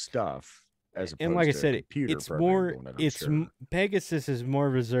into your stuff, as opposed and like I to a said, computer it's program more. doing it, I'm It's sure. Pegasus is more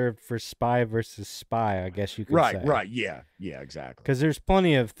reserved for spy versus spy, I guess you could say. Right. Yeah, exactly. Because there's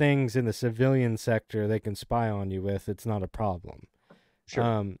plenty of things in the civilian sector they can spy on you with. It's not a problem.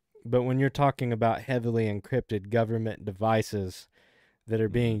 Sure. But when you're talking about heavily encrypted government devices that are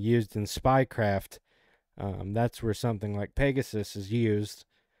being used in spycraft, that's where something like Pegasus is used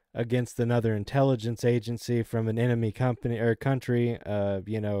against another intelligence agency from an enemy company or country,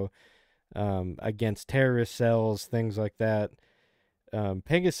 against terrorist cells, things like that.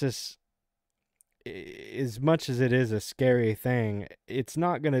 Pegasus, as much as it is a scary thing, it's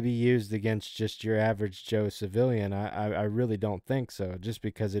not going to be used against just your average Joe civilian. I really don't think so, just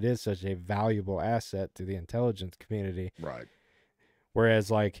because it is such a valuable asset to the intelligence community. Right.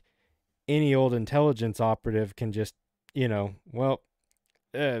 Whereas, like, any old intelligence operative can just, just,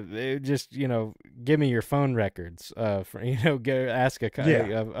 give me your phone records, go ask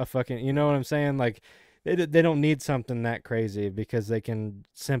a fucking, you know what I'm saying? Like, they don't need something that crazy, because they can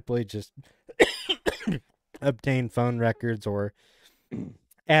simply just obtain phone records or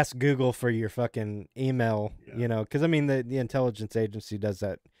ask Google for your fucking email, because I mean, the intelligence agency does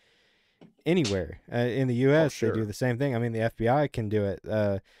that anywhere. In the US, sure. They do the same thing. I mean, the FBI can do it.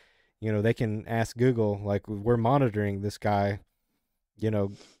 They can ask Google, like, we're monitoring this guy,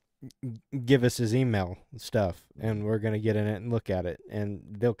 give us his email stuff, and we're going to get in it and look at it, and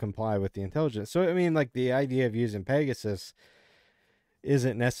they'll comply with the intelligence. So, I mean, like, the idea of using Pegasus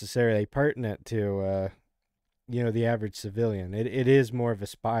isn't necessarily pertinent to, the average civilian. It is more of a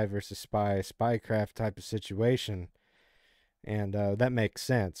spy versus spycraft type of situation. And that makes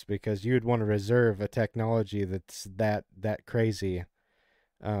sense, because you would want to reserve a technology that's that crazy.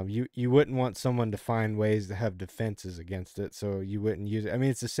 You wouldn't want someone to find ways to have defenses against it, so you wouldn't use it. I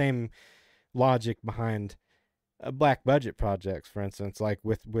mean, it's the same logic behind black budget projects, for instance, like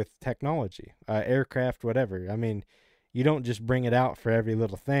with technology, aircraft, whatever. I mean, you don't just bring it out for every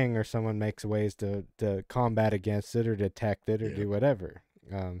little thing, or someone makes ways to combat against it or detect it or do whatever.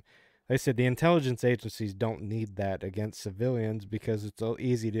 They said the intelligence agencies don't need that against civilians, because it's so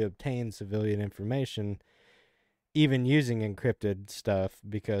easy to obtain civilian information, even using encrypted stuff,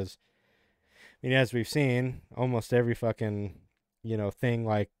 because, I mean, as we've seen, almost every fucking, thing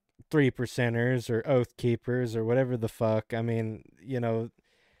like 3%ers or Oath Keepers or whatever the fuck, I mean,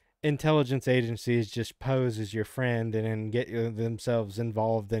 intelligence agencies just pose as your friend and then get themselves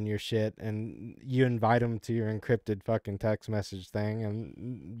involved in your shit, and you invite them to your encrypted fucking text message thing,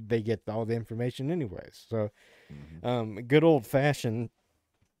 and they get all the information anyways. So good old fashioned,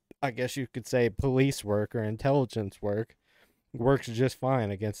 I guess you could say, police work or intelligence work works just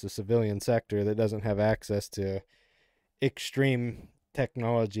fine against the civilian sector that doesn't have access to extreme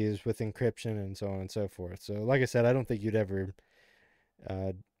technologies with encryption and so on and so forth. So, like I said, I don't think you'd ever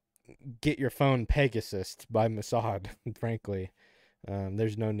uh, get your phone Pegasus by Mossad. Frankly,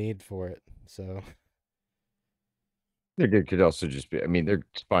 there's no need for it. So, It could also just be. I mean, they're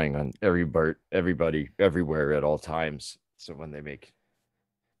spying on everybody, everywhere at all times. So when they make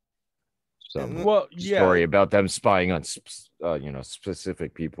some Well, yeah. story about them spying on,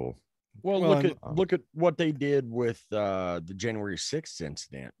 specific people. Well, Well, look at what they did with the January 6th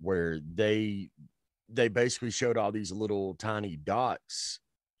incident, where they basically showed all these little tiny dots.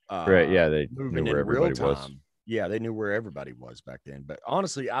 Right? Yeah, they moving knew where in real everybody time. was. Yeah, they knew where everybody was back then. But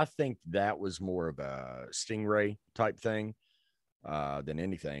honestly, I think that was more of a stingray type thing than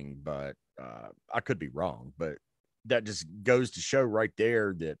anything. But I could be wrong. But that just goes to show right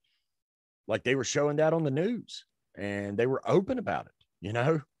there that, like, they were showing that on the news and they were open about it,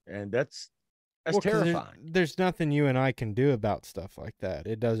 and that's well, 'cause terrifying. There's nothing you and I can do about stuff like that.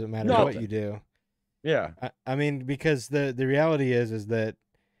 It doesn't matter what Nothing. you do. Yeah. I mean, because the reality is that,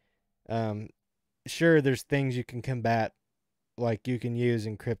 sure, there's things you can combat, like you can use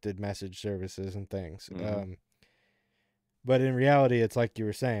encrypted message services and things. Mhm. But in reality, it's like you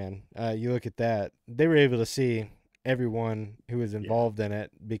were saying. You look at that; they were able to see everyone who was involved in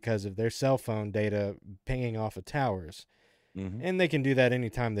it because of their cell phone data pinging off of towers, Mhm. and they can do that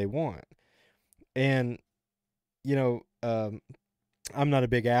anytime they want. And I'm not a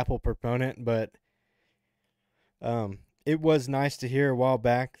big Apple proponent, but it was nice to hear a while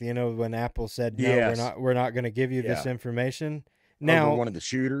back, when Apple said, no, Yes. we're not going to give you this Yeah. information. Over Now, one of the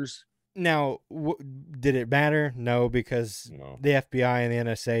shooters. did it matter? No, because No. the FBI and the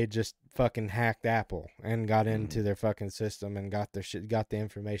NSA just fucking hacked Apple and got Mm-hmm. into their fucking system and got got the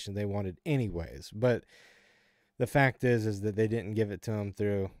information they wanted anyways. But the fact is that they didn't give it to them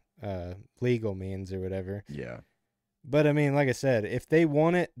through legal means or whatever. Yeah. But I mean, like I said, if they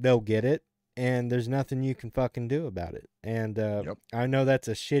want it, they'll get it, and there's nothing you can fucking do about it. And Yep. I know that's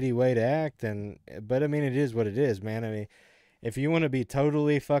a shitty way to act, but I mean, it is what it is, man. I mean, if you want to be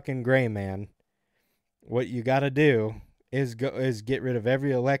totally fucking gray, man, what you got to do is get rid of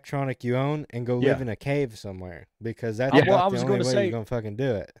every electronic you own and go live Yeah. in a cave somewhere, because that's Well, I about the was only gonna way say, you're gonna fucking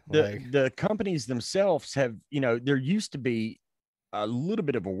do it. The companies themselves have, there used to be a little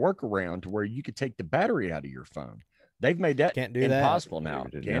bit of a workaround to where you could take the battery out of your phone. They've made that Can't do that. impossible Yeah, now.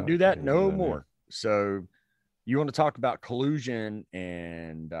 we did Can't not- do that can't do no that, more. So you want to talk about collusion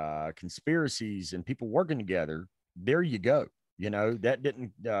and conspiracies and people working together? There you go. That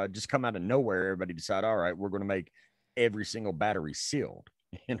didn't just come out of nowhere. Everybody decided, all right, we're going to make every single battery sealed.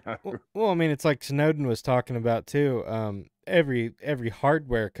 Well, I mean, it's like Snowden was talking about too. Every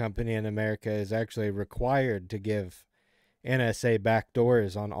hardware company in America is actually required to give NSA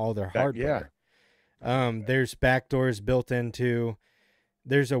backdoors on all their hardware. There's backdoors built into.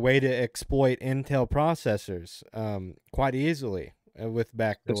 There's a way to exploit Intel processors quite easily with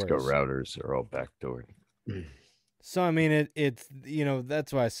backdoors. Cisco routers are all backdoored. So I mean, it's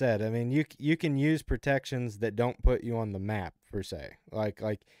that's why I said. I mean, you can use protections that don't put you on the map per se. Like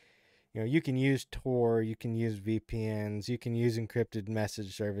you can use Tor, you can use VPNs, you can use encrypted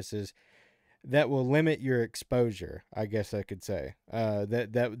message services that will limit your exposure, I guess I could say.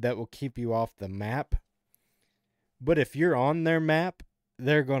 That will keep you off the map. But if you're on their map,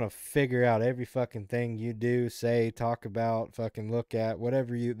 they're going to figure out every fucking thing you do, say, talk about, fucking look at,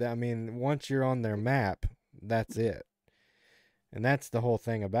 whatever I mean, once you're on their map, that's it. And that's the whole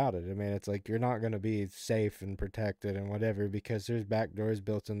thing about it. I mean, it's like you're not going to be safe and protected and whatever, because there's backdoors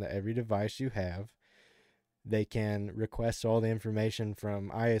built into every device you have. They can request all the information from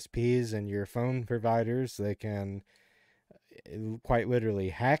ISPs and your phone providers. They can quite literally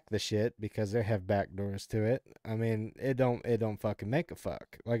hack the shit because they have backdoors to it. I mean, it don't fucking make a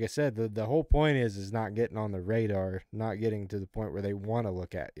fuck. Like I said, the whole point is not getting on the radar, not getting to the point where they want to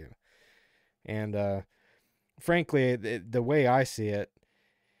look at you. And frankly, the way I see it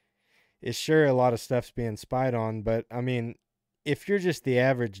is, sure, a lot of stuff's being spied on, but I mean, if you're just the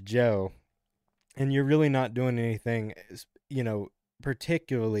average Joe and you're really not doing anything,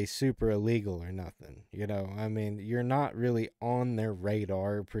 particularly super illegal or nothing, I mean, you're not really on their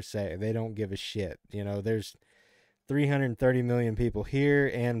radar per se. They don't give a shit. There's 330 million people here,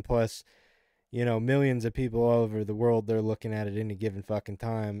 and plus, millions of people all over the world they're looking at any given fucking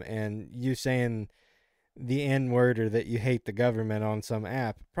time. And you saying the N word or that you hate the government on some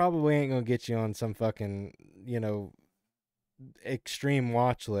app probably ain't gonna get you on some fucking, extreme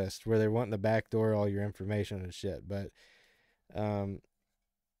watch list where they're wanting to backdoor all your information and shit. But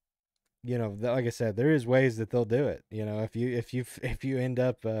you know, like I said, there is ways that they'll do it. You know, if you end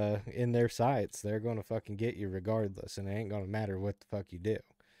up in their sights, they're gonna fucking get you regardless, and it ain't gonna matter what the fuck you do.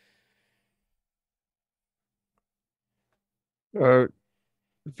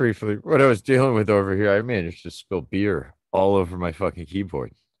 Briefly, what I was dealing with over here, I managed to spill beer all over my fucking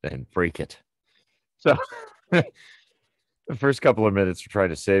keyboard and break it. So the first couple of minutes were trying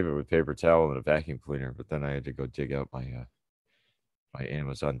to save it with paper towel and a vacuum cleaner, but then I had to go dig out my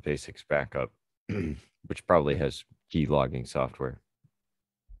Amazon Basics backup, which probably has key logging software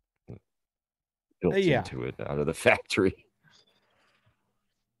built Yeah. into it out of the factory.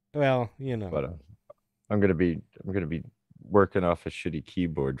 Well, you know, But I'm gonna be working off a shitty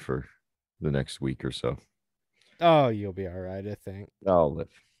keyboard for the next week or so. oh, you'll be all right, I think. I'll live.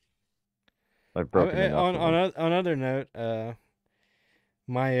 I've broken enough on of on them. on another note,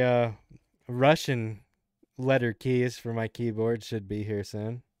 my Russian letter keys for my keyboard should be here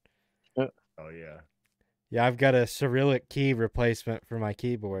soon. Oh yeah. Yeah, I've got a Cyrillic key replacement for my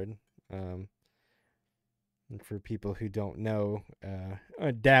keyboard. And for people who don't know,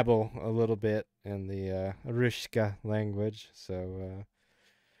 I dabble a little bit in the Ruska language, so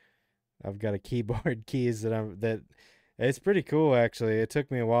I've got a keyboard keys that it's pretty cool actually. It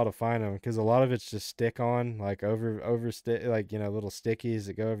took me a while to find them because a lot of it's just stick on, like over stick, like, you know, little stickies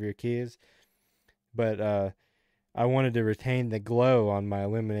that go over your keys. But I wanted to retain the glow on my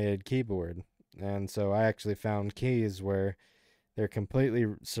illuminated keyboard, and so I actually found keys where they're completely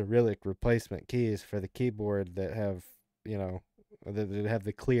Cyrillic replacement keys for the keyboard that have, you know, that have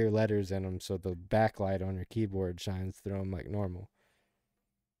the clear letters in them, so the backlight on your keyboard shines through them like normal.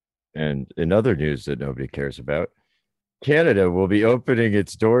 And in other news that nobody cares about, Canada will be opening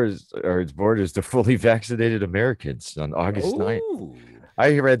its doors or its borders to fully vaccinated Americans on August 9th. Ooh.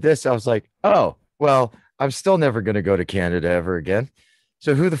 I read this. I was like, oh, well, I'm still never going to go to Canada ever again.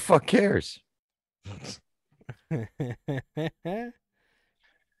 So who the fuck cares?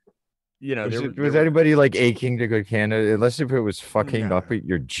 You know, Was anybody like aching to go to Canada? Unless if it was fucking No. up at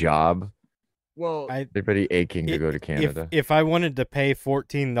your job. well, Anybody aching to go to Canada? If I wanted to pay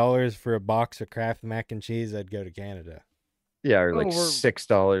 $14 for a box of Kraft mac and cheese, I'd go to Canada. Yeah, or like we're-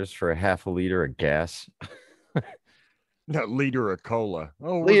 $6 for a half a liter of gas. a liter of cola.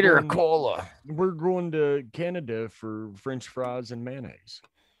 Oh, Liter of cola. We're going to Canada for French fries and mayonnaise.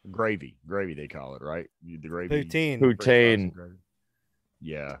 Gravy they call it, right? The gravy. Poutine. French fries and Poutine. gravy.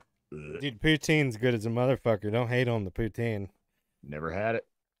 Yeah. Ugh. Dude, poutine's good as a motherfucker. Don't hate on the poutine. Never had it.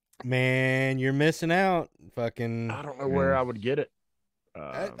 Man, you're missing out. Fucking I don't know where I would get it.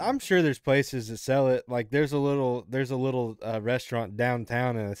 I'm sure there's places that sell it. Like there's a little restaurant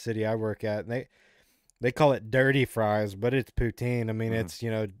downtown in the city I work at, and they call it dirty fries, but it's poutine. I mean, it's, you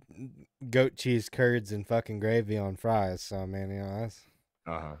know, goat cheese curds and fucking gravy on fries. So I mean, you know,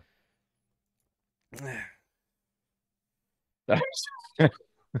 uh-huh.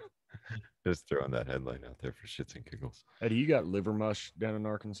 Just throwing that headline out there for shits and giggles. Eddie, you got liver mush down in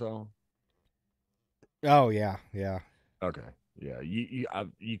Arkansas? oh yeah, yeah. Okay. Yeah,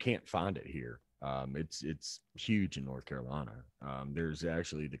 you can't find it here. It's huge in North Carolina. There's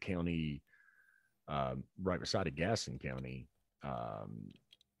actually the county right beside of Gaston County.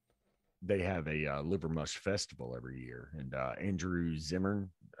 They have a liver mush festival every year, and Andrew Zimmern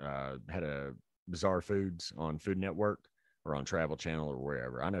had a Bizarre Foods on Food Network or on Travel Channel or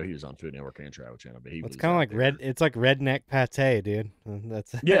wherever. I know he was on Food Network and Travel Channel, but It's kind of like it's like redneck pate, dude.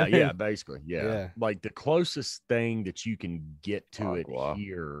 That's yeah, basically. Yeah. Yeah. Like the closest thing that you can get to Agua. it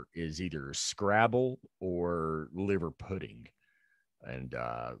here is either Scrabble or liver pudding. And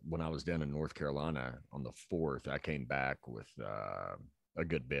when I was down in North Carolina on the 4th, I came back with a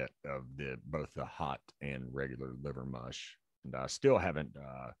good bit of both the hot and regular liver mush. And I still haven't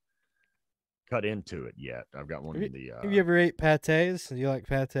cut into it yet. I've got one in the Have you ever ate pates? Do you like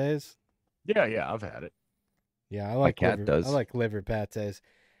pates? yeah, I've had it. Yeah, I like cat liver, does. I like liver pates.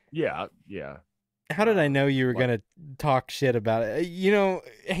 Yeah. How did I know you were What? gonna talk shit about it? You know,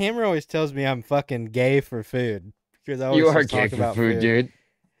 Hammer always tells me I'm fucking gay for food because I always You are just talk gay for about food, dude.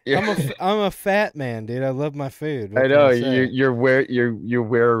 I'm a fat man, dude. I love my food. What I can know say? you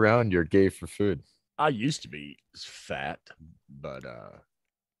wear around. You're gay for food. I used to be fat, but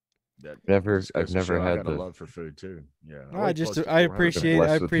that Never- just goes I've to never show I had got a the- love for food too. Yeah, No, weighed close to 400 I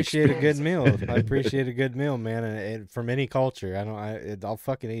blessed with appreciate a good meal. I experience. appreciate a good meal, man, and from any culture. I'll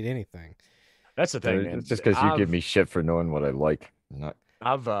fucking eat anything. That's the thing, man. It's just because you give I've- me shit for knowing what I like, not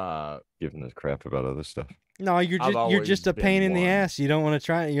I've giving a crap about other stuff. No, you're I've you're just a always pain been in the one. ass. You don't want to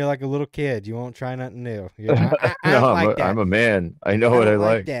try it. You're like a little kid. You won't try nothing new. You're like, I No, don't like that. I'm a man. I know what I don't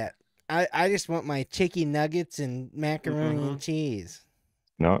like. that. I just want my chicken nuggets and macaroni Mhm. and cheese.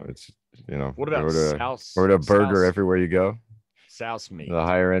 No, it's You know, What about South? order a burger South, everywhere you go. South meat? The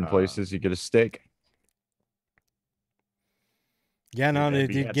higher end Uh, places, you get a steak. Yeah, no, have you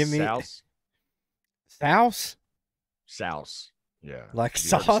dude, had give me South. Souse South. Yeah. like Have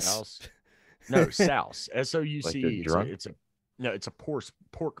you heard of sauce. South? No, South. S-O-U-C. Like you're drunk? It's a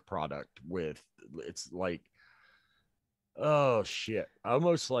pork product with it's like oh shit.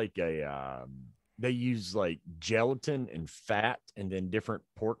 Almost like a they use like gelatin and fat and then different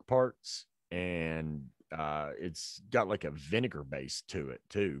pork parts and it's got like a vinegar base to it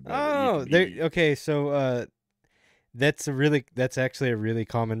too. But Oh, okay. So that's actually a really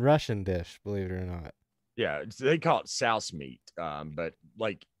common Russian dish, believe it or not. yeah, they call it souse meat. But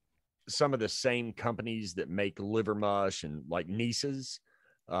like some of the same companies that make liver mush and like Nice's,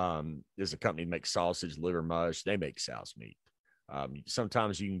 there's a company that makes sausage, liver mush. They make souse meat.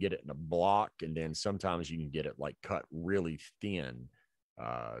 Sometimes you can get it in a block, and then sometimes you can get it like cut really thin,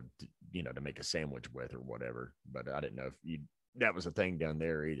 to make a sandwich with or whatever. But I didn't know if that was a thing down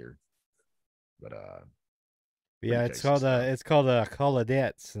there either. But Yeah, tasty stuff. it's called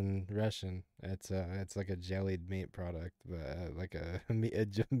kolodets in Russian. It's like a jellied meat product, but like a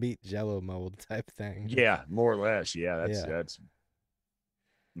meat jello mold type thing. yeah, more or less. Yeah, Yeah. that's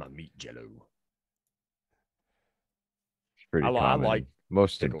my meat jello. Pretty I common. like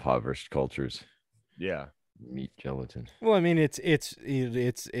most pickle. impoverished cultures. Yeah. Meat gelatin. Well, I mean, it's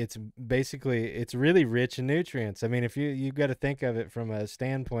basically it's really rich in nutrients. I mean, if you've got to think of it from a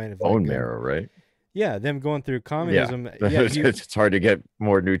standpoint of Bone like, marrow, right? yeah, them going through communism. Yeah, It's hard to get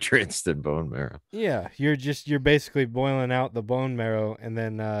more nutrients than bone marrow. yeah, you're basically boiling out the bone marrow and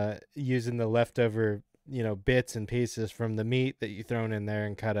then using the leftover bits and pieces from the meat that you thrown in there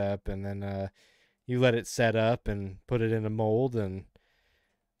and cut up, and then you let it set up and put it in a mold, and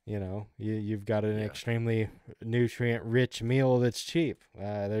you've got an extremely nutrient rich meal that's cheap.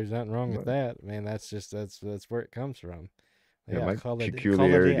 There's nothing wrong with that. I mean, that's where it comes from. Yeah, my call it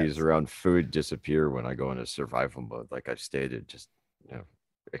peculiarities it. around food disappear when I go into survival mode. Like I've stated, just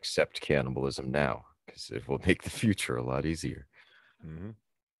accept cannibalism now because it will make the future a lot easier. Mm-hmm.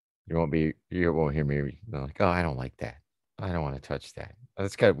 You won't hear me like, oh, I don't like that. I don't want to touch that. Oh,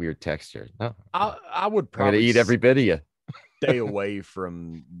 it's got a weird texture. No, I would I'm probably gonna eat every bit of you. stay away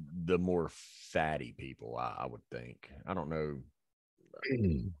from the more fatty people. I would think. I don't know.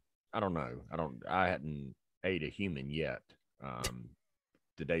 I hadn't ate a human yet.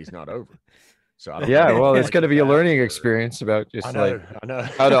 The day's not over. So I don't Yeah, know well, if it's like going to be a that learning or- experience about just I like know.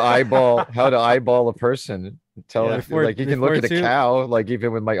 how to eyeball a person. Tell Yeah, it like you can look at a before cow. Like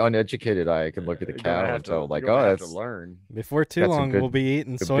even with my uneducated eye, I can look at the You're gonna cow have and to- tell like, you're gonna oh, have to that's learn. Before too got some long, good- we'll be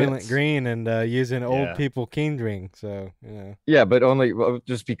eating good Soylent bits. Green and using old Yeah. people Kindring. So yeah, but only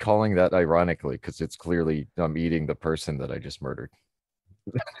just be calling that ironically because it's clearly I'm eating the person that I just murdered.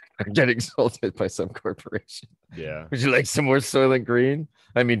 I'm getting insulted by some corporation. Yeah, Would you like some more Soylent Green?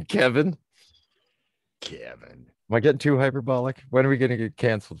 I mean, Kevin. Kevin. Am I getting too hyperbolic? When are we going to get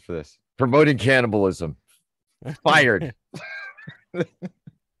canceled for this? Promoting cannibalism. Fired.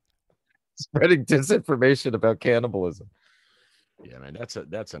 Spreading disinformation about cannibalism. Yeah, man,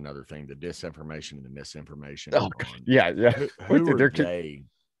 that's another thing. The disinformation and the misinformation. Oh, on- yeah. Who Dude, are they're they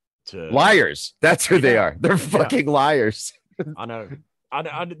to liars. That's who they Yeah. are. They're fucking liars. I know.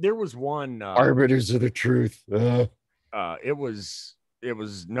 There was one. Arbiters of the truth. Ugh. It was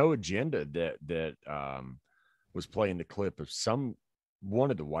no agenda that was playing the clip of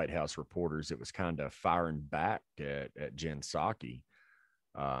one of the White House reporters that was kind of firing back at Jen Psaki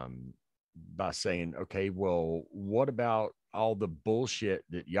by saying, okay, well, what about all the bullshit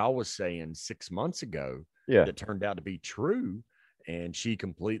that y'all was saying 6 months ago Yeah. that turned out to be true? And she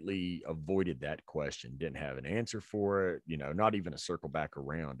completely avoided that question, didn't have an answer for it, not even a circle back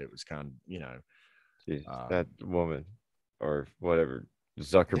around. It was kind of, Jeez, that woman or whatever,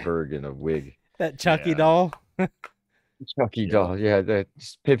 Zuckerberg in a wig. that Chucky Yeah. doll. Chucky Yeah. doll. Yeah,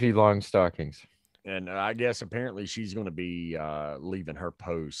 that's Pippi Longstockings. And I guess apparently she's going to be leaving her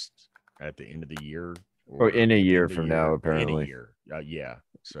post at the end of the year. Or in a at the year end of from the now, year. apparently. In a year. Yeah.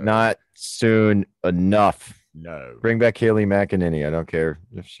 So Not soon enough. no. Bring back Haley McEnany. I don't care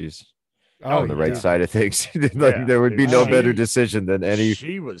if she's on the right yeah. side of things. Like, Yeah, there would be dude, no she- better decision than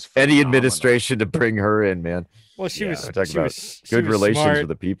She was any phenomenal. administration to bring her in, man. Well, she Yeah. was Talk she about was she Good was relations smart, with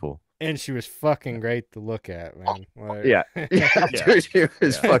the people. and she was fucking great to look at, man. Like- Yeah. Yeah, dude, she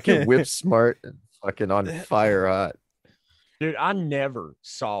was Yeah. fucking whip smart and fucking on fire hot. Dude, I never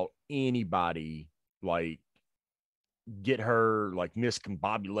saw anybody like get her like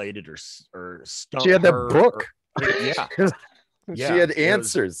miscombobulated or stump She had that her book. yeah. She Yeah, had it was-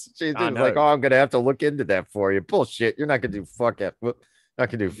 answers. She I was like, know. "Oh, I'm gonna have to look into that for you." Bullshit. You're not gonna do fuck it. Not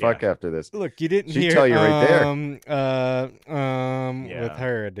gonna do fuck after this. Look, you didn't She'd hear tell you right there. with Yeah.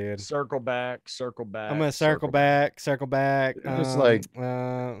 her, dude. Circle back, circle back. I'm gonna circle back. It's like-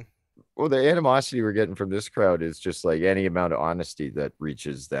 Well, the animosity we're getting from this crowd is just like any amount of honesty that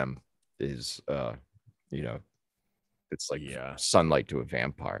reaches them is, you know, it's like Yeah. sunlight to a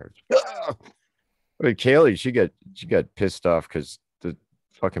vampire. I mean, Kaylee, she got pissed off because the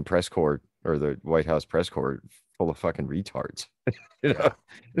fucking press corps or the White House press corps full of fucking retards. You know,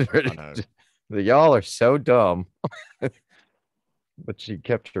 know. Y'all are so dumb. But she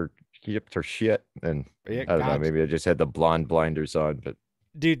kept her shit, and Yeah, I don't know. God. Maybe I just had the blonde blinders on, but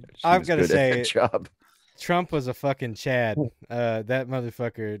dude, she I've was got to good at say, that job. Trump was a fucking Chad. That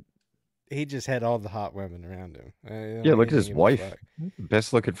motherfucker, he just had all the hot women around him. Yeah, look at his wife,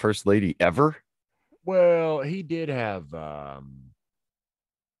 best looking first lady ever. Well, he did have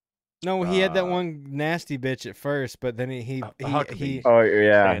No, he had that Uh, one nasty bitch at first, but then he Huckabee. Oh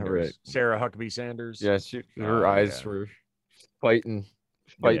yeah, Sanders, right. Sarah Huckabee Sanders. Yeah, her eyes yeah. were fighting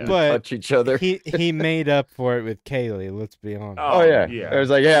Yeah. to But touch each other. he made up for it with Kaylee. Let's be honest. Oh yeah. yeah. I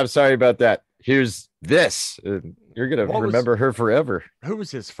was like, yeah, I'm sorry about that. Here's this. You're gonna What was- remember her forever. Who was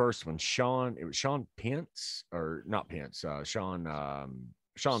his first one? Sean. It was Sean Pence or not Pence. Sean.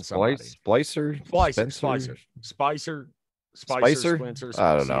 Sean somebody. Splicer, Spicer. Spicer. Spencer.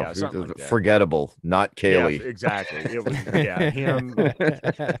 I don't know. Yeah, something like that. Forgettable, not Kaylee. Yeah, exactly. It was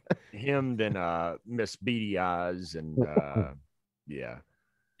him. Then Miss Beady Eyes, and yeah.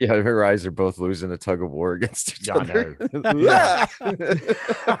 Yeah, her eyes are both losing a tug of war against each I other.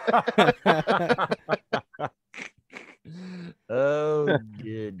 Oh,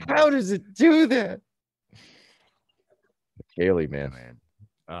 good. How does it do that? Kaylee, man.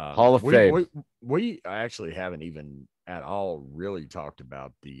 Hall of Fame. We actually haven't even at all really talked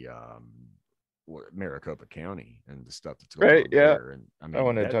about the Maricopa County and the stuff that's going Right, on yeah. there. And I mean, I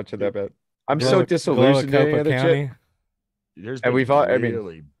want to touch on that bit. I'm Glow- so disillusioned. with any Glowacopa other shit. County. There's And been we've all- I mean-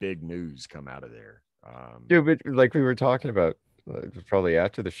 really big news come out of there. Dude, but like we were talking about, probably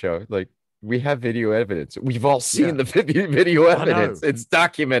after the show, like we have video evidence. We've all seen Yeah. the video I know. evidence. It's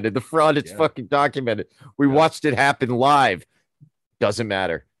documented. The fraud is Yeah. fucking documented. We Yeah. watched it happen live. Doesn't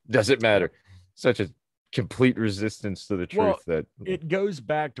matter. Doesn't matter. Such a complete resistance to the truth Well, that It goes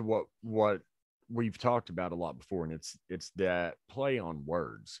back to what we've talked about a lot before, and it's that play on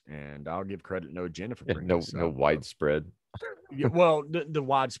words. And I'll give credit to Jennifer. bringing no this no up. widespread. Yeah, well, the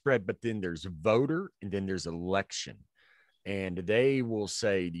widespread, but then there's voter and then there's election. And they will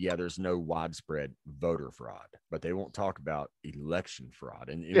say, yeah, there's no widespread voter fraud, but they won't talk about election fraud.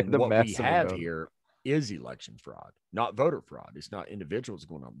 And the what we massive have amount. here is election fraud, not voter fraud. It's not individuals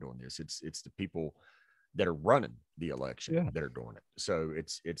going up doing this. It's the people that are running the election that are doing it. So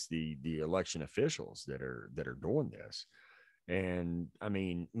it's the election officials that are doing this. And I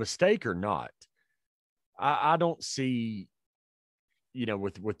mean, mistake or not, I don't see,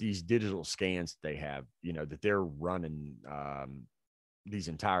 with these digital scans that they have, that they're running these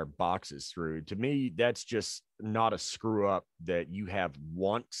entire boxes through. To me, that's just not a screw up that you have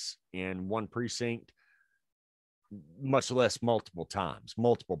once in one precinct, much less multiple times,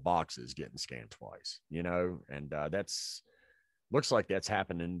 multiple boxes getting scanned twice, and that's looks like that's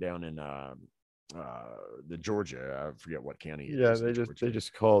happening down in the Georgia. I forget what county. it Yeah, is in they Georgia.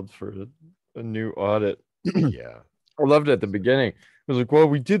 just called for a new audit. Yeah. I loved it at the beginning. I was like, well,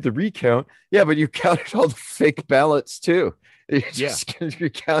 we did the recount. Yeah, but you counted all the fake ballots too. You just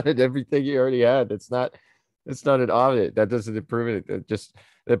recounted everything you already had. It's not an audit. That doesn't improve it.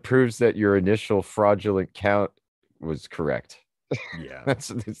 That proves that your initial fraudulent count was correct. Yeah. That's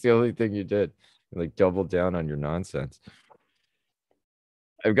the only thing you did. You, like, doubled down on your nonsense.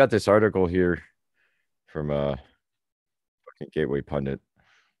 I've got this article here from fucking Gateway Pundit.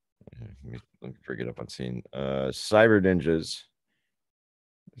 Let me bring it up on scene. Cyber Ninjas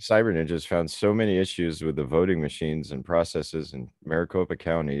found so many issues with the voting machines and processes in Maricopa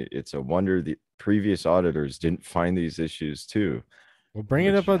County. It's a wonder the previous auditors didn't find these issues too. Well, bring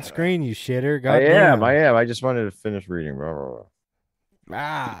it up on screen, you shitter. I am. Goddamn. I just wanted to finish reading. Blah, blah, blah.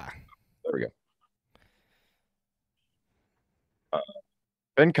 Ah. There we go.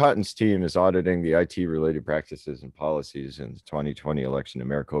 Ben Cotton's team is auditing the IT-related practices and policies in the 2020 election in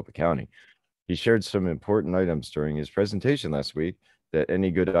Maricopa County. He shared some important items during his presentation last week that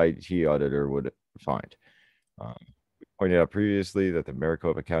any good IT auditor would find. We pointed out previously that the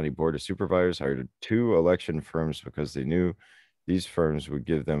Maricopa County Board of Supervisors hired 2 election firms because they knew these firms would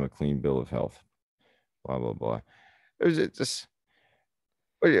give them a clean bill of health. Blah, blah, blah.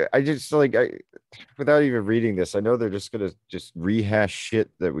 Without even reading this, I know they're just gonna rehash shit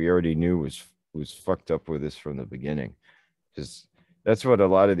that we already knew was fucked up with this from the beginning. Just That's what a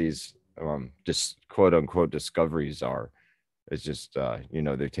lot of these just quote unquote discoveries are. It's just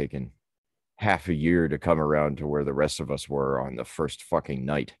they're taking half a year to come around to where the rest of us were on the first fucking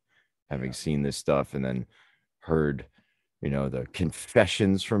night, having seen this stuff and then heard, the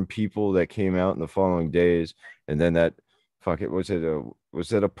confessions from people that came out in the following days. And then that fuck it was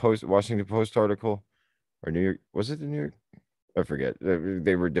it a post Washington Post article or New York? Was it the New York? I forget.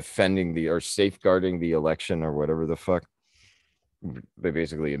 They were defending or safeguarding the election or whatever the fuck. They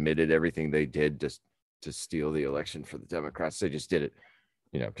basically admitted everything they did just to steal the election for the Democrats. They just did it,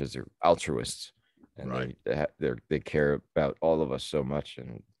 because they're altruists and Right. they care about all of us so much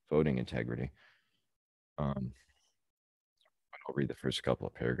and voting integrity. I'll read the first couple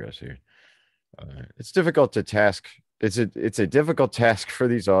of paragraphs here. It's difficult to task. It's a difficult task for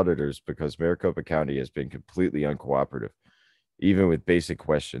these auditors because Maricopa County has been completely uncooperative, even with basic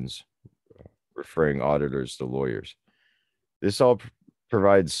questions, referring auditors to lawyers. This all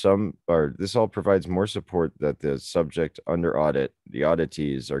provides more support that the subject under audit, the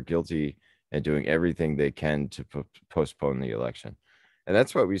auditees, are guilty and doing everything they can to postpone the election. And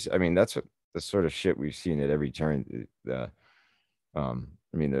that's what that's what the sort of shit we've seen at every turn. The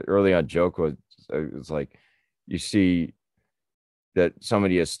early on joke was like, you see that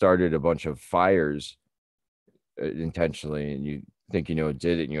somebody has started a bunch of fires intentionally, and you think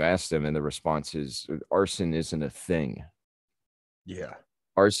did it, and you ask them, and the response is arson isn't a thing. Yeah.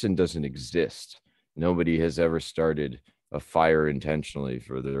 Arson doesn't exist. Nobody has ever started a fire intentionally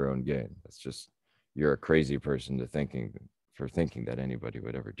for their own gain. That's just, you're a crazy person thinking that anybody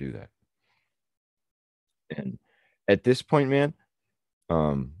would ever do that. And at this point, man,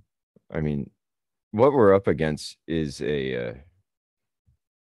 what we're up against is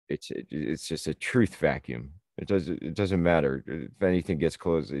it's just a truth vacuum. It doesn't matter if anything gets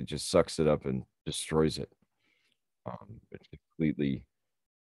close. It just sucks it up and destroys it. It's completely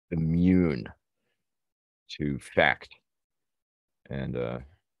immune to fact, and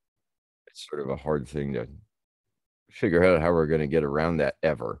it's sort of a hard thing to figure out how we're going to get around that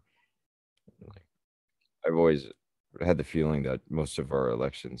ever. I've always had the feeling that most of our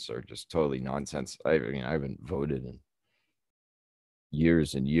elections are just totally nonsense. I haven't voted in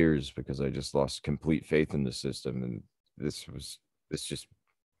years and years because I just lost complete faith in the system, and this just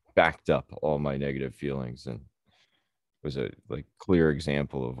backed up all my negative feelings and was a clear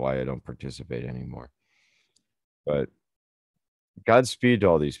example of why I don't participate anymore. But Godspeed to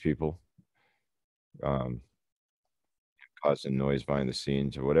all these people, causing noise behind the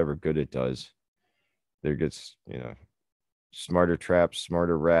scenes or whatever good it does. There gets, smarter traps,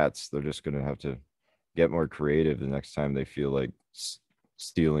 smarter rats. They're just going to have to get more creative the next time they feel like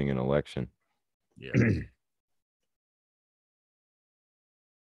stealing an election. Yeah.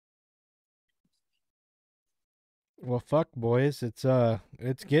 Well, fuck, boys. It's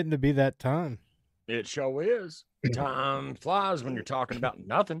getting to be that time. It sure is. Time flies when you're talking about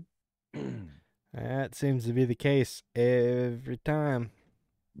nothing. That seems to be the case every time.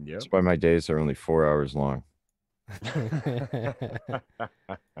 Yep. That's why my days are only 4 hours long. All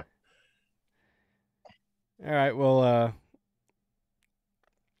right, well, I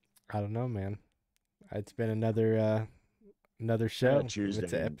don't know, man. It's been another show. Tuesday.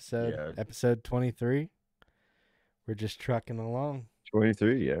 It's episode 23. We're just trucking along.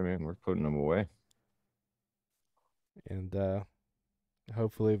 23, yeah, man, we're putting them away. And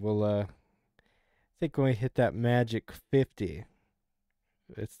hopefully we'll I think when we hit that magic 50,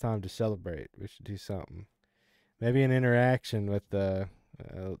 it's time to celebrate. We should do something. Maybe an interaction with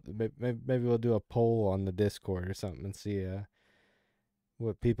maybe we'll do a poll on the Discord or something and see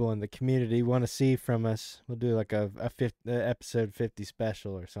what people in the community want to see from us. We'll do like a episode 50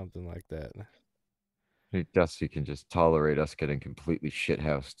 special or something like that. Dusty can just tolerate us getting completely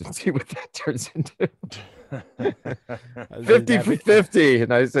shithoused and see what that turns into. 50 for 50,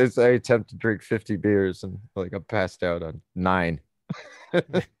 and I attempt to drink 50 beers and I'm passed out on 9.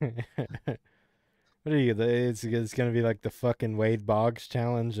 What are you? It's gonna be like the fucking Wade Boggs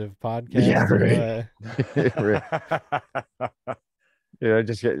challenge of podcasts. Yeah, I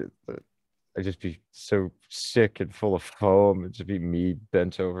just be so sick and full of foam. It'd just be me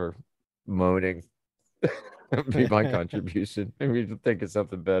bent over, moaning. That'd be my contribution. Maybe we think of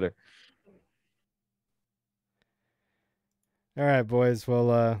something better. All right, boys.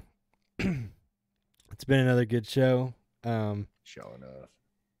 Well, it's been another good show. Sure enough.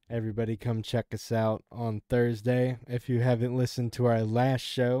 Everybody come check us out on Thursday. If you haven't listened to our last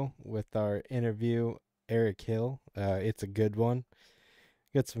show with our interview, Eric Hill, it's a good one.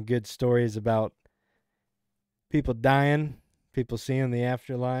 Got some good stories about people dying, people seeing the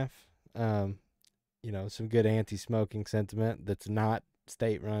afterlife. some good anti-smoking sentiment that's not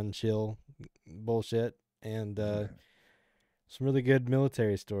state-run chill bullshit, and some really good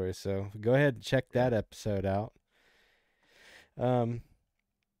military stories. So go ahead and check that episode out. And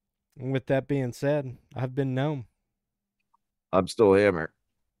with that being said, I've been Gnome. I'm still Hammer.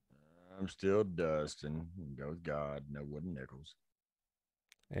 I'm still Dustin. Go with God, no wooden nickels.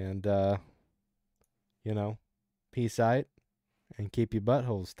 And, peace out and keep your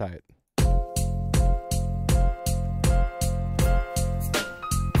buttholes tight.